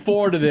 Looking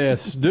forward to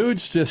this.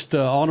 Dude's just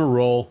on a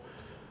roll.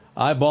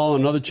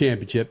 Eyeballing another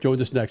championship.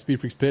 Joins us next. Speed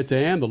Freaks Pits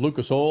and the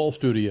Lucas Oil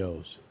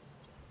Studios.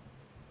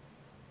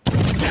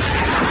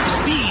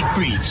 Speed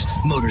Freaks,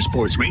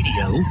 Motorsports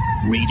Radio,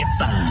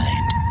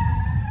 redefined.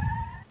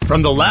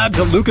 From the labs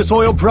at Lucas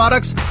Oil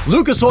Products,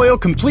 Lucas Oil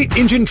Complete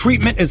Engine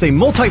Treatment is a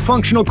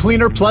multifunctional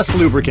cleaner plus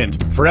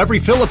lubricant. For every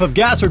fill-up of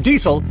gas or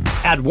diesel,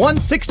 add one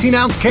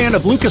 16-ounce can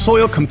of Lucas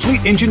Oil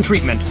Complete Engine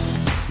Treatment.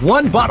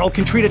 One bottle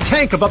can treat a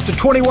tank of up to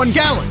 21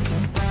 gallons.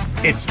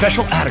 Its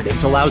special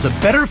additives allows a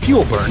better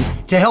fuel burn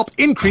to help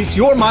increase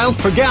your miles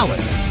per gallon.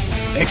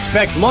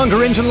 Expect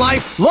longer engine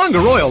life,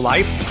 longer oil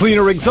life,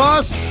 cleaner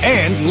exhaust,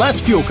 and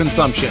less fuel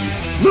consumption.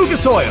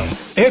 Lucas Oil,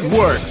 it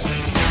works.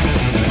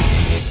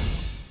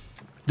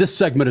 This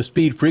segment of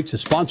Speed Freaks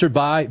is sponsored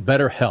by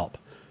BetterHelp.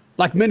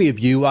 Like many of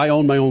you, I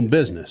own my own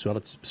business. Well,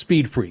 it's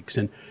Speed Freaks,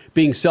 and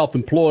being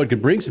self-employed can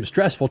bring some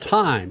stressful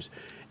times.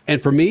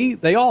 And for me,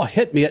 they all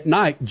hit me at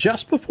night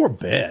just before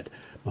bed.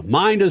 My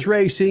mind is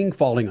racing,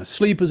 falling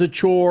asleep is a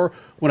chore.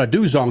 When I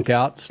do zonk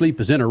out,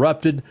 sleep is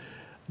interrupted.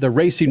 The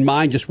racing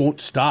mind just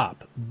won't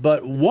stop.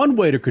 But one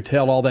way to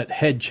curtail all that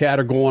head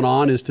chatter going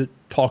on is to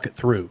talk it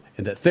through.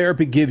 And that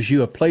therapy gives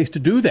you a place to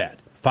do that.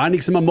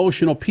 Finding some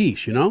emotional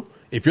peace, you know?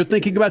 If you're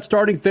thinking about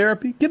starting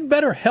therapy, give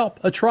BetterHelp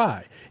a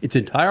try. It's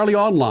entirely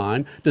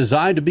online,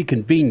 designed to be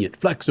convenient,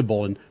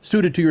 flexible, and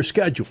suited to your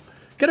schedule.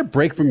 Get a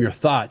break from your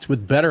thoughts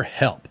with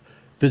BetterHelp.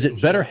 Visit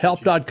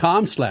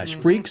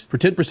BetterHelp.com/freaks for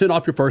 10%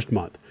 off your first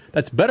month.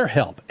 That's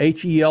BetterHelp,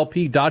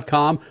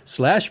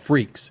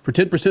 HELP.com/freaks for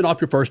 10%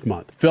 off your first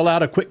month. Fill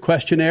out a quick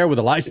questionnaire with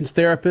a licensed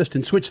therapist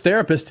and switch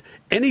therapist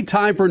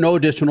anytime for no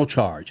additional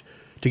charge.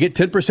 To get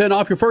 10%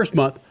 off your first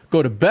month,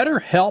 go to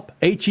BetterHelp,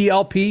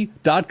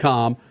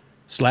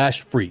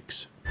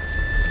 HELP.com/freaks.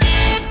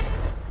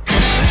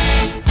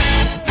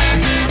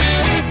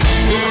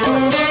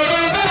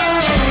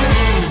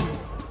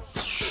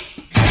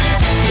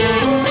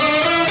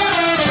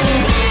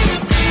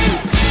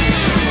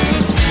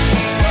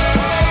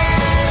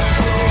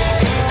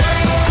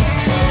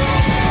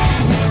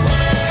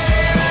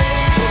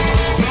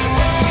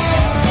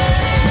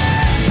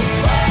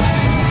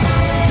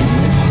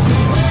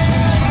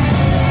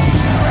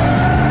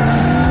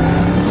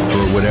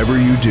 Whatever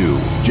you do,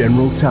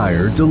 General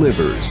Tire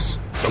delivers.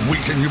 The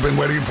weekend you've been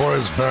waiting for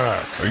is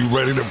back. Are you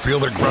ready to feel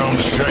the ground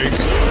shake? Are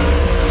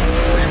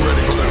you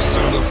ready for the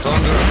sound of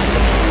thunder?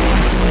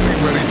 Are you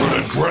ready for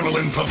an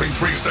adrenaline-pumping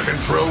 3-second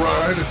thrill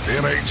ride? The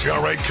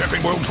NHRA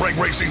Camping World Drag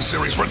Racing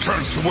Series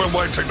returns to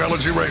Worldwide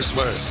Technology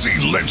Raceway. See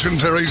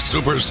legendary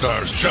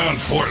superstars John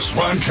Force,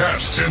 Ron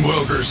Capps, Tim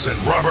Wilkerson,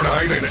 Robert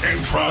Hyde, and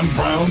Antron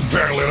Brown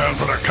barreling out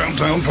for the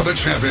countdown for the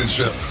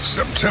championship.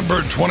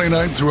 September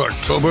 29th through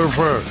October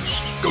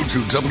 1st. Go to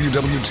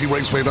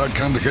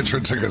WWTRaceway.com to get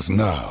your tickets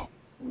now.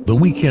 The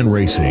weekend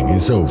racing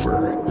is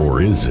over, or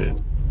is it?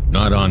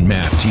 not on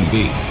MAV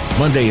TV.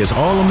 Monday is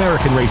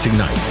All-American Racing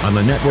Night on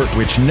the network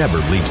which never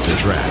leaves the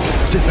track.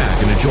 Sit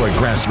back and enjoy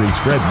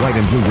grassroots red, white,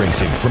 and blue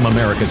racing from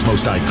America's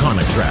most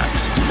iconic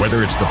tracks.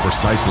 Whether it's the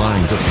precise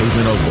lines of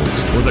pavement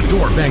ovals or the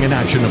door-banging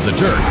action of the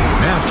dirt,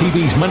 MAV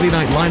TV's Monday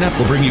night lineup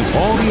will bring you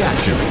all the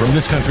action from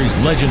this country's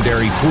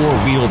legendary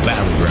four-wheel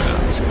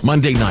battlegrounds.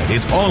 Monday night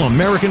is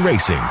All-American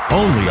Racing,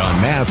 only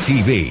on MAV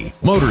TV,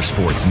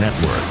 Motorsports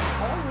Network.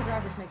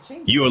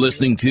 You're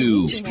listening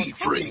to Speed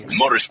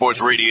Freaks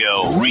Motorsports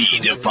Radio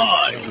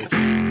Redefined.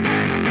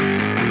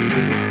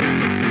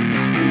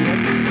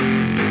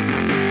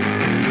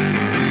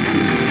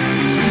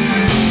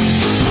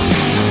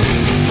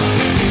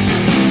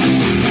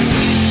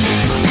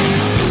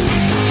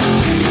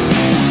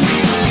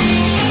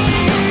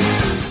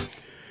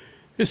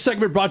 This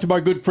segment brought to you by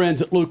our good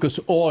friends at Lucas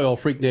Oil,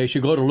 Freak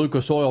Nation. Go to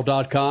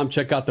lucasoil.com,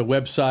 check out the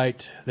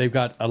website. They've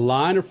got a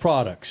line of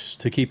products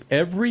to keep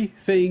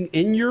everything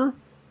in your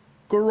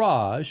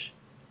garage,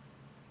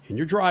 in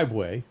your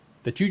driveway,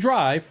 that you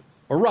drive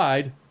or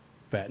ride,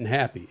 fat and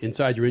happy.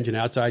 Inside your engine,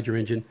 outside your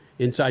engine,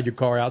 inside your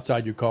car,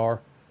 outside your car.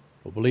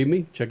 Well, believe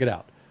me, check it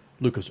out.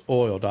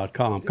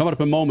 lucasoil.com. Coming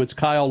up in moments,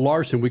 Kyle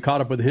Larson. We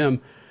caught up with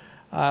him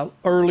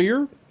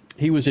earlier.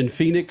 He was in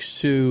Phoenix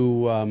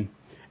to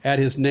add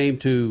his name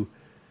to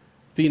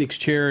Phoenix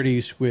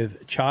Charities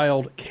with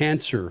Child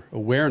Cancer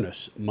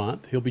Awareness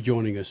Month. He'll be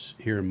joining us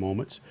here in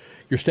moments.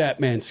 Your stat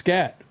man,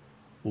 Scat,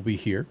 will be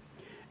here.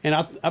 And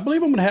I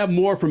believe I'm going to have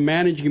more from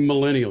Managing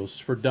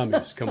Millennials for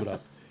Dummies coming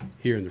up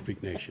here in the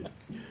Freak Nation.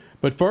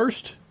 But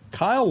first,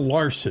 Kyle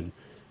Larson,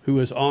 who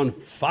is on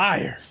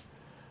fire,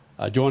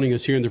 joining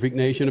us here in the Freak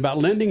Nation about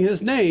lending his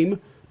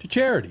name to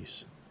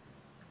charities.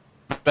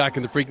 Back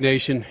in the Freak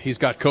Nation, he's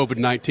got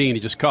COVID-19. He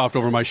just coughed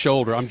over my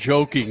shoulder. I'm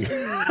joking.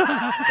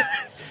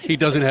 He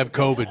doesn't have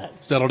COVID.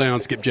 Settle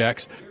down,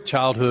 Skipjacks.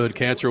 Childhood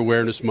Cancer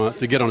Awareness Month.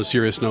 To get on a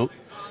serious note,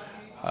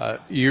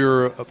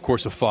 you're, of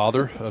course, a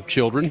father of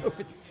children.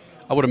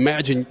 I would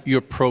imagine you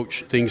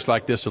approach things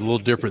like this a little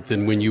different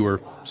than when you were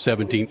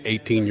 17,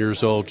 18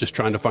 years old, just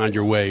trying to find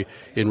your way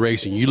in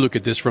racing. You look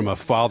at this from a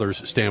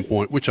father's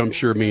standpoint, which I'm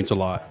sure means a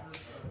lot.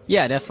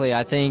 Yeah, definitely.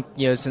 I think,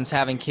 since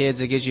having kids,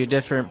 it gives you a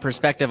different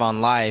perspective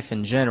on life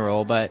in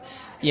general, but,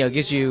 it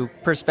gives you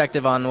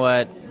perspective on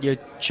what your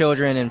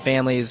children and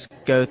families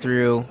go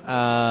through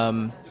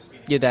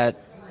that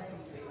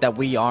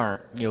we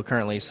aren't,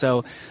 currently.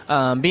 So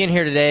being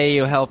here today,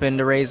 helping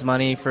to raise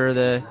money for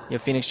the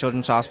Phoenix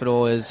Children's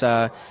Hospital is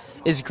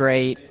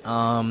great.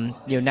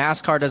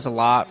 NASCAR does a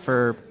lot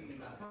for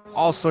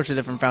all sorts of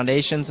different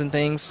foundations and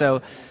things.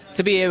 So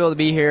to be able to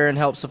be here and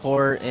help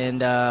support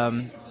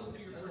and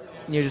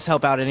just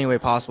help out any way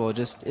possible, it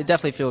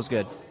definitely feels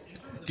good.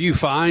 Do you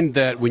find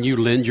that when you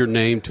lend your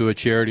name to a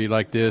charity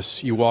like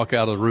this, you walk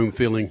out of the room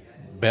feeling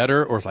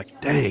better, or it's like,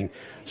 dang,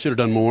 should have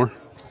done more?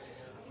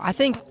 I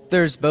think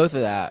there's both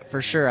of that, for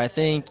sure. I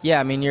think,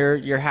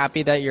 you're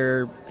happy that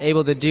you're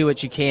able to do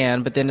what you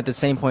can, but then at the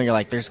same point, you're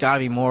like, there's got to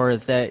be more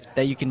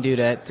that you can do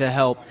to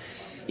help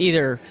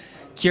either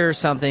cure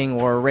something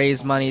or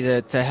raise money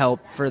to help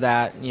for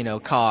that,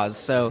 cause.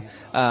 So,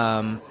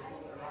 but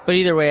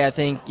either way, I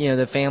think,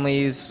 the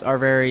families are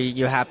very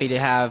happy to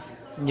have,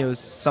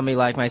 somebody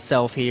like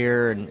myself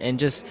here and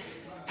just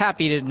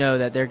happy to know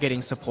that they're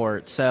getting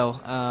support. So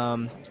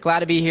glad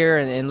to be here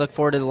and look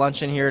forward to the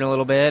luncheon here in a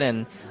little bit.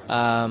 And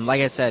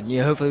like I said,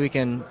 hopefully we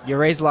can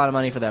raise a lot of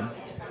money for them.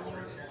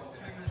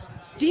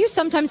 Do you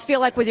sometimes feel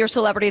like with your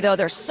celebrity, though,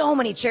 there's so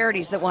many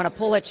charities that want to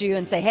pull at you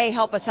and say, hey,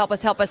 help us,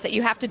 that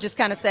you have to just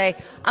kind of say,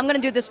 I'm going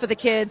to do this for the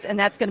kids, and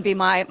that's going to be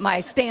my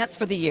stance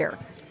for the year?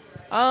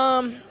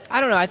 I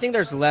don't know. I think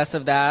there's less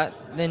of that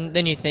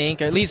than you think.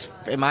 At least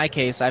in my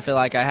case, I feel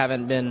like I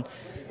haven't been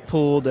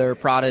pulled or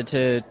prodded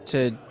to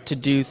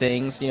do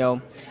things.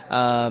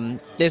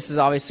 This is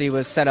obviously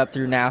was set up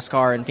through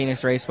NASCAR and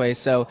Phoenix Raceway.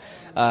 So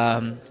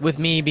with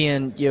me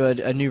being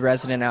a new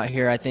resident out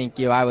here, I think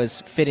I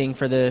was fitting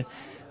for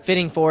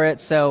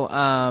it. So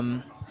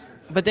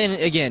but then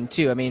again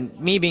too,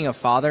 me being a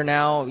father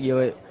now,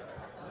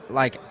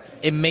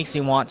 it makes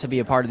me want to be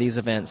a part of these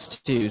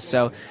events too.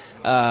 So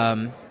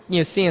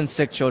seeing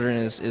sick children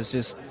is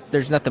just,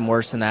 there's nothing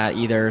worse than that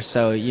either.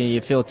 So you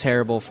feel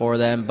terrible for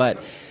them.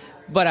 But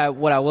what I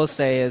will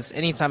say is,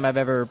 anytime I've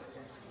ever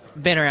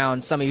been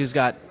around somebody who's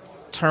got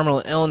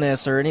terminal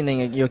illness or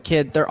anything,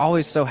 kid, they're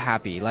always so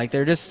happy. Like,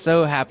 they're just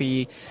so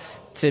happy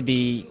to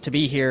be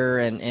here,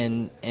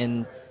 and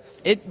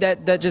it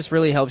that just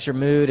really helps your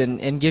mood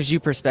and gives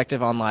you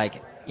perspective on,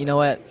 like, you know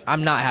what,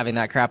 I'm not having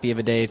that crappy of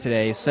a day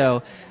today.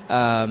 So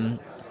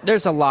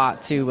there's a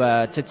lot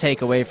to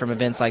take away from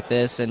events like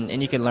this,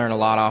 and you can learn a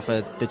lot off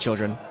of the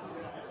children.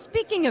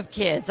 Speaking of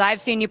kids, I've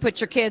seen you put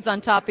your kids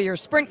on top of your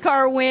sprint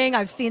car wing.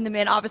 I've seen them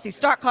in, obviously,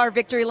 stock car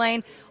victory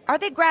lane. Are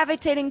they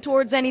gravitating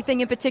towards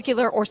anything in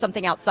particular or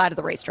something outside of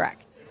the racetrack?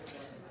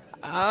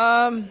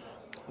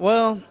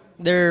 Well,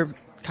 they're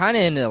kind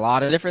of into a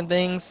lot of different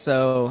things,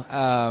 so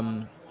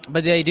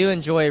but they do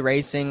enjoy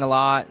racing a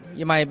lot.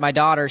 My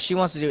daughter, she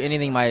wants to do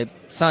anything my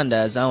son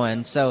does,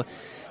 Owen. So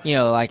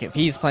like if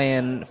he's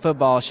playing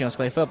football, she wants to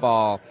play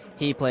football.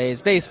 He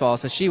plays baseball,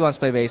 so she wants to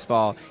play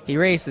baseball. He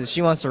races,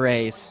 she wants to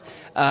race.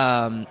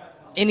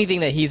 Anything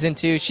that he's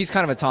into, she's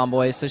kind of a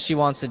tomboy, so she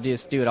wants to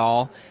just do it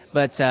all.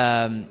 But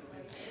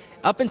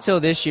up until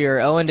this year,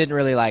 Owen didn't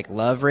really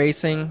love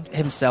racing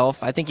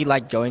himself. I think he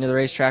liked going to the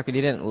racetrack, but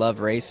he didn't love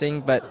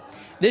racing. But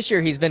this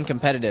year he's been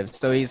competitive,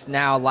 so he's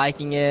now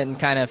liking it and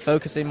kind of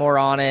focusing more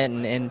on it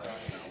and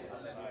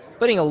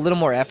putting a little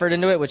more effort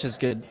into it, which is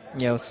good.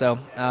 So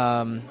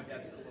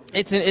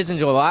it's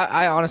enjoyable.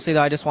 I honestly,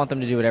 though, I just want them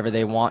to do whatever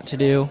they want to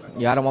do.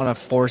 I don't want to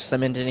force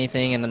them into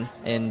anything,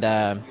 and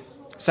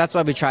so that's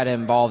why we try to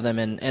involve them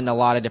in a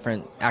lot of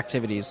different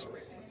activities.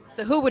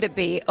 So who would it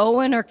be,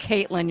 Owen or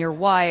Caitlin, your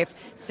wife,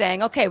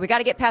 saying, okay, we got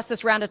to get past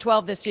this round of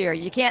 12 this year.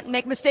 You can't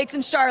make mistakes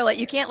in Charlotte.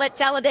 You can't let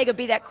Talladega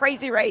be that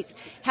crazy race.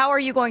 How are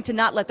you going to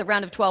not let the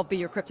round of 12 be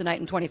your kryptonite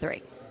in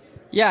 23?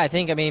 Yeah,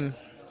 I mean,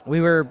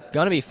 we were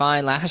going to be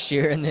fine last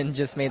year and then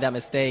just made that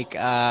mistake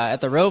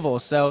at the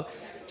Roval. So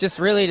just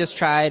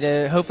try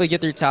to hopefully get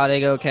through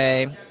Talladega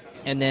okay,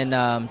 and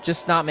then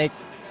just not make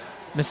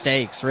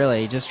mistakes,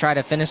 really. Just try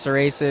to finish the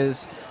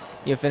races.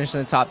 You'll finish in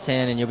the top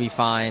 10 and you'll be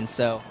fine.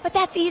 So, but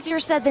that's easier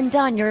said than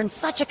done. You're in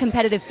such a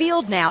competitive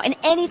field now, and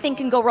anything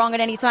can go wrong at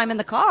any time in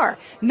the car.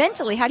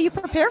 Mentally, how do you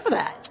prepare for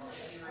that?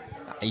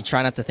 You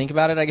try not to think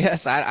about it, I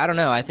guess. I don't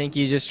know. I think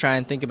you just try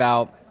and think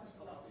about,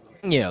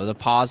 the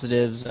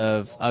positives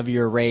of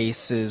your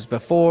races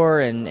before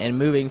and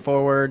moving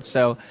forward.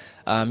 So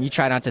you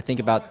try not to think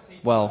about,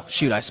 well,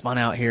 shoot, I spun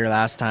out here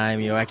last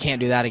time. I can't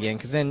do that again.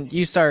 Because then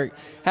you start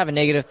having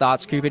negative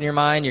thoughts creep in your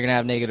mind. You're going to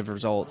have negative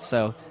results.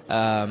 So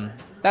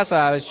that's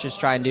what I was just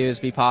trying to do, is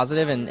be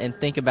positive and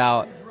think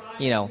about,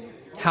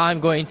 how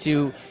I'm going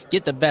to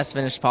get the best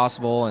finish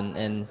possible,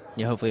 and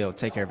hopefully it'll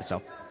take care of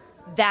itself.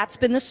 That's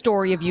been the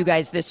story of you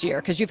guys this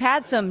year, because you've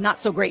had some not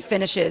so great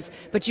finishes,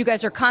 but you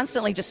guys are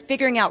constantly just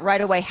figuring out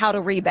right away how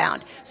to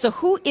rebound. So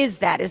who is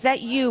that? Is that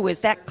you?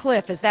 Is that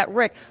Cliff? Is that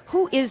Rick?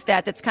 Who is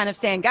that's kind of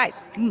saying,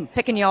 guys,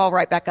 picking you all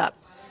right back up?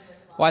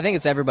 Well, I think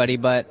it's everybody,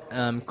 but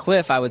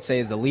Cliff, I would say,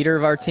 is the leader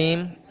of our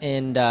team,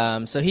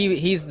 and so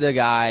he's the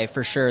guy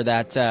for sure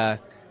that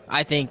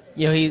I think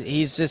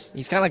he's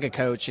kind of like a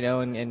coach,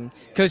 and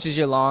coaches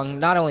you along,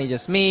 not only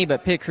just me,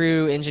 but pit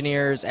crew,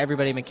 engineers,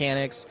 everybody,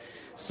 mechanics.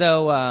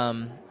 So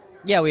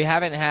we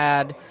haven't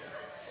had,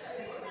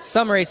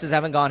 some races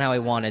haven't gone how we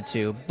wanted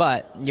to,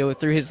 but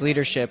through his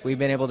leadership, we've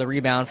been able to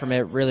rebound from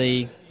it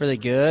really, really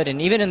good.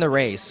 And even in the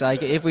race,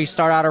 if we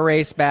start out a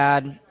race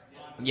bad,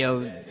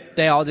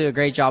 they all do a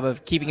great job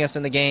of keeping us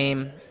in the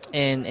game.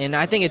 And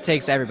I think it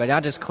takes everybody,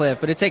 not just Cliff,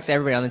 but it takes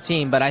everybody on the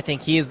team. But I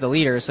think he is the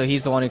leader, so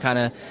he's the one who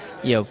kind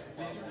of,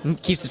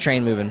 keeps the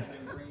train moving.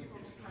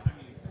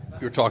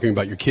 You were talking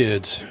about your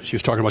kids. She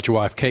was talking about your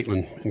wife,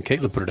 Caitlin, and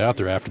Caitlin put it out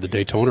there after the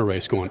Daytona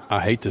race going, I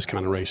hate this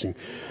kind of racing.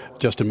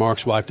 Justin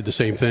Mark's wife did the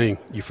same thing.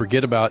 You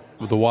forget about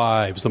the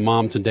wives, the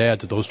moms and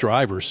dads of those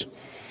drivers.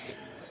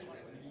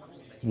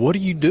 What do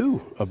you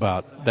do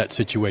about that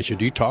situation?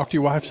 Do you talk to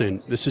your wife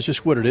saying, this is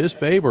just what it is,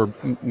 babe, or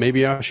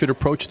maybe I should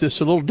approach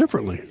this a little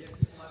differently?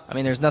 I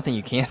mean, there's nothing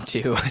you can't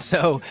do.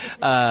 So,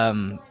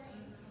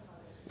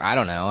 I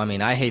don't know. I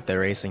mean, I hate the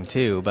racing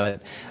too,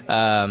 but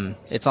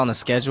it's on the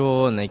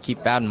schedule and they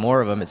keep adding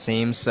more of them, it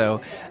seems.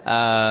 So,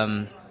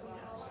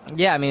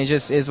 yeah, I mean, it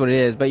just is what it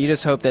is. But you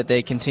just hope that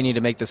they continue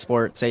to make the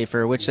sport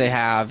safer, which they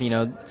have.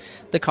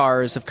 The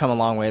cars have come a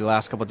long way the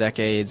last couple of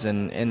decades,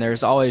 and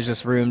there's always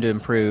just room to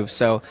improve.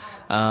 So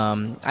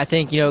I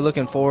think,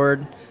 looking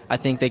forward, I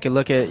think they could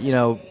look at,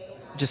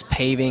 just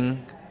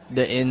paving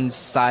the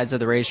insides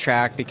of the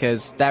racetrack,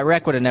 because that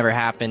wreck would have never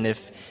happened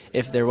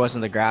if there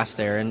wasn't the grass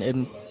there.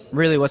 And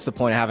really, what's the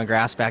point of having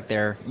grass back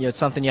there? It's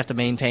something you have to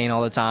maintain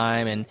all the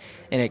time, and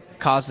it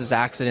causes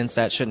accidents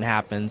that shouldn't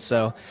happen.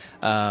 So,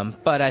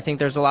 but I think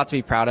there's a lot to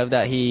be proud of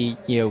that he,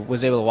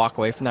 was able to walk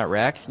away from that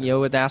wreck,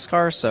 with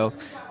NASCAR. So,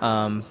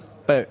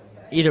 but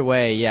either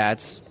way, yeah,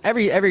 it's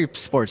every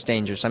sport's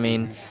dangerous. I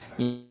mean,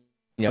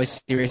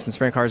 racing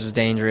sprint cars is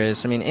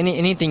dangerous. I mean,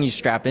 anything you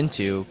strap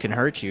into can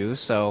hurt you.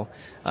 So,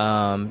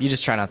 you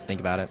just try not to think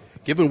about it.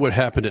 Given what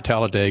happened at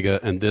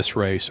Talladega and this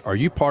race, are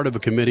you part of a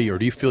committee, or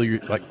do you feel you're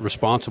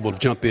responsible to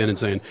jump in and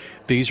saying,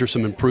 these are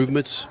some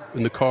improvements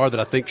in the car that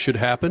I think should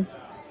happen?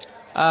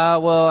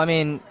 Well, I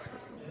mean,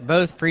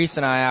 both Priest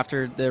and I,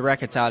 after the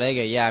wreck at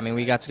Talladega, yeah, I mean,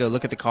 we got to go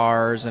look at the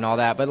cars and all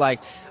that. But,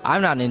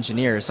 I'm not an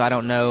engineer, so I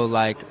don't know,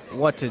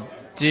 what to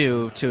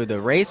do to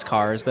the race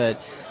cars. But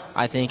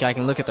I think I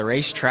can look at the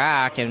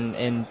racetrack, and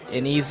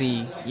an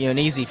easy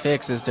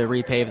fix is to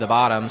repave the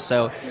bottom.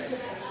 So,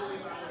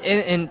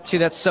 and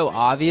that's so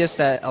obvious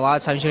that a lot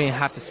of times you don't even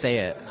have to say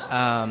it.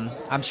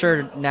 I'm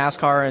sure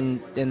NASCAR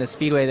and the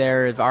Speedway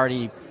there have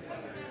already,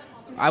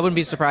 I wouldn't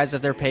be surprised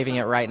if they're paving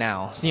it right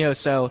now.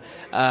 So,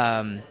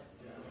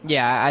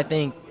 yeah, I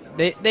think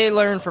they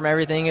learn from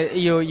everything.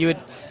 You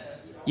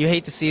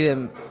hate to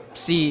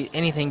see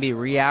anything be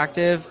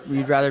reactive.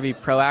 You'd rather be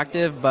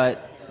proactive,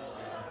 but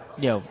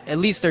at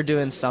least they're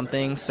doing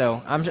something.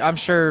 So I'm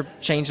sure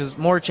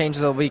more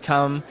changes will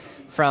become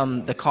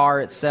from the car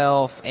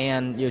itself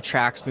and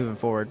tracks moving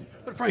forward.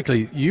 But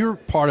frankly, you're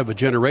part of a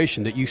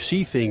generation that you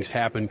see things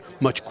happen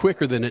much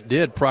quicker than it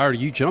did prior to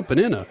you jumping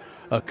in a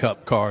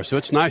Cup car. So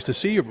it's nice to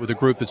see you with a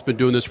group that's been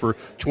doing this for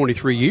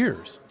 23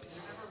 years.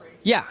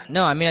 Yeah,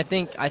 no, I mean,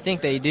 I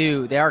think they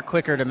do. They are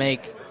quicker to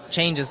make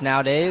changes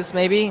nowadays,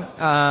 maybe.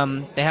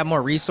 They have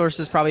more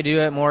resources probably to do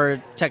it,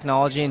 more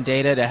technology and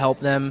data to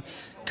help them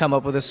come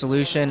up with a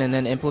solution and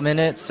then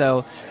implement it.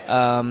 So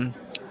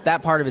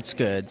that part of it's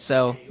good.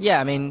 So, yeah,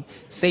 I mean,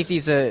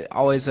 safety's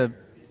always a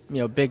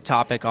big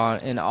topic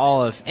in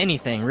all of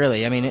anything,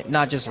 really. I mean,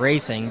 not just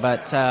racing,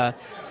 but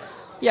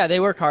yeah, they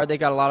work hard. They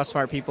got a lot of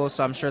smart people,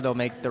 so I'm sure they'll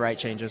make the right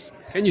changes.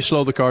 Can you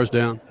slow the cars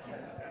down?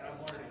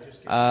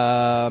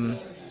 I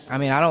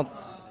mean, I don't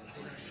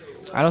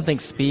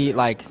think speed,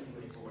 I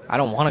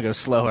don't want to go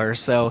slower,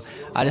 so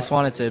I just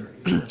want it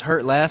to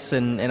hurt less,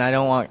 and I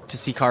don't want to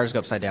see cars go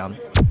upside down.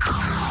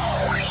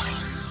 I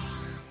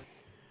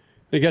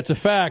think that's a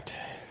fact.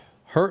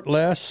 Hurt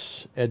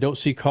less and don't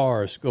see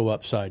cars go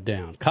upside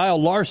down. Kyle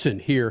Larson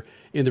here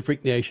in the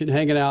Freak Nation,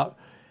 hanging out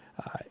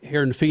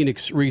here in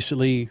Phoenix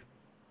recently,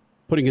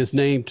 putting his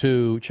name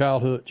to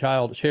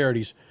child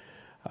charities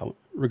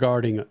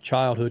regarding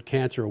Childhood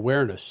Cancer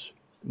Awareness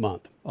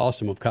Month.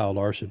 Awesome of Kyle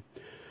Larson.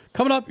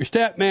 Coming up, your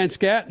Stat Man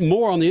Scat,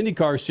 more on the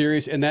IndyCar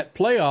series and that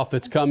playoff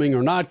that's coming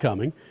or not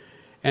coming.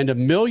 And $1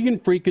 million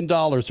freaking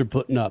dollars they're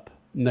putting up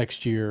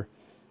next year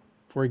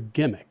for a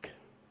gimmick.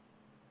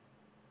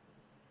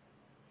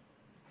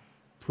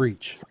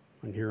 Preach. I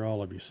can hear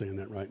all of you saying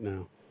that right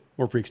now.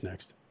 More Freaks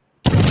next.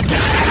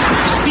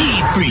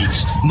 Speed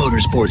Freaks,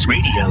 Motorsports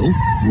Radio,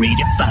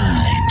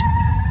 redefined.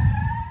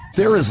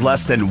 There is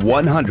less than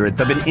 1/100th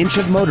of an inch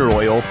of motor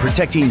oil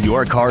protecting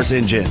your car's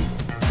engine.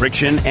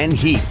 Friction and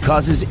heat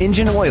causes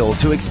engine oil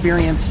to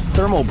experience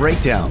thermal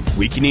breakdown,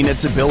 weakening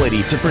its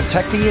ability to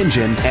protect the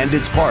engine and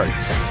its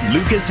parts.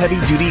 Lucas Heavy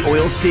Duty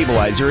Oil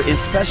Stabilizer is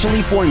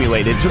specially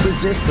formulated to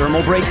resist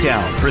thermal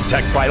breakdown,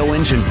 protect vital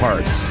engine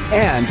parts,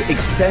 and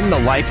extend the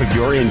life of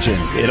your engine.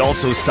 It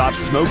also stops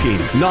smoking,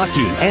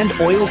 knocking, and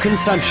oil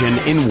consumption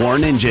in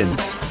worn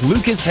engines.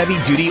 Lucas Heavy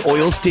Duty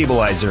Oil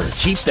Stabilizer.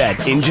 Keep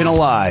that engine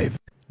alive.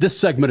 This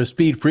segment of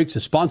Speed Freaks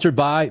is sponsored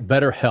by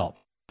BetterHelp.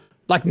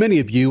 Like many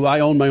of you, I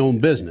own my own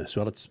business.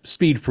 Well, it's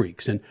Speed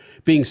Freaks, and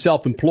being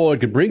self-employed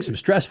can bring some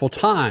stressful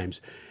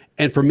times.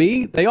 And for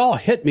me, they all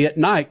hit me at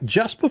night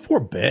just before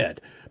bed.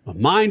 My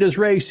mind is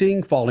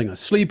racing, falling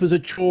asleep is a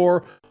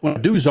chore. When I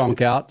do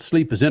zonk out,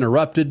 sleep is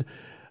interrupted.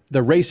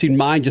 The racing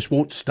mind just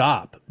won't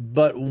stop.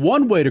 But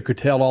one way to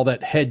curtail all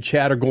that head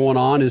chatter going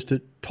on is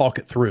to talk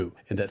it through.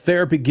 And that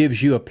therapy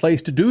gives you a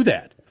place to do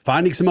that.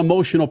 Finding some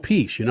emotional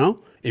peace, you know?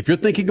 If you're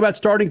thinking about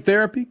starting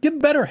therapy, give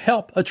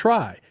BetterHelp a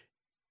try.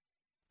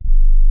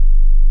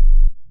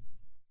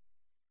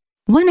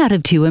 1 out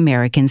of 2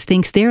 Americans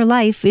thinks their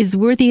life is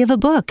worthy of a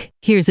book.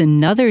 Here's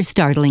another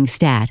startling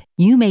stat.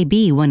 You may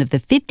be one of the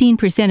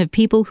 15% of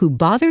people who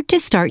bothered to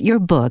start your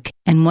book,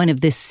 and one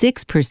of the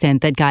 6%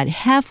 that got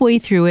halfway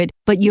through it,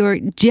 but your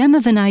gem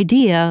of an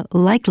idea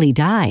likely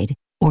died.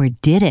 Or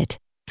did it?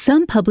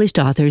 Some published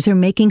authors are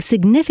making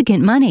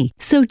significant money,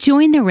 so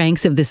join the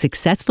ranks of the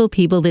successful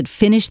people that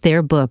finish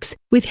their books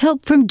with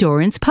help from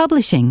Dorrance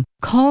Publishing.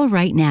 Call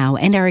right now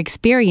and our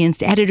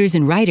experienced editors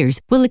and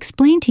writers will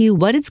explain to you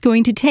what it's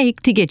going to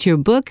take to get your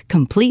book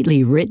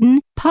completely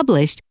written,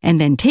 published, and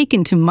then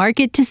taken to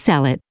market to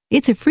sell it.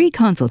 It's a free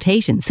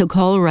consultation, so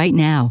call right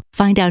now.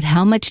 Find out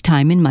how much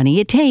time and money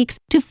it takes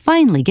to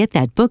finally get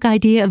that book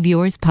idea of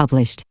yours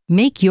published.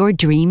 Make your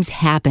dreams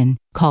happen.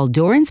 Call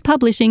Dorrance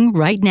Publishing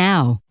right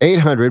now.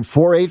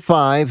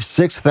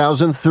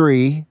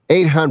 800-485-6003.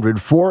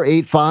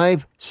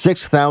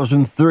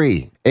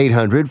 800-485-6003.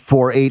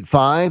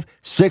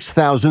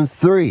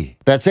 800-485-6003.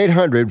 That's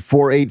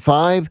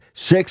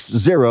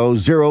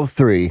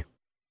 800-485-6003.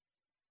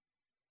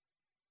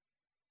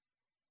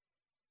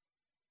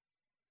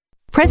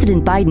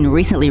 President Biden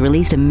recently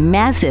released a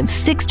massive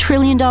 $6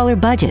 trillion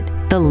budget,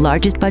 the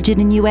largest budget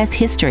in U.S.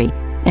 history.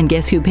 And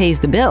guess who pays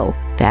the bill?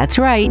 That's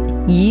right,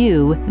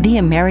 you, the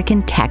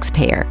American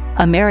taxpayer.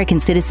 American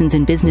citizens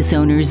and business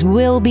owners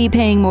will be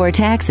paying more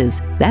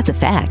taxes. That's a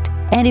fact.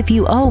 And if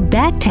you owe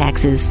back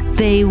taxes,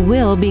 they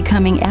will be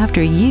coming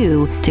after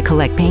you to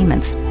collect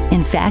payments.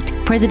 In fact,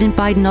 President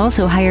Biden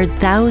also hired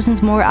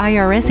thousands more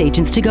IRS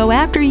agents to go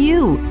after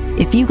you.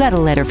 If you got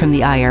a letter from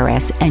the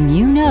IRS and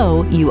you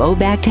know you owe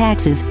back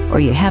taxes or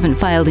you haven't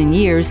filed in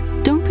years,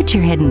 don't put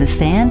your head in the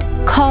sand.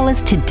 Call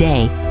us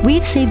today.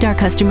 We've saved our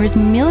customers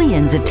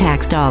millions of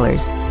tax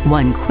dollars.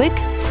 One quick,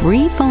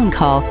 free phone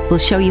call will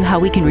show you how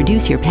we can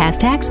reduce your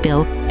past tax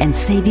bill and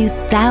save you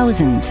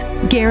thousands.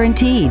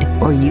 Guaranteed,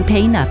 or you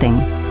pay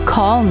nothing.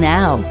 Call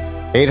now.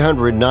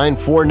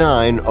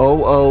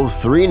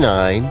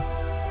 800-949-0039.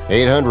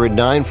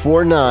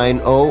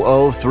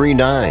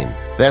 800-949-0039.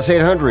 That's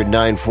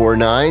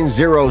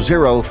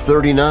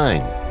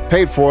 800-949-0039.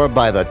 Paid for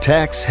by the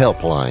Tax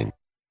Helpline.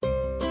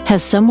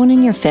 Has someone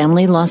in your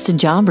family lost a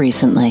job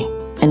recently,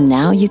 and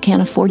now you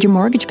can't afford your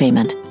mortgage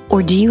payment?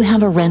 Or do you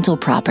have a rental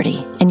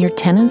property and your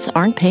tenants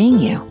aren't paying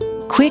you?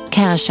 Quick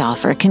Cash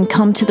Offer can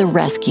come to the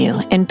rescue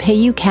and pay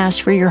you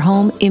cash for your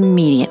home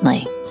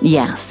immediately.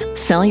 Yes,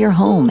 sell your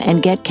home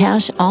and get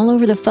cash all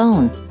over the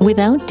phone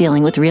without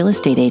dealing with real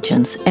estate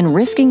agents and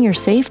risking your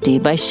safety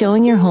by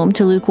showing your home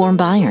to lukewarm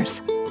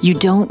buyers. You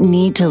don't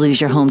need to lose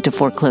your home to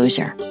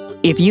foreclosure.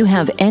 If you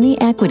have any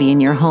equity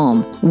in your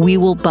home, we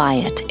will buy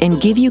it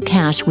and give you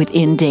cash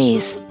within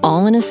days,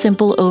 all in a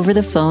simple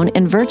over-the-phone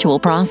and virtual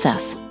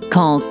process.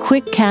 Call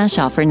Quick Cash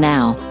Offer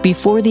now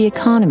before the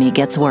economy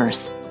gets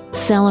worse.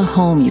 Sell a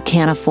home you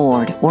can't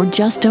afford or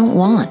just don't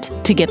want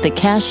to get the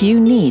cash you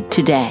need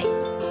today.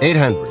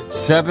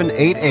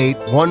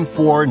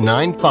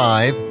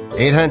 800-788-1495.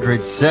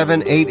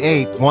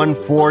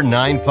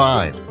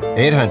 800-788-1495.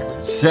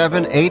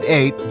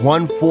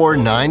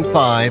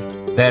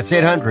 800-788-1495. That's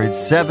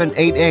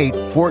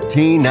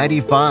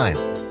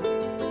 800-788-1495.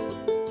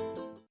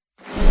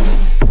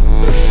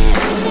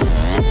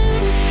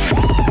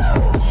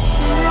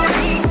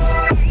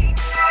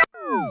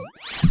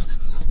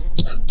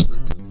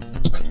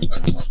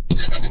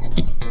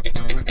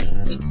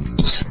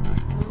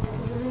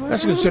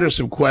 Let's consider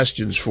some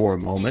questions for a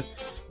moment.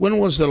 When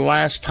was the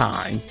last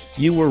time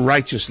you were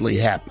righteously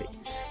happy?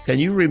 Can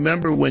you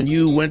remember when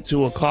you went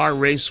to a car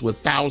race with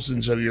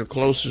thousands of your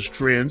closest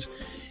friends?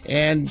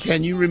 And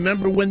can you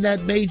remember when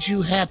that made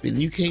you happy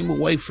and you came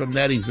away from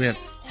that event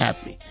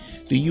happy?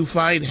 Do you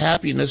find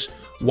happiness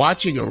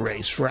watching a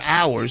race for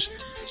hours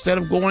instead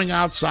of going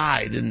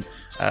outside and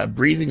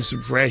breathing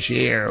some fresh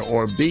air,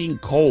 or being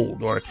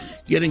cold, or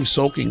getting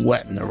soaking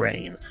wet in the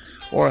rain,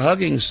 or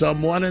hugging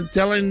someone and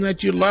telling them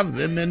that you love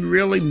them and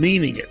really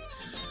meaning it,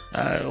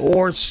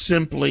 or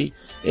simply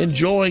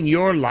enjoying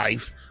your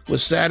life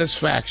with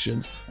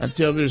satisfaction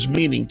until there's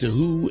meaning to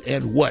who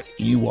and what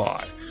you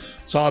are?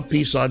 Saw a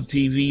piece on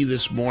TV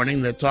this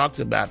morning that talked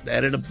about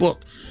that in a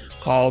book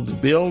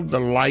called Build the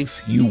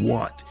Life You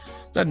Want.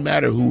 Doesn't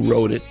matter who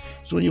wrote it.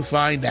 So when you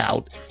find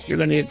out, you're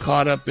going to get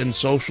caught up in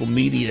social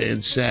media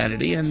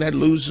insanity, and that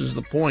loses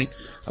the point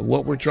of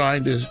what we're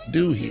trying to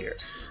do here.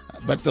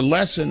 But the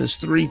lesson is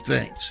three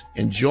things: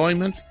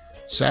 enjoyment,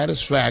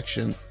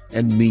 satisfaction,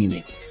 and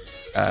meaning.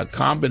 A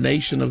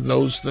combination of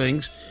those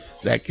things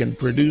that can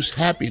produce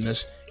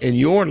happiness in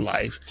your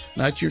life,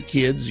 not your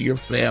kids, your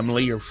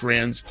family, your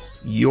friends,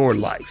 your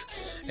life.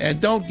 And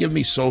don't give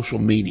me social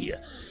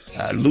media.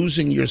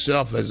 Losing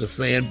yourself as a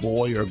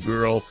fanboy or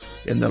girl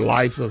in the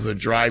life of a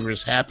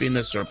driver's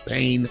happiness or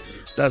pain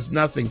does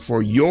nothing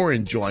for your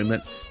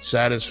enjoyment,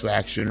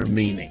 satisfaction, or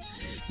meaning.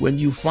 When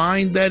you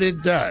find that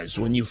it does,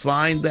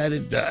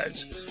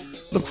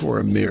 look for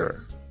a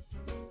mirror.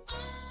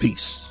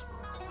 Peace.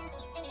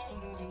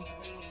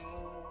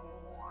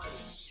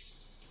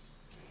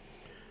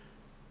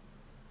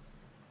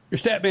 Your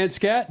Statman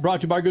Scat,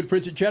 brought to you by good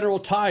friends at General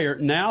Tire.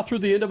 Now through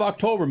the end of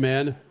October,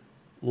 man,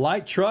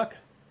 light truck,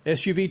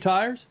 SUV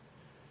tires,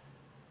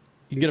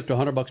 you can get up to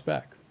 $100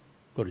 back.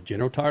 Go to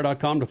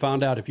GeneralTire.com to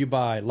find out if you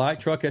buy light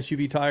truck,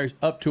 SUV tires,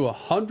 up to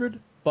 $100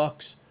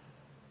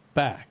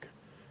 back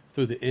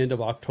through the end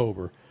of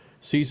October.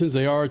 Seasons,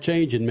 they are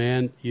changing,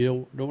 man.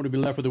 You don't want to be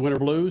left with the winter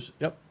blues?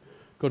 Yep.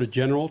 Go to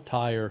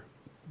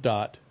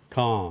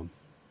GeneralTire.com.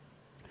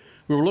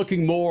 We were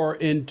looking more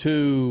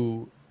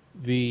into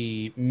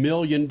the $1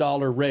 million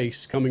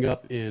race coming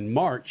up in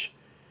March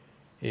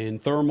in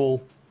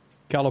Thermal,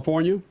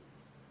 California.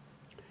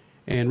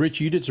 And Rich,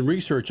 you did some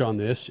research on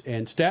this,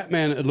 and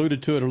Statman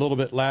alluded to it a little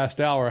bit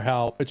last hour,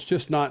 how it's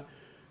just not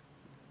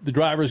the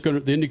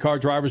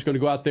IndyCar driver is going to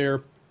go out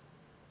there,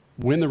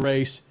 win the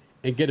race,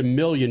 and get $1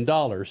 million.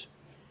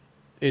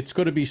 It's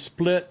going to be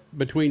split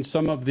between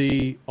some of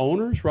the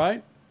owners,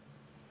 right?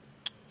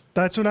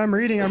 That's what I'm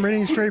reading. I'm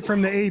reading straight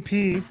from the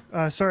AP.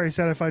 Sorry,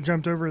 Seth, if I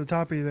jumped over the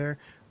top of you there.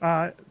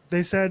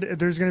 They said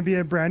there's going to be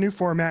a brand new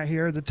format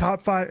here. The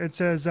top five, it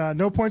says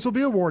no points will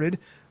be awarded.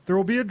 There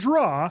will be a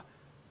draw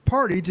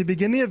party to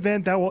begin the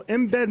event that will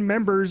embed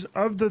members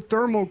of the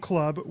Thermal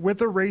Club with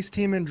the race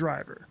team and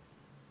driver.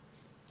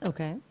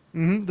 Okay.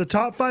 Mm-hmm. The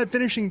top five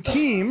finishing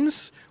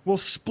teams will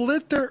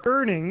split their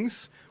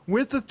earnings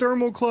with the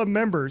Thermal Club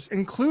members,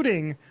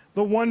 including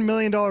the $1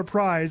 million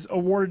prize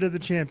awarded to the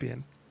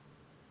champion.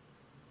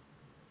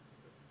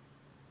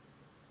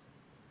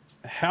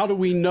 How do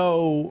we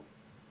know,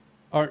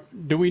 or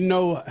do we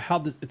know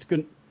how it's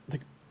going to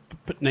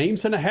put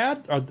names in a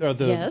hat?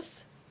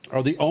 Yes.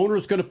 Are the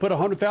owners going to put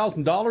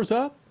 $100,000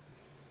 up?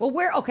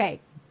 Well, okay.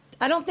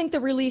 I don't think the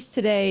release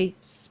today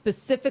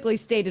specifically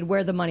stated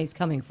where the money's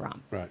coming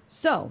from. Right.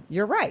 So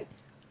you're right.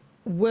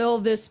 Will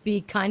this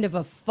be kind of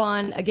a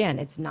fun, again,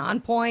 it's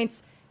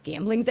non-points,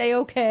 gambling's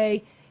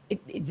A-okay.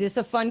 Is this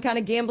a fun kind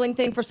of gambling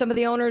thing for some of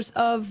the owners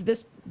of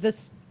this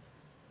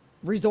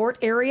resort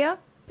area?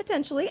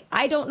 Potentially.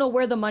 I don't know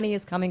where the money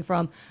is coming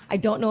from. I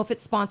don't know if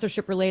it's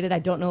sponsorship related. I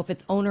don't know if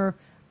it's owner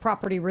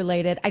property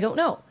related. I don't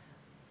know.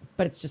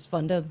 But it's just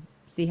fun to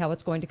see how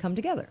it's going to come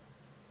together.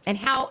 And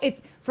how,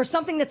 if for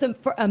something that's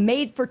a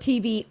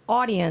made-for-TV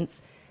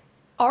audience,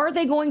 are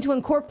they going to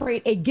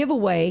incorporate a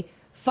giveaway,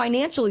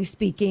 financially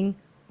speaking,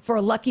 for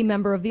a lucky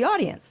member of the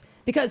audience?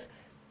 Because,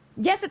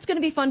 yes, it's going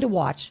to be fun to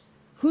watch.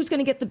 Who's going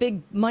to get the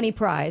big money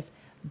prize?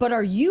 But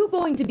are you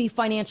going to be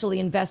financially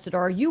invested,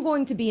 or are you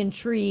going to be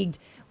intrigued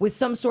with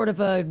some sort of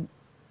a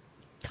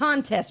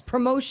contest,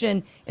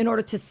 promotion, in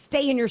order to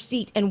stay in your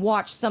seat and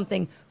watch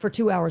something for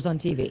 2 hours on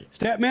TV?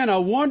 Statman, I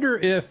wonder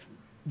if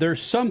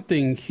there's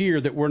something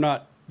here that we're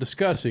not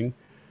discussing.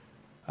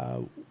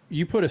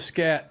 You put a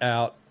scat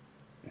out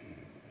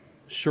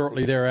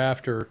shortly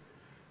thereafter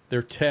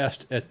their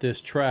test at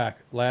this track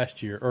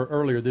last year, or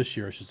earlier this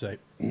year, I should say.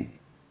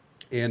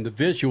 And the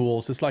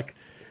visuals, it's like,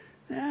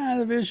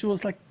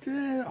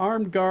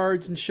 armed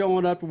guards and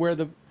showing up where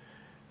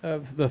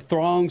the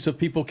throngs of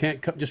people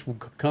can't just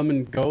come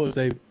and go as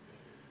they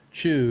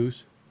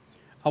choose.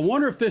 I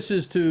wonder if this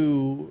is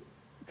to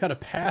kind of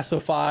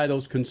pacify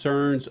those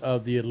concerns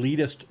of the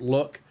elitist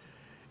look,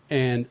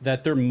 and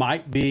that there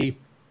might be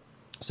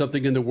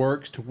something in the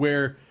works to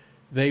where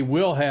they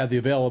will have the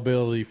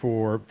availability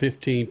for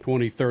 15,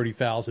 20,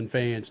 30,000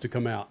 fans to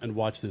come out and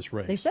watch this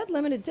race. They said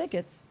limited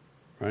tickets.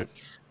 Right.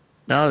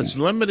 Now, it's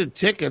limited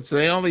tickets.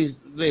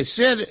 They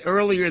said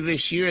earlier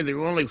this year there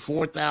were only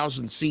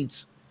 4,000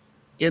 seats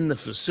in the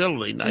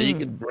facility. Now, you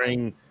could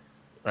bring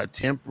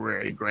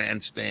temporary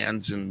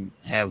grandstands and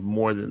have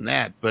more than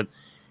that, but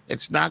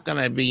it's not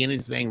going to be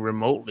anything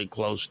remotely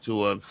close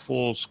to a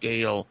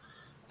full-scale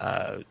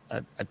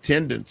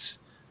attendance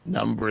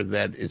number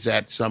that is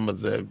at some of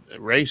the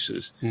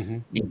races,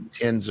 in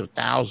tens of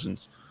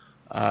thousands.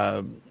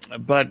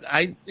 But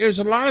there's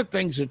a lot of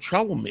things that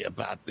trouble me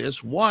about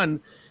this. One,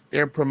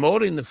 they're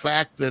promoting the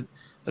fact that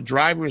the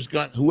driver's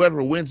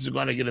whoever wins is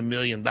going to get $1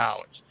 million.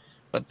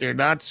 But they're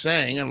not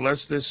saying,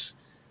 unless this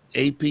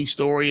AP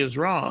story is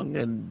wrong,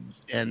 and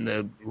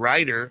the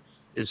writer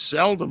is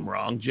seldom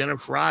wrong, Jenna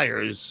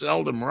Fryer is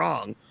seldom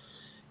wrong,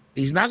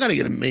 he's not going to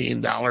get $1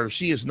 million.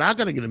 She is not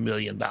going to get $1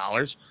 million.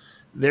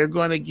 They're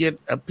going to get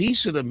a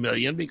piece of the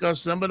million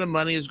because some of the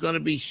money is going to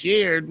be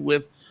shared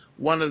with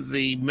one of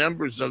the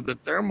members of the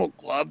thermal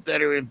club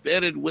that are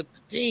embedded with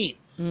the team.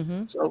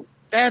 So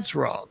that's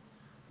wrong.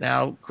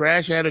 Now,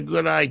 Crash had a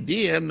good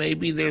idea.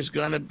 Maybe there's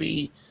going to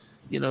be,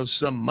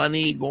 some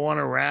money going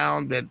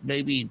around that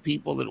maybe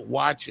people that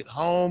watch at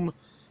home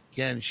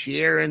can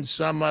share in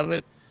some of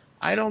it.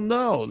 I don't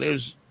know.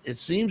 It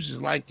seems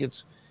like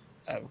it's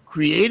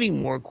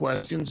creating more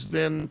questions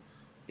than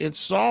it's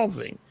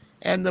solving.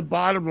 And the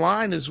bottom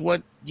line is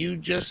what you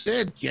just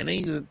said,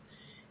 Kenny. That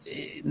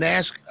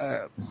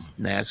NASCAR,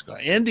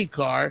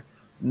 IndyCar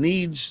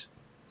needs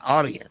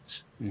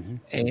audience,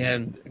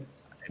 and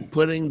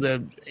putting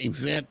the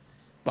event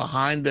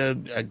behind a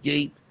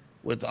gate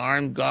with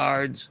armed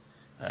guards,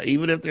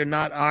 even if they're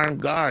not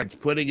armed guards,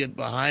 putting it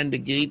behind a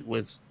gate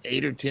with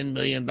 $8 or $10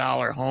 million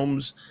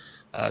homes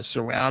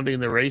surrounding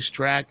the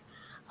racetrack.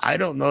 I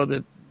don't know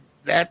that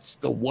that's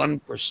the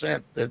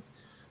 1% that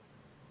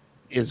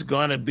is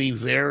going to be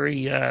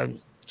very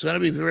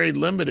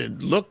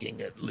limited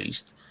looking, at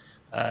least.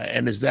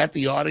 And is that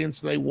the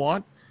audience they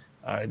want?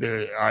 Are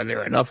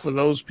there enough of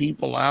those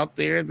people out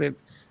there that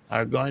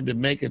are going to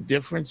make a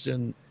difference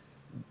in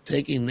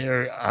taking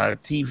their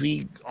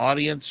TV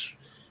audience?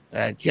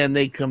 Can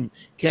they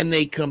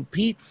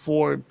compete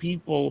for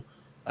people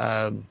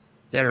that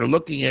are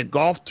looking at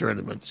golf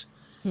tournaments,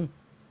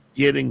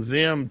 getting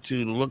them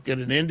to look at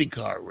an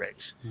IndyCar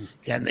race?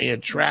 Can they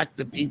attract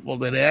the people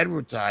that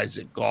advertise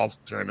at golf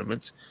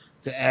tournaments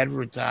to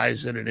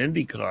advertise at an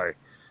IndyCar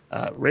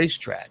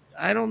racetrack?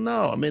 I don't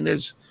know. I mean,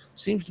 there's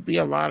seems to be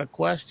a lot of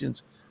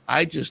questions.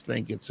 I just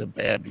think it's a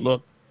bad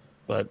look,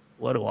 but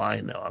what do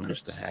I know? I'm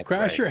just a hack.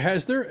 Crasher,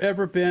 has there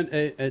ever been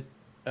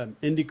an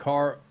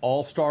IndyCar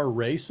all-star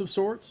race of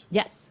sorts?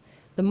 Yes.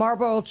 The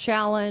Marlboro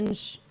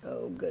Challenge.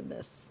 Oh,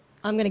 goodness.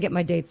 I'm going to get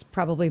my dates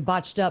probably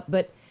botched up,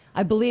 but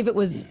I believe it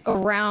was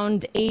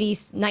around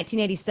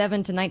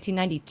 1987 to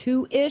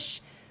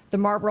 1992-ish. The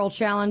Marlboro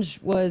Challenge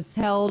was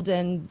held,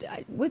 and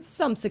with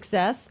some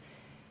success.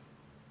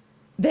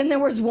 Then there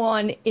was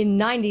one in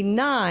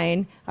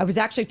 99. I was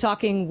actually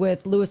talking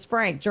with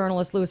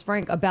journalist Louis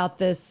Frank, about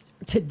this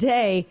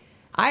today.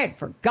 I had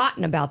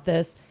forgotten about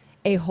this.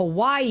 A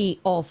Hawaii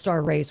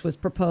all-star race was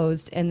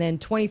proposed, and then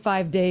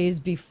 25 days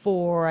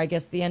before, I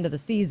guess, the end of the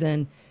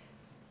season,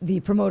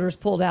 the promoters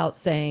pulled out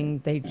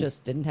saying they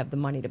just didn't have the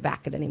money to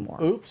back it anymore.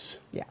 Oops.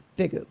 Yeah,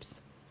 big oops.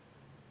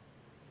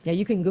 Yeah,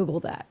 you can Google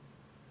that.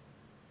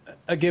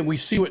 Again, we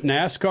see what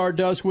NASCAR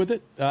does with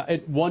it.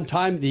 At one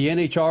time, the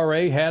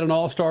NHRA had an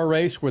all-star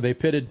race where they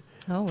pitted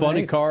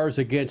funny cars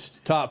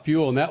against Top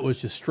Fuel, and that was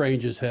just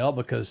strange as hell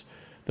because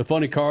the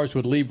funny cars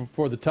would leave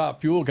before the Top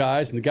Fuel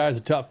guys, and the guys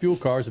at Top Fuel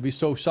cars would be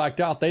so psyched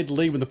out they'd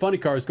leave when the funny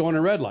cars going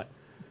in red light.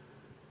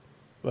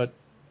 But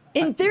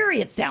in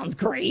theory, it sounds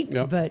great,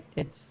 but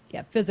it's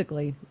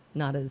physically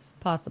not as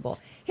possible.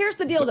 Here's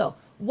the deal, though.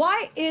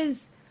 Why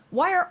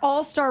are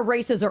all-star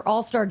races or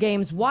all-star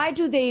games? Why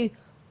do they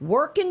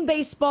work in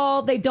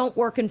baseball? They don't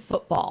work in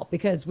football,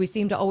 because we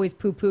seem to always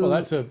poo-poo. Well,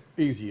 that's an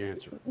easy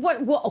answer.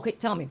 What? Well, okay,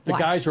 tell me. The why?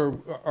 guys are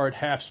at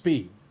half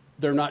speed.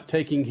 They're not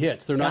taking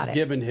hits. They're not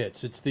giving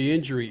hits. It's the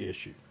injury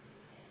issue.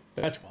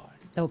 That's why.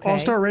 Okay.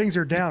 All-star ratings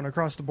are down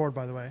across the board,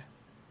 by the way.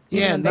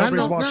 Yeah,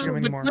 nobody's watching them but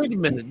anymore. wait a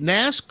minute.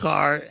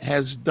 NASCAR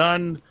has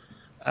done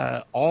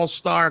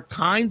all-star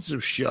kinds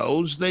of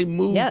shows. They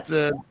moved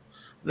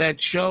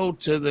that show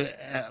to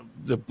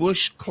the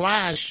Busch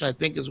Clash, I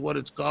think is what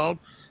it's called.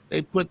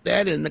 They put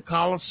that in the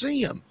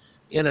Coliseum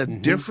in a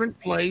different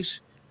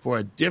place for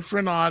a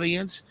different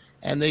audience,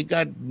 and they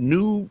got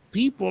new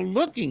people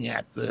looking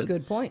at the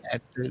good point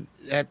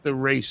at the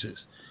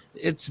races.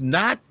 It's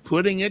not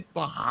putting it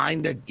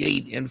behind a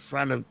gate in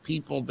front of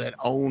people that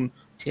own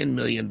 $10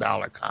 million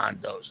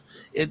condos.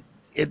 It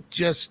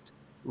just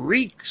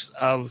reeks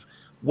of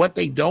what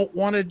they don't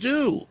want to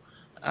do.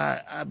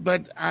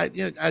 But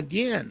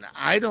again,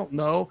 I don't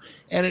know.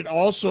 And it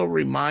also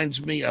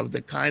reminds me of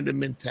the kind of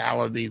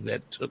mentality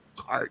that took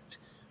Cart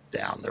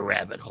down the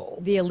rabbit hole.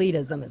 The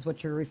elitism is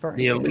what you're referring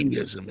to. The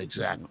elitism,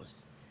 exactly.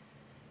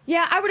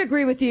 Yeah, I would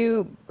agree with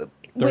you. 30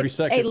 with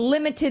seconds. A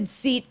limited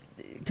seat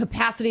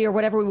capacity or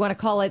whatever we want to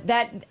call it,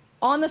 that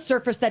on the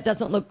surface, that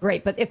doesn't look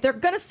great. But if they're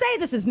going to say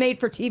this is made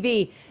for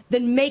TV,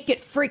 then make it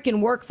freaking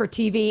work for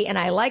TV. And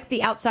I like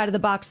the outside of the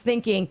box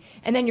thinking.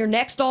 And then your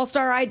next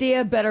all-star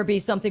idea better be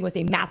something with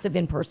a massive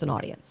in-person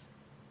audience.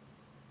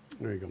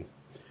 There you go. It's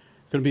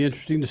going to be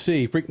interesting to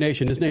see. Freak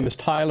Nation, his name is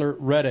Tyler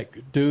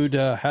Reddick. Dude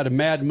had a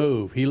mad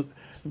move.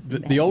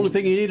 The only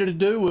thing he needed to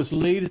do was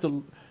lead at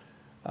the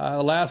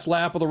last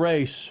lap of the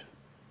race,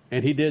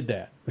 and he did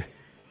that.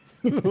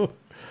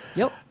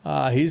 Yep.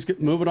 He's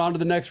moving on to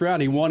the next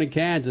round. He won in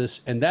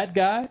Kansas, and that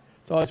guy,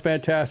 it's always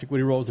fantastic when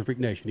he rolls the Freak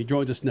Nation. He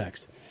joins us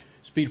next.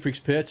 Speed Freaks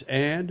Pits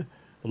and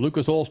the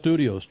Lucas Oil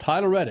Studios.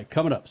 Tyler Reddick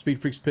coming up,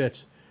 Speed Freaks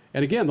Pits.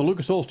 And again, the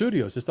Lucas Oil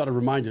Studios. Just thought I'd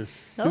remind you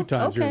two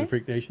times here in the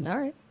Freak Nation. All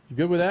right. You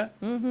good with that?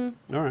 Mm-hmm.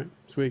 All right.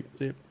 Sweet.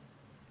 See you.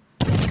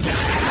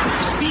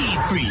 Speed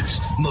Freaks,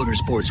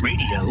 Motorsports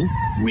Radio,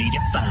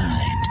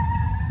 redefined.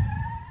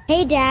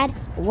 Hey, Dad,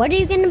 what are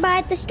you going to buy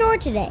at the store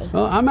today?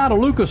 I'm out of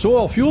Lucas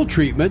Oil fuel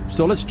treatment,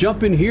 so let's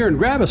jump in here and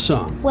grab us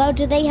some. Well,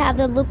 do they have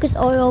the Lucas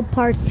Oil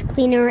parts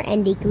cleaner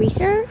and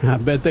degreaser? I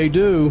bet they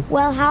do.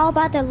 Well, how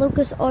about the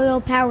Lucas Oil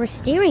power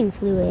steering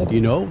fluid? You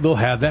know, they'll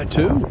have that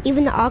too.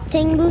 Even the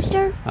octane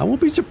booster? I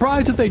won't be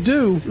surprised if they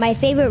do. My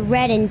favorite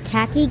red and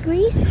tacky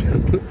grease?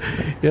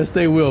 Yes,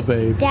 they will,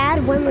 babe.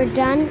 Dad, when we're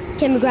done,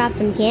 can we grab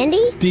some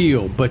candy?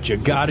 Deal, but you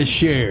gotta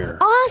share.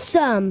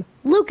 Awesome!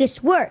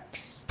 Lucas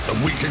works. The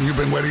weekend you've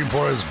been waiting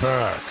for is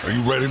back. Are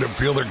you ready to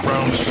feel the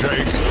ground shake? Are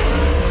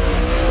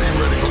you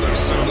ready for the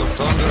sound of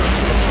thunder?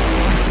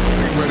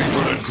 Are you ready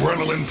for an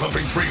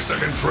adrenaline-pumping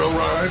 3-second thrill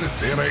ride?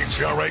 The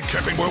NHRA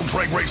Camping World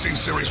Drag Racing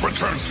Series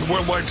returns to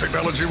Worldwide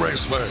Technology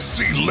Raceway.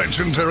 See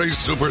legendary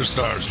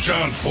superstars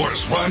John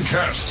Force, Ron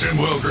Cass, Tim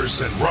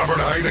Wilkerson, Robert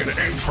Hyde, and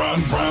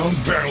Antron Brown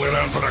battle it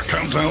out for the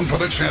countdown for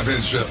the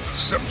championship.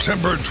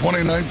 September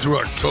 29th through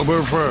October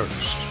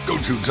 1st. Go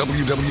to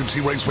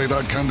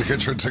WWTRaceway.com to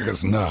get your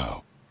tickets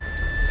now.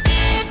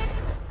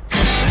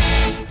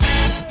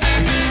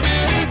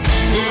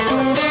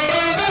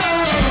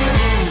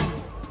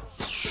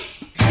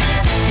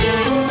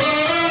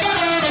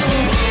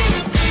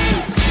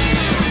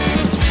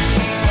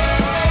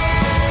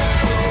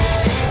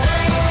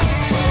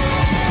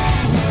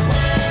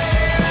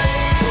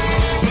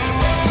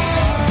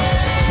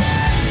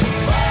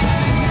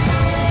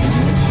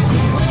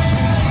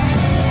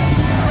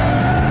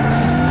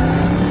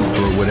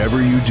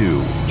 Whatever you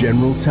do,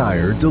 General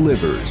Tire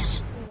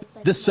delivers.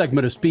 This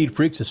segment of Speed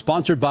Freaks is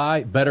sponsored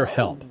by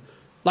BetterHelp.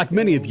 Like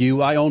many of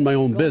you, I own my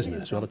own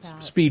business. Well, it's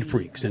Speed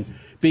Freaks, and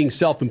being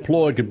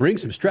self-employed can bring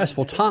some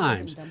stressful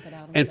times.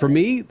 And for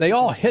me, they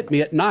all hit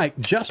me at night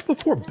just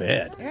before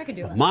bed.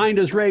 My mind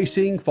is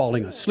racing,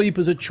 falling asleep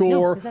is a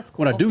chore.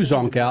 When I do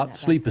zonk out,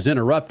 sleep is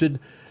interrupted.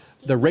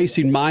 The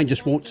racing mind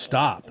just won't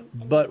stop.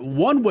 But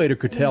one way to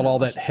curtail all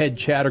that head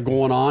chatter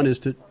going on is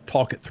to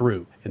talk it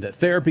through. And that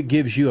therapy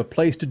gives you a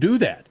place to do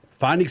that.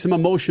 Finding some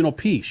emotional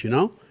peace, you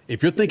know?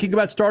 If you're thinking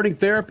about starting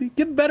therapy,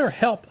 give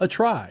BetterHelp a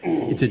try.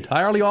 It's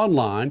entirely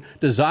online,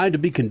 designed to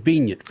be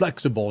convenient,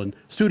 flexible, and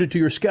suited to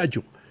your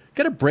schedule.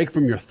 Get a break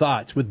from your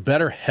thoughts with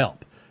BetterHelp.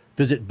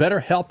 Visit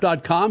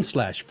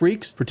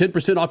BetterHelp.com/freaks for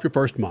 10% off your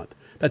first month.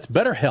 That's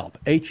BetterHelp,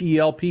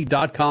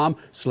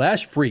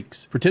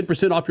 HELP.com/freaks for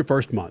 10% off your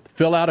first month.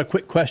 Fill out a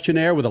quick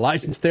questionnaire with a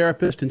licensed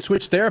therapist and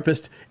switch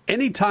therapists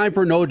anytime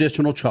for no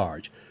additional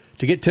charge.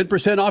 To get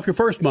 10% off your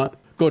first month,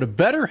 go to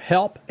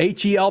BetterHelp,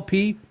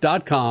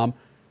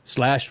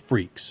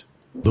 HELP.com/freaks.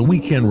 The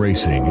weekend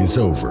racing is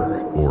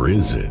over, or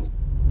is it?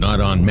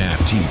 Not on MAP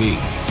TV.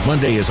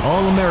 Monday is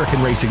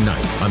All-American Racing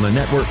Night on the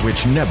network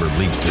which never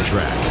leaves the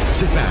track.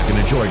 Sit back and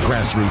enjoy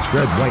grassroots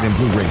red, white, and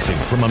blue racing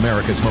from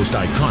America's most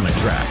iconic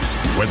tracks.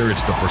 Whether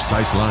it's the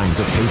precise lines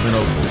of pavement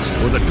ovals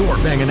or the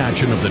door-banging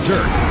action of the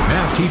dirt,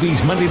 MAP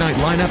TV's Monday night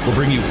lineup will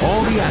bring you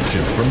all the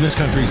action from this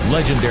country's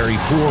legendary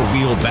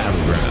four-wheel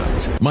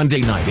battlegrounds.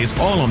 Monday night is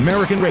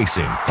All-American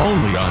Racing,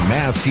 only on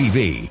MAP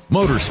TV,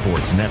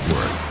 Motorsports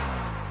Network.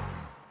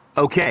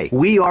 Okay,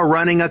 we are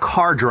running a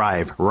car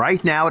drive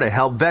right now to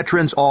help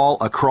veterans all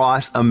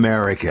across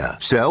America.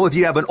 So if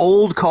you have an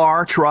old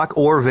car, truck,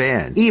 or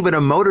van, even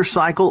a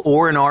motorcycle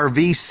or an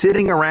RV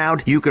sitting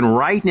around, you can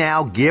right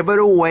now give it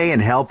away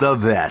and help the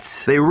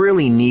vets. They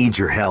really need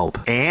your help.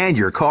 And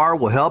your car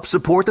will help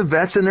support the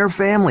vets and their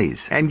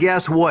families. And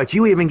guess what?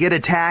 You even get a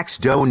tax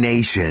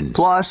donation.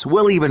 Plus,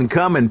 we'll even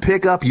come and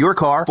pick up your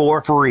car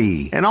for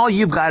free. And all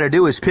you've got to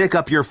do is pick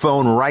up your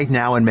phone right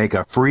now and make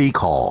a free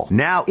call.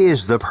 Now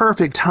is the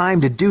perfect time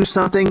to do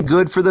something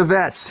good for the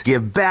vets.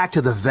 Give back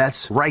to the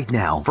vets right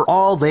now for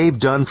all they've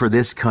done for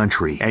this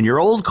country. And your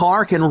old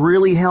car can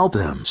really help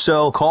them.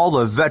 So call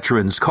the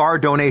Veterans Car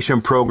Donation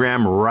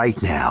Program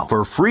right now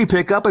for free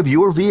pickup of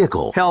your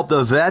vehicle. Help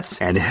the vets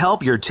and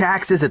help your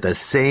taxes at the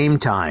same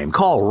time.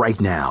 Call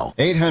right now.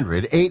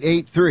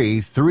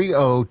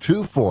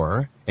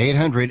 800-883-3024.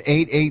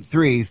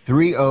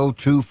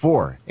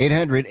 800-883-3024.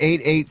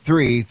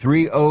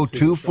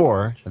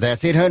 800-883-3024.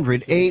 That's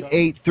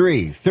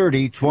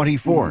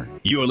 800-883-3024.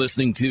 You're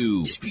listening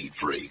to Speed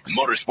Freaks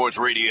Motorsports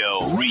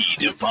Radio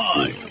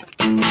Redefined.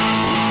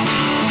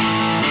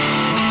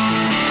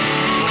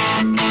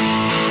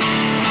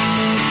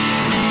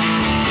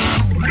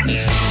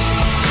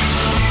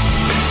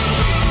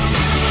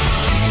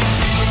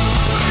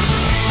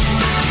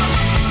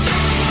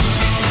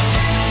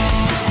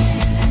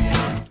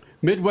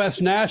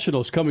 Midwest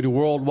Nationals coming to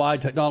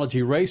Worldwide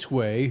Technology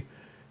Raceway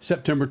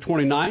September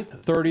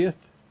 29th, 30th,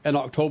 and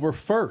October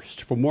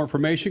 1st. For more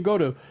information, go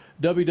to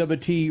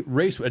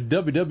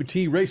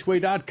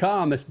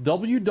www.raceway.com. That's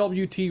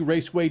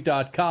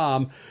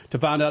www.raceway.com to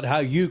find out how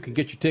you can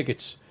get your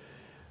tickets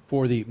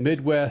for the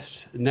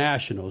Midwest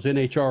Nationals.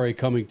 NHRA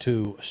coming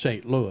to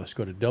St. Louis.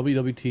 Go to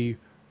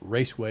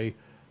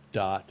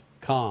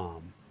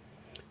www.raceway.com.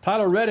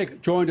 Tyler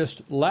Reddick joined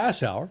us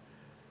last hour.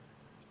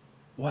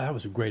 Wow, that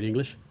was great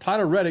English.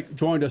 Tyler Reddick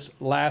joined us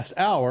last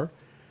hour.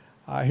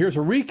 Here's a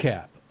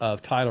recap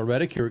of Tyler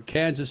Reddick, your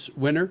Kansas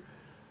winner.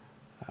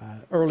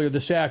 Earlier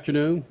this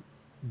afternoon,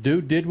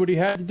 dude did what he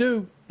had to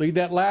do, lead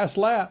that last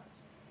lap.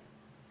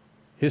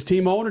 His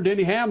team owner,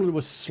 Denny Hamlin,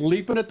 was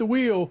sleeping at the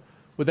wheel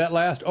with that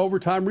last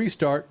overtime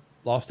restart,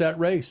 lost that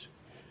race.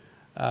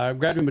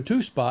 Grabbed him a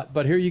 2 spot,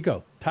 but here you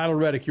go. Tyler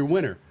Reddick, your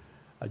winner,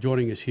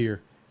 joining us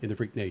here in the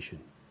Freak Nation.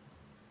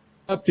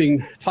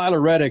 Interrupting Tyler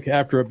Reddick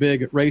after a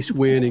big race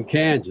win in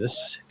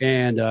Kansas.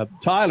 And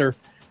Tyler,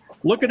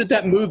 looking at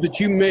that move that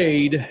you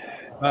made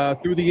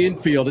through the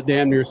infield, it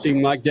damn near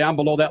seemed like down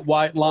below that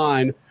white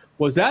line.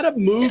 Was that a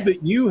move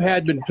that you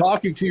had been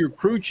talking to your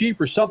crew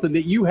chief or something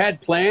that you had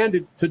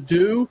planned to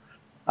do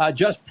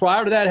just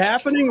prior to that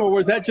happening, or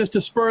was that just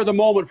a spur of the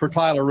moment for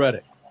Tyler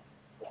Reddick?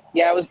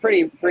 Yeah, it was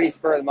pretty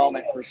spur of the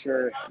moment for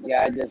sure.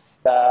 Yeah, I just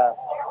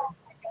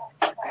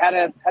had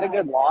a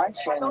good launch,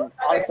 and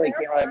honestly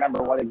can't really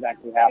remember what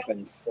exactly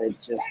happened.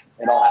 It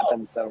all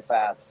happened so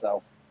fast.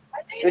 So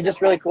it was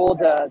just really cool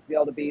to be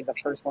able to be the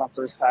first one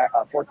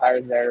on 4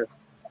 tires there,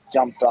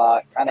 jumped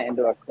kind of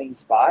into a clean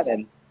spot,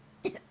 and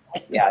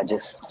yeah,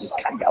 just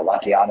kind of got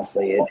lucky.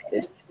 Honestly,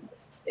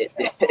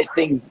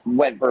 things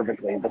went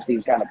perfectly. The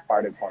seas kind of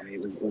parted for me.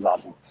 It was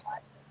awesome.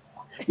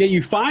 Yeah,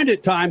 you find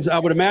at times, I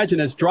would imagine,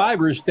 as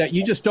drivers, that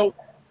you just don't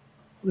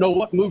know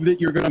what move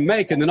that you're going to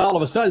make, and then all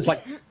of a sudden it's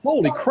like,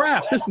 holy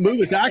crap, this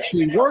move is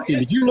actually working.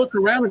 Did you look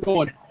around and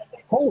going,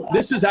 oh,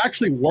 this is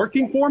actually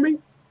working for me?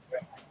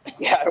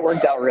 Yeah, it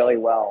worked out really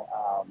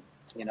well.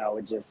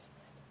 It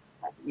just,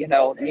 you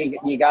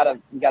gotta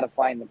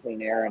find the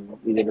clean air, and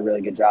we did a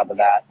really good job of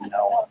that.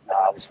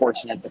 I was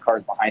fortunate the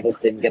cars behind us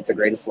didn't get the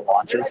greatest of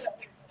launches,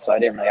 so I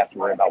didn't really have to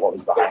worry about what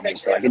was behind me.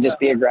 So I could just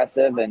be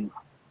aggressive, and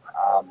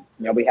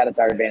we had a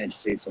tire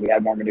advantage too, so we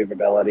had more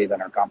maneuverability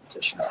than our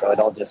competition. So it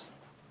all just,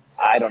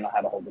 I don't know how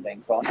to hold the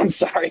dang phone. I'm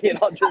sorry.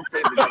 It all just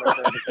came together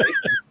perfectly.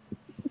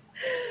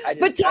 I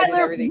did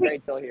everything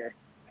great till here.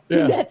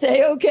 Yeah. That's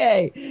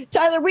A-okay.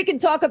 Tyler, we can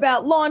talk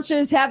about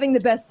launches, having the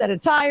best set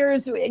of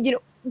tires,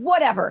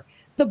 whatever.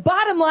 The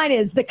bottom line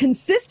is the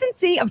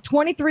consistency of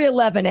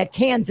 23-11 at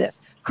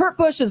Kansas. Kurt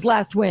Busch's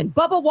last win.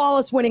 Bubba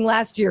Wallace winning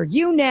last year.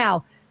 You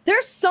now.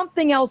 There's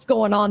something else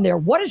going on there.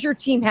 What does your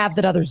team have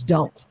that others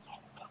don't?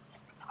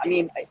 I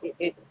mean,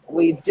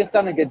 we've just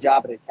done a good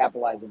job at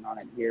capitalizing on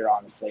it here,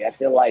 honestly. I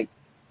feel like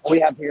what we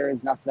have here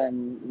is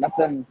nothing.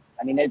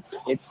 I mean, it's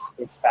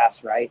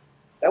fast, right?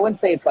 I wouldn't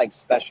say it's like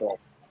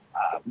special.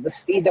 The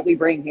speed that we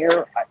bring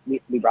here,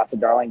 we brought to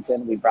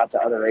Darlington, we brought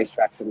to other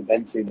racetracks that we've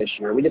been to this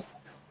year. We just,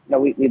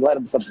 we let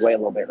them slip away a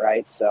little bit,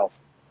 right? So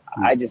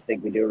I just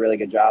think we do a really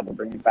good job of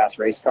bringing fast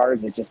race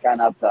cars. It's just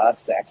kind of up to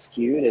us to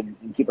execute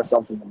and keep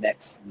ourselves in the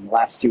mix. In the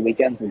last 2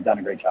 weekends, we've done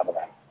a great job of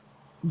that.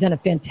 Done a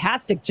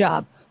fantastic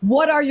job.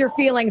 What are your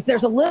feelings?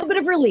 There's a little bit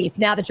of relief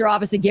now that you're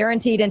obviously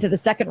guaranteed into the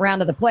second round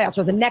of the playoffs,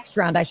 or the next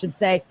round, I should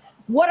say.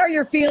 What are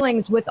your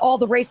feelings with all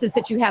the races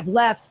that you have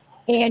left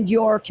and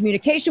your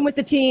communication with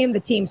the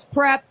team's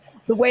prep,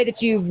 the way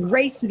that you've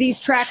raced these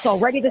tracks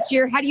already this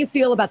year? How do you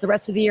feel about the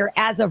rest of the year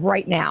as of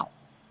right now?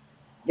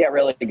 Yeah,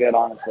 really good,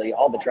 honestly.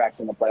 All the tracks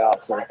in the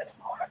playoffs are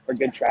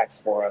good tracks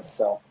for us.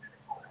 So,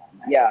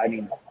 yeah, I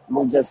mean,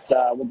 we'll just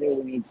we'll do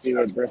what we need to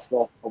at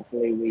Bristol.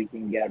 Hopefully we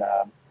can get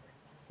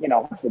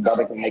hopefully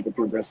Bubba can make it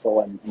through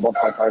Bristol and both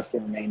our cars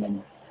can remain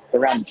in the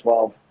round of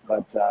 12.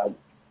 But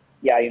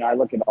I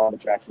look at all the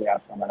tracks we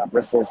have coming up.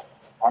 Bristol's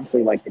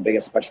honestly like the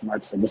biggest question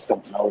marks. I just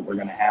don't know what we're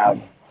going to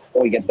have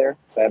when we get there.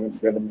 So I haven't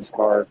driven this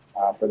car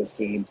for this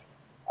team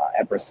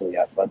at Bristol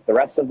yet. But the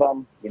rest of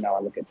them, I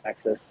look at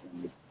Texas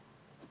and it's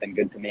been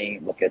good to me.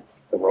 Look at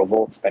the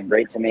Roval. It's been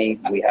great to me.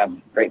 We have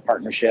great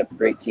partnership,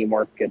 great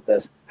teamwork at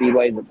the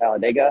speedways at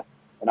Talladega.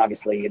 And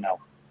obviously,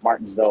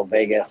 Martinsville,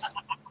 Vegas,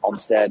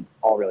 Homestead,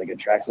 all really good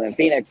tracks. And then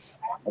Phoenix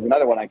is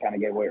another one I kind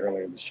of gave away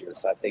earlier this year.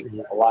 So I think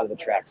a lot of the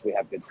tracks we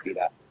have good speed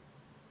at.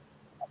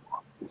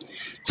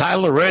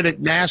 Tyler Reddick,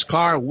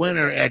 NASCAR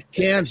winner at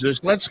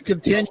Kansas. Let's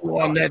continue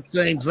on that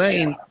same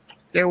vein.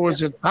 There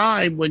was a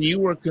time when you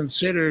were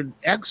considered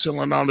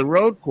excellent on the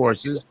road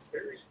courses.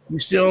 You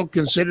still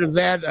consider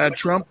that a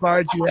trump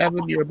card you have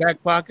in your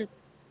back pocket?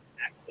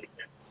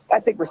 I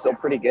think we're still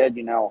pretty good,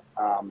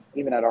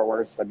 even at our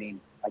worst. I mean,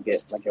 I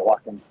get like at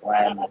Watkins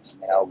Glen,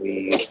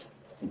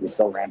 we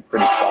still ran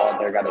pretty solid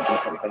there, got a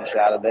decent finish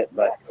out of it.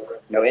 But,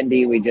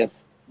 Indy, we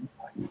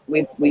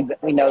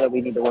know that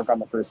we need to work on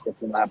the first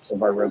 15 laps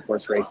of our road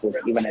course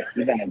races. Even at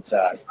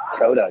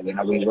Coda,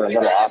 we were a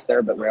little off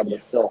there, but we're able to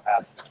still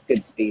have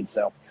good speed.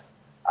 So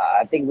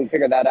I think we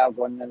figured that out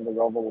going into the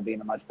Roval. We'll be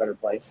in a much better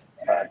place.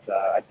 But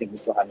I think we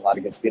still have a lot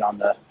of good speed on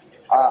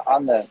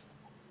the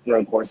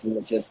road courses.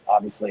 It's just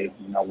obviously,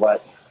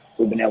 what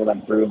we've been able to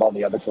improve. All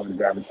the other touring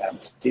drivers have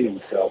too.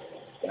 So,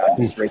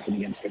 just racing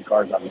against good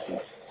cars, obviously.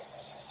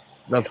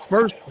 The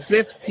first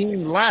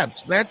 15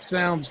 laps, that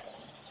sounds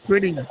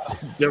pretty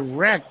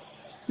direct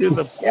to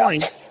the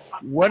point.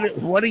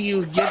 What do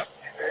you get?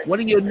 What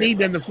do you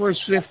need in the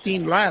first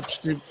 15 laps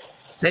to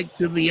take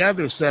to the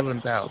other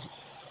 7,000?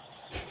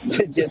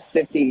 Just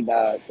 15.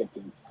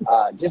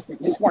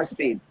 Just more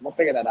speed. We'll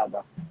figure that out,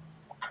 though.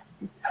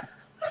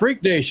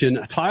 Freak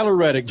Nation, Tyler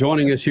Reddick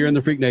joining us here in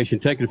the Freak Nation,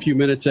 taking a few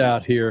minutes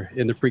out here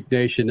in the Freak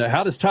Nation.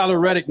 How does Tyler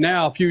Reddick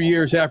now, a few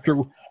years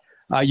after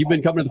you've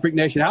been coming to the Freak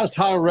Nation, how does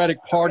Tyler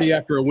Reddick party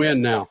after a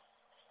win now?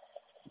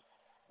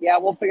 Yeah,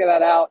 we'll figure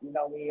that out.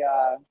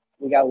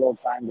 We got a little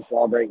time to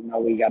celebrate.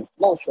 We got a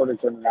little shorter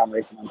turnaround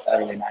racing on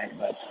Saturday night,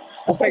 but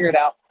we'll figure it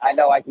out. I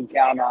know I can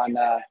count on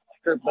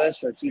Kurt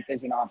Busch, our Chief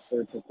Vision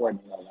Officer, to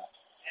coordinate all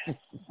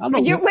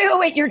that.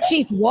 Wait. Your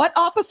Chief what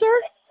officer?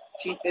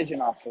 Chief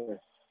Vision Officer.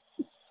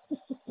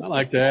 I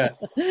like that.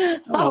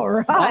 All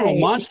right.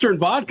 Monster and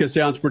vodka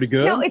sounds pretty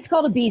good. No, it's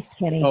called a Beast,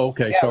 Kenny. Oh,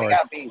 okay, sorry. We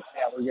got Beast.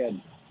 Yeah, we're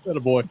good.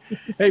 Good boy.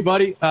 Hey,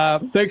 buddy,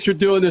 thanks for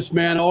doing this,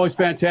 man. Always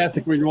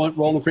fantastic when you're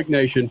rolling the Freak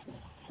Nation.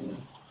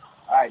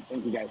 All right,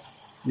 thank you, guys.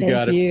 You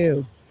got it. Thank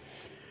you.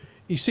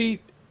 You see,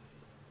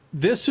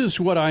 this is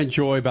what I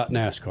enjoy about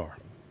NASCAR.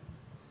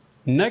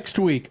 Next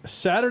week,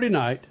 Saturday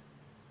night,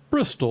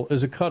 Bristol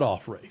is a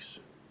cutoff race.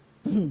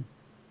 And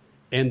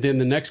then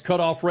the next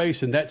cutoff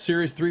race in that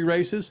Series 3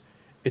 races,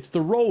 it's the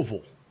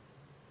Roval.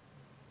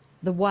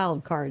 The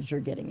wild cards you're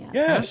getting at.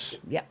 Yes. Huh?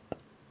 Yep.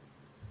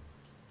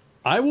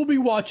 I will be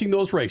watching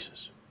those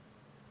races.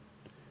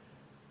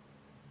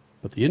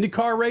 But the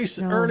IndyCar race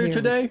earlier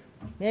today?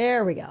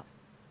 There we go.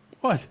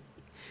 What?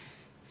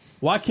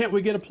 Why can't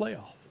we get a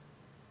playoff?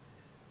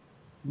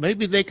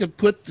 Maybe they could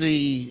put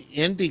the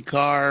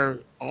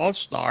IndyCar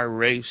All-Star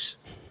race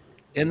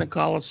in the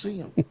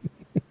Coliseum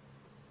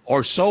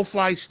or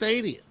SoFi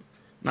Stadium,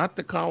 not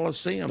the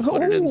Coliseum.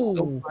 Put it in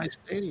SoFi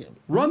Stadium.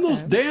 Run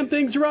those damn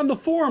things around the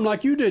Forum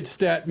like you did,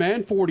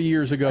 Statman, 40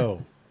 years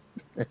ago.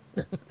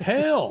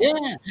 Hell.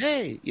 Yeah,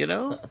 hey,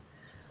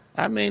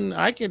 I mean,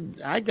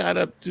 I got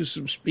up to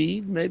some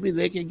speed. Maybe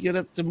they could get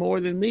up to more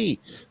than me.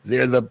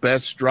 They're the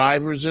best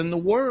drivers in the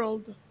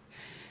world.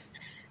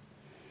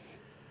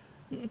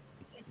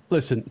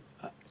 Listen.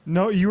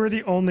 No, you are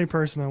the only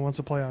person that wants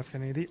a playoff,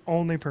 Kenny. The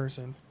only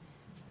person.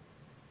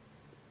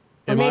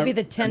 Or maybe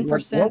the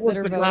 10% what was that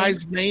are the voting.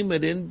 guy's name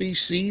at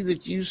NBC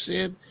that you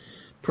said?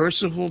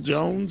 Percival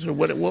Jones? Or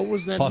what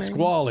was that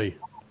Pasquale. name?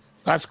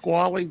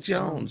 Pasquale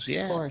Jones,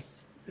 yeah. Of course.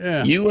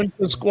 Yeah. You and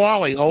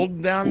Pasquale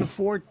holding down the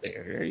fort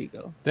there. There you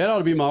go. That ought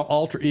to be my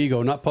alter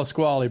ego, not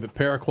Pasquale, but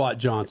Paraquat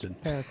Johnson.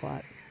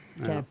 Paraquat.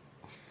 Okay.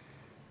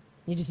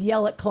 You just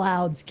yell at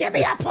clouds, give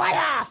me a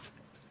playoff!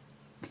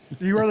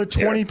 You are the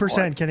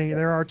 20%, Kenny.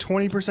 There are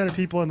 20% of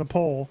people in the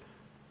poll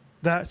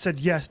that said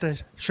yes,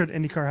 that should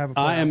IndyCar have a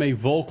playoff. I am a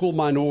vocal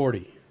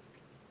minority.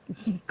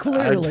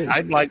 Clearly.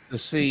 I'd like to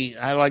see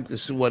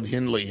what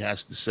Hindley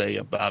has to say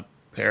about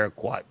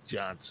Paraquat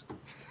Johnson.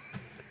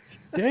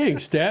 Dang,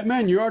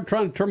 Statman, you are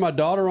trying to turn my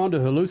daughter on to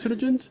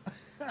hallucinogens?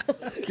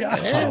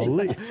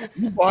 Golly.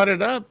 You brought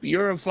it up.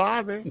 You're a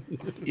father.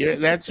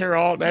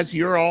 That's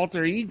your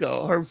alter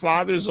ego. Her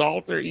father's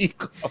alter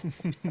ego.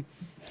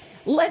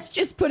 Let's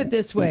just put it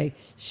this way.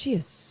 She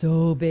is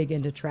so big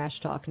into trash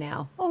talk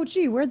now. Oh,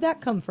 gee, where'd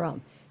that come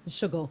from? And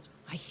she'll go,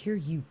 I hear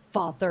you,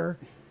 father.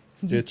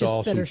 You It's just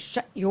awesome. better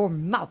shut your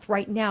mouth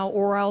right now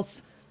or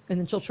else. And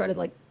then she'll try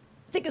to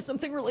think of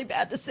something really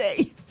bad to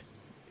say.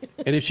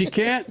 And if she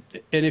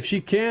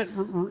can't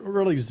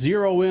really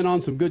zero in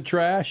on some good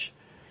trash,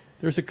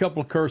 There's a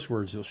couple of curse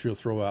words that she'll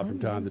throw out from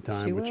time to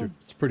time, which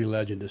it's pretty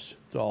legendous.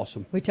 It's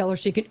awesome. We tell her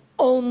she can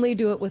only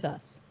do it with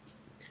us.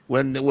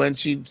 When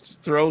she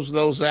throws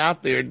those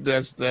out there,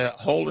 does the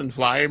whole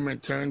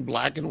environment turn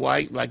black and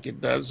white like it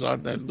does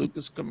on the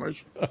Lucas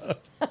commercial?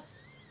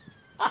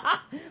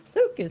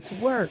 Lucas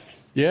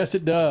works. Yes,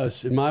 it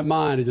does. In my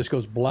mind, it just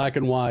goes black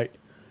and white.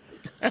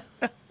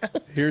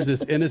 Here's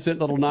this innocent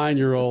little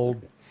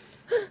 9-year-old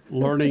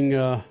learning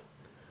a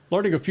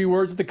few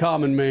words of the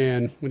common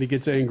man when he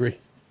gets angry.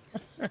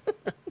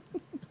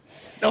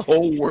 The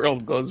whole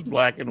world goes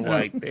black and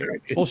white there.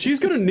 Well, she's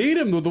going to need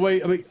him with the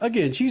way, I mean,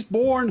 again, she's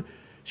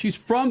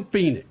from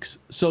Phoenix,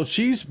 so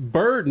she's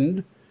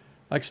burdened,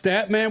 like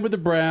Statman with the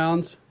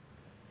Browns.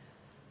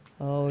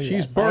 Oh, she's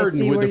yes.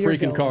 burdened with the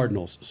freaking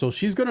Cardinals, so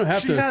she's going to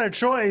have to. She had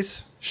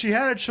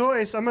a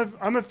choice.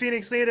 I'm a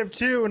Phoenix native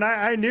too, and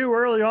I knew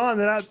early on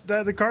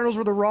that the Cardinals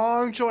were the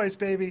wrong choice,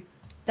 baby.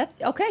 That's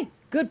okay.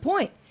 Good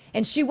point.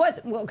 And she was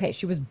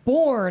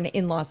born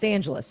in Los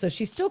Angeles, so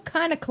she still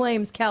kind of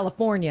claims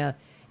California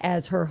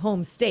as her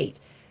home state.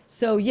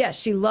 So yes,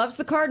 she loves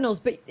the Cardinals,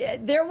 but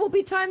there will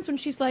be times when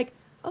she's like,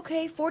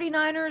 okay,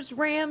 49ers,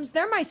 Rams,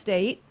 they're my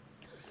state.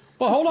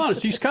 Well, hold on.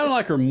 She's kind of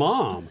like her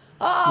mom.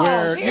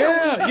 Oh,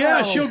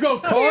 she'll go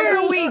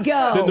Cardinals, Here we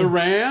go. then the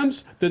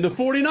Rams, then the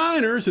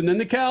 49ers, and then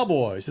the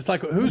Cowboys. It's like,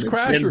 who's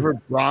crashing? Denver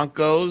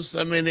Broncos.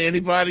 I mean,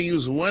 anybody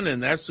who's winning,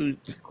 that's who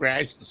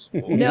crashes.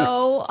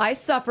 No, I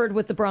suffered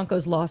with the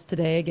Broncos' loss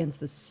today against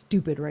the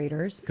stupid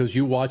Raiders. Because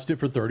you watched it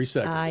for 30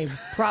 seconds. I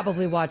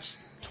probably watched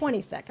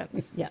 20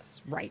 seconds.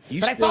 Yes, right. You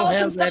But I still followed have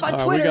some stuff that- on All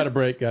right, Twitter. we got to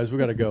break, guys. We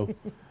got to go.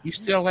 You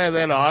still have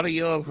that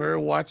audio of her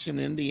watching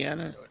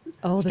Indiana?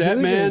 Oh, the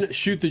Statman, Hoosiers.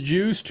 shoot the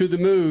juice to the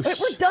moose. Wait,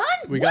 we're done?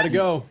 We got to What?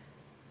 go.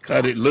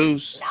 Cut it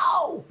loose.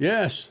 No.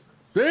 Yes.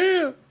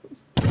 See ya.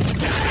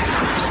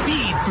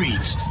 Speed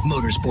Freaks,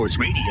 Motorsports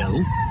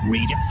Radio,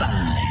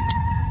 redefined.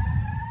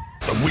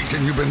 The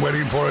weekend you've been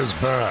waiting for is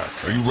back.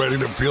 Are you ready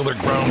to feel the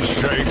ground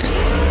shake? Are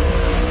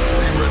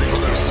you ready for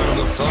the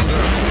sound of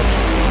thunder?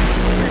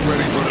 Are you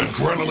ready for an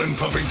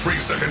adrenaline-pumping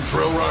 3-second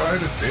thrill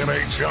ride? The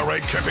NHRA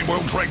Camping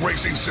World Drag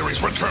Racing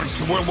Series returns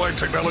to Worldwide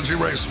Technology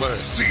Raceway.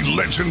 See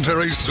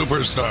legendary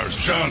superstars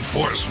John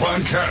Force,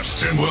 Ron Katz,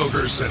 Tim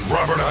Wilkerson,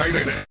 Robert Hyde,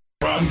 and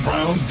Ron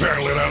Brown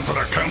battle it out for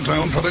the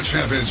countdown for the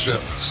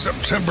championship.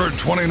 September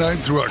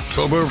 29th through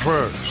October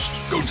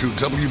 1st. Go to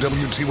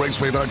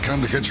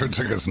WWTRaceway.com to get your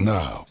tickets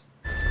now.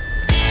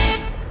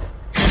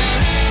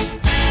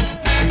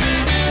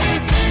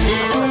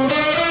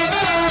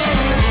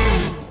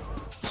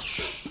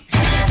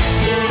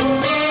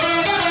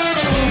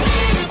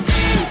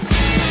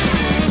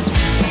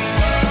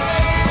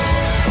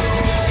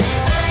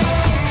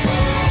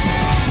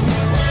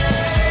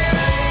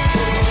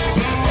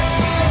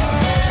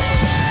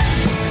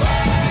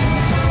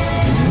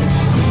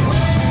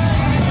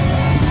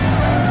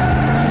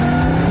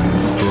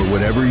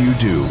 Whatever you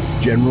do,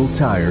 General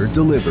Tire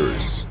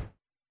delivers.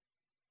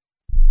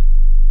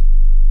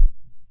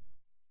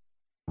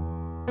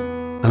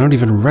 I don't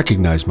even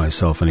recognize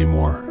myself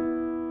anymore.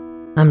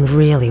 I'm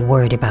really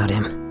worried about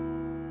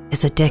him.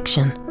 His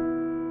addiction.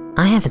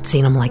 I haven't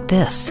seen him like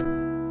this.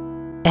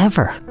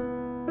 Ever.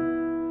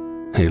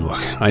 Hey, look,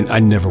 I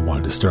never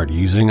wanted to start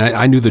using.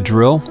 I knew the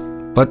drill,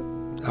 but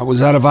I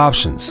was out of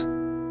options.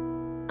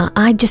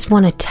 I just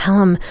want to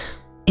tell him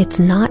it's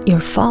not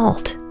your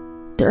fault.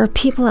 There are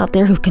people out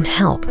there who can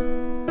help.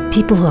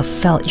 People who have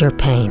felt your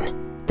pain.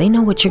 They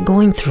know what you're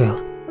going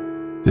through.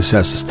 This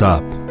has to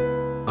stop.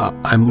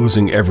 I'm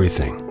losing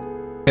everything.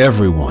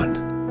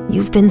 Everyone.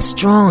 You've been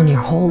strong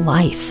your whole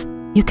life.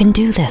 You can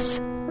do this,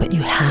 but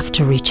you have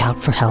to reach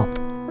out for help.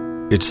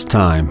 It's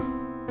time.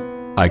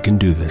 I can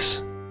do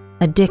this.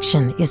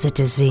 Addiction is a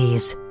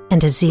disease, and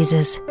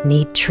diseases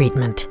need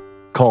treatment.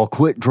 Call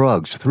Quit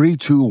Drugs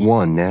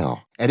 321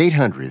 now at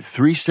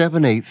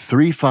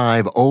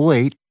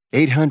 800-378-3508.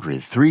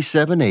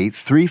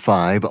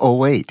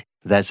 800-378-3508.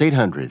 That's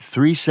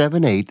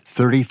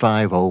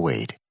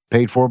 800-378-3508.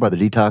 Paid for by the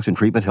Detox and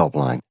Treatment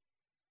Helpline.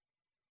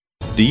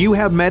 Do you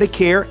have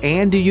Medicare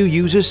and do you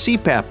use a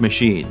CPAP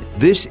machine?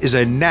 This is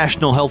a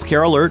national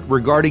healthcare alert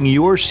regarding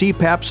your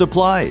CPAP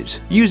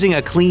supplies. Using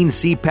a clean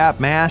CPAP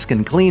mask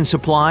and clean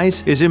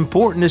supplies is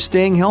important to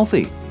staying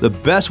healthy. The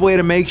best way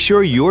to make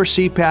sure your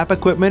CPAP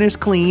equipment is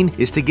clean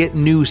is to get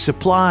new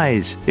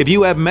supplies. If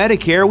you have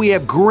Medicare, we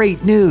have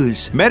great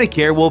news.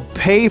 Medicare will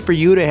pay for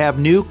you to have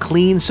new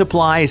clean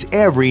supplies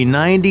every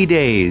 90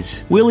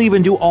 days. We'll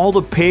even do all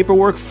the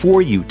paperwork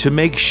for you to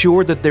make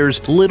sure that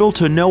there's little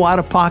to no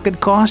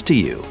out-of-pocket cost to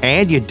you.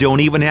 And you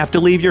don't even have to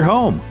leave your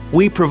home.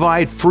 We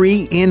provide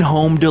free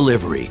in-home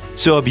delivery.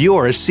 So if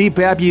you're a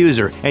CPAP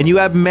user and you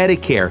have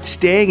Medicare,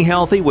 staying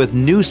healthy with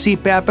new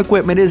CPAP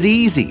equipment is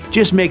easy.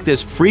 Just make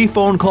this free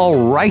phone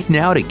call right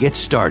now to get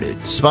started.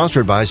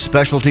 Sponsored by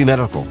Specialty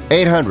Medical.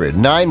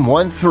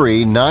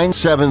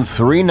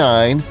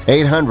 800-913-9739.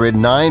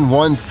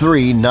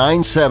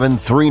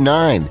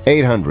 800-913-9739.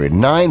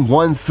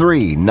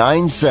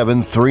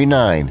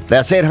 800-913-9739.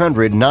 That's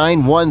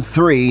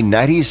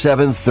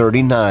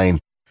 800-913-9739.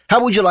 How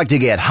would you like to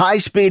get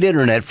high-speed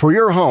internet for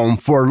your home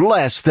for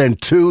less than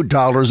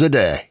 $2 a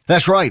day?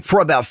 That's right.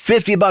 For about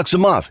 $50 a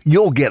month,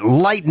 you'll get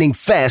lightning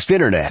fast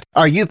internet.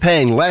 Are you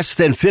paying less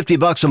than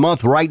 $50 a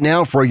month right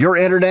now for your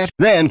internet?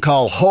 Then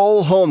call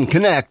Whole Home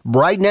Connect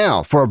right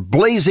now for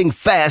blazing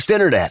fast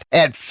internet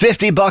at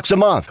 $50 a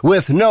month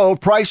with no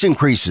price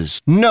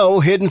increases,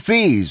 no hidden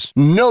fees,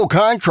 no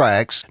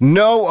contracts,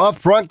 no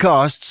upfront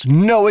costs,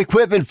 no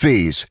equipment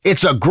fees.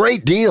 It's a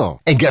great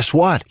deal. And guess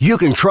what? You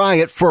can try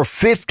it for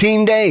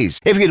 15 days.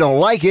 If you don't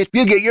like it,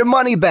 you get your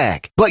money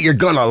back. But you're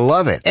gonna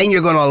love it, and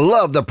you're gonna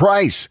love the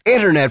price.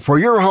 Internet for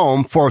your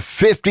home for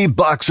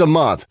 $50 a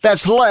month.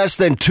 That's less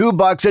than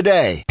 $2 a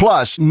day.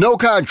 Plus, no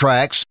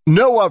contracts,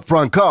 no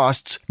upfront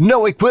costs,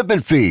 no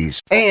equipment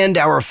fees, and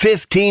our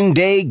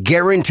 15-day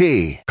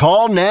guarantee.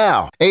 Call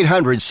now.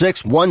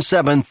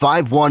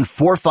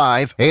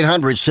 800-617-5145.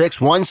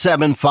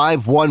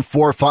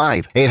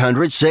 800-617-5145.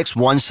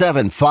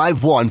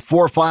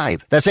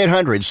 800-617-5145. That's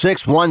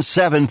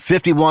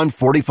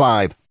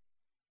 800-617-5145.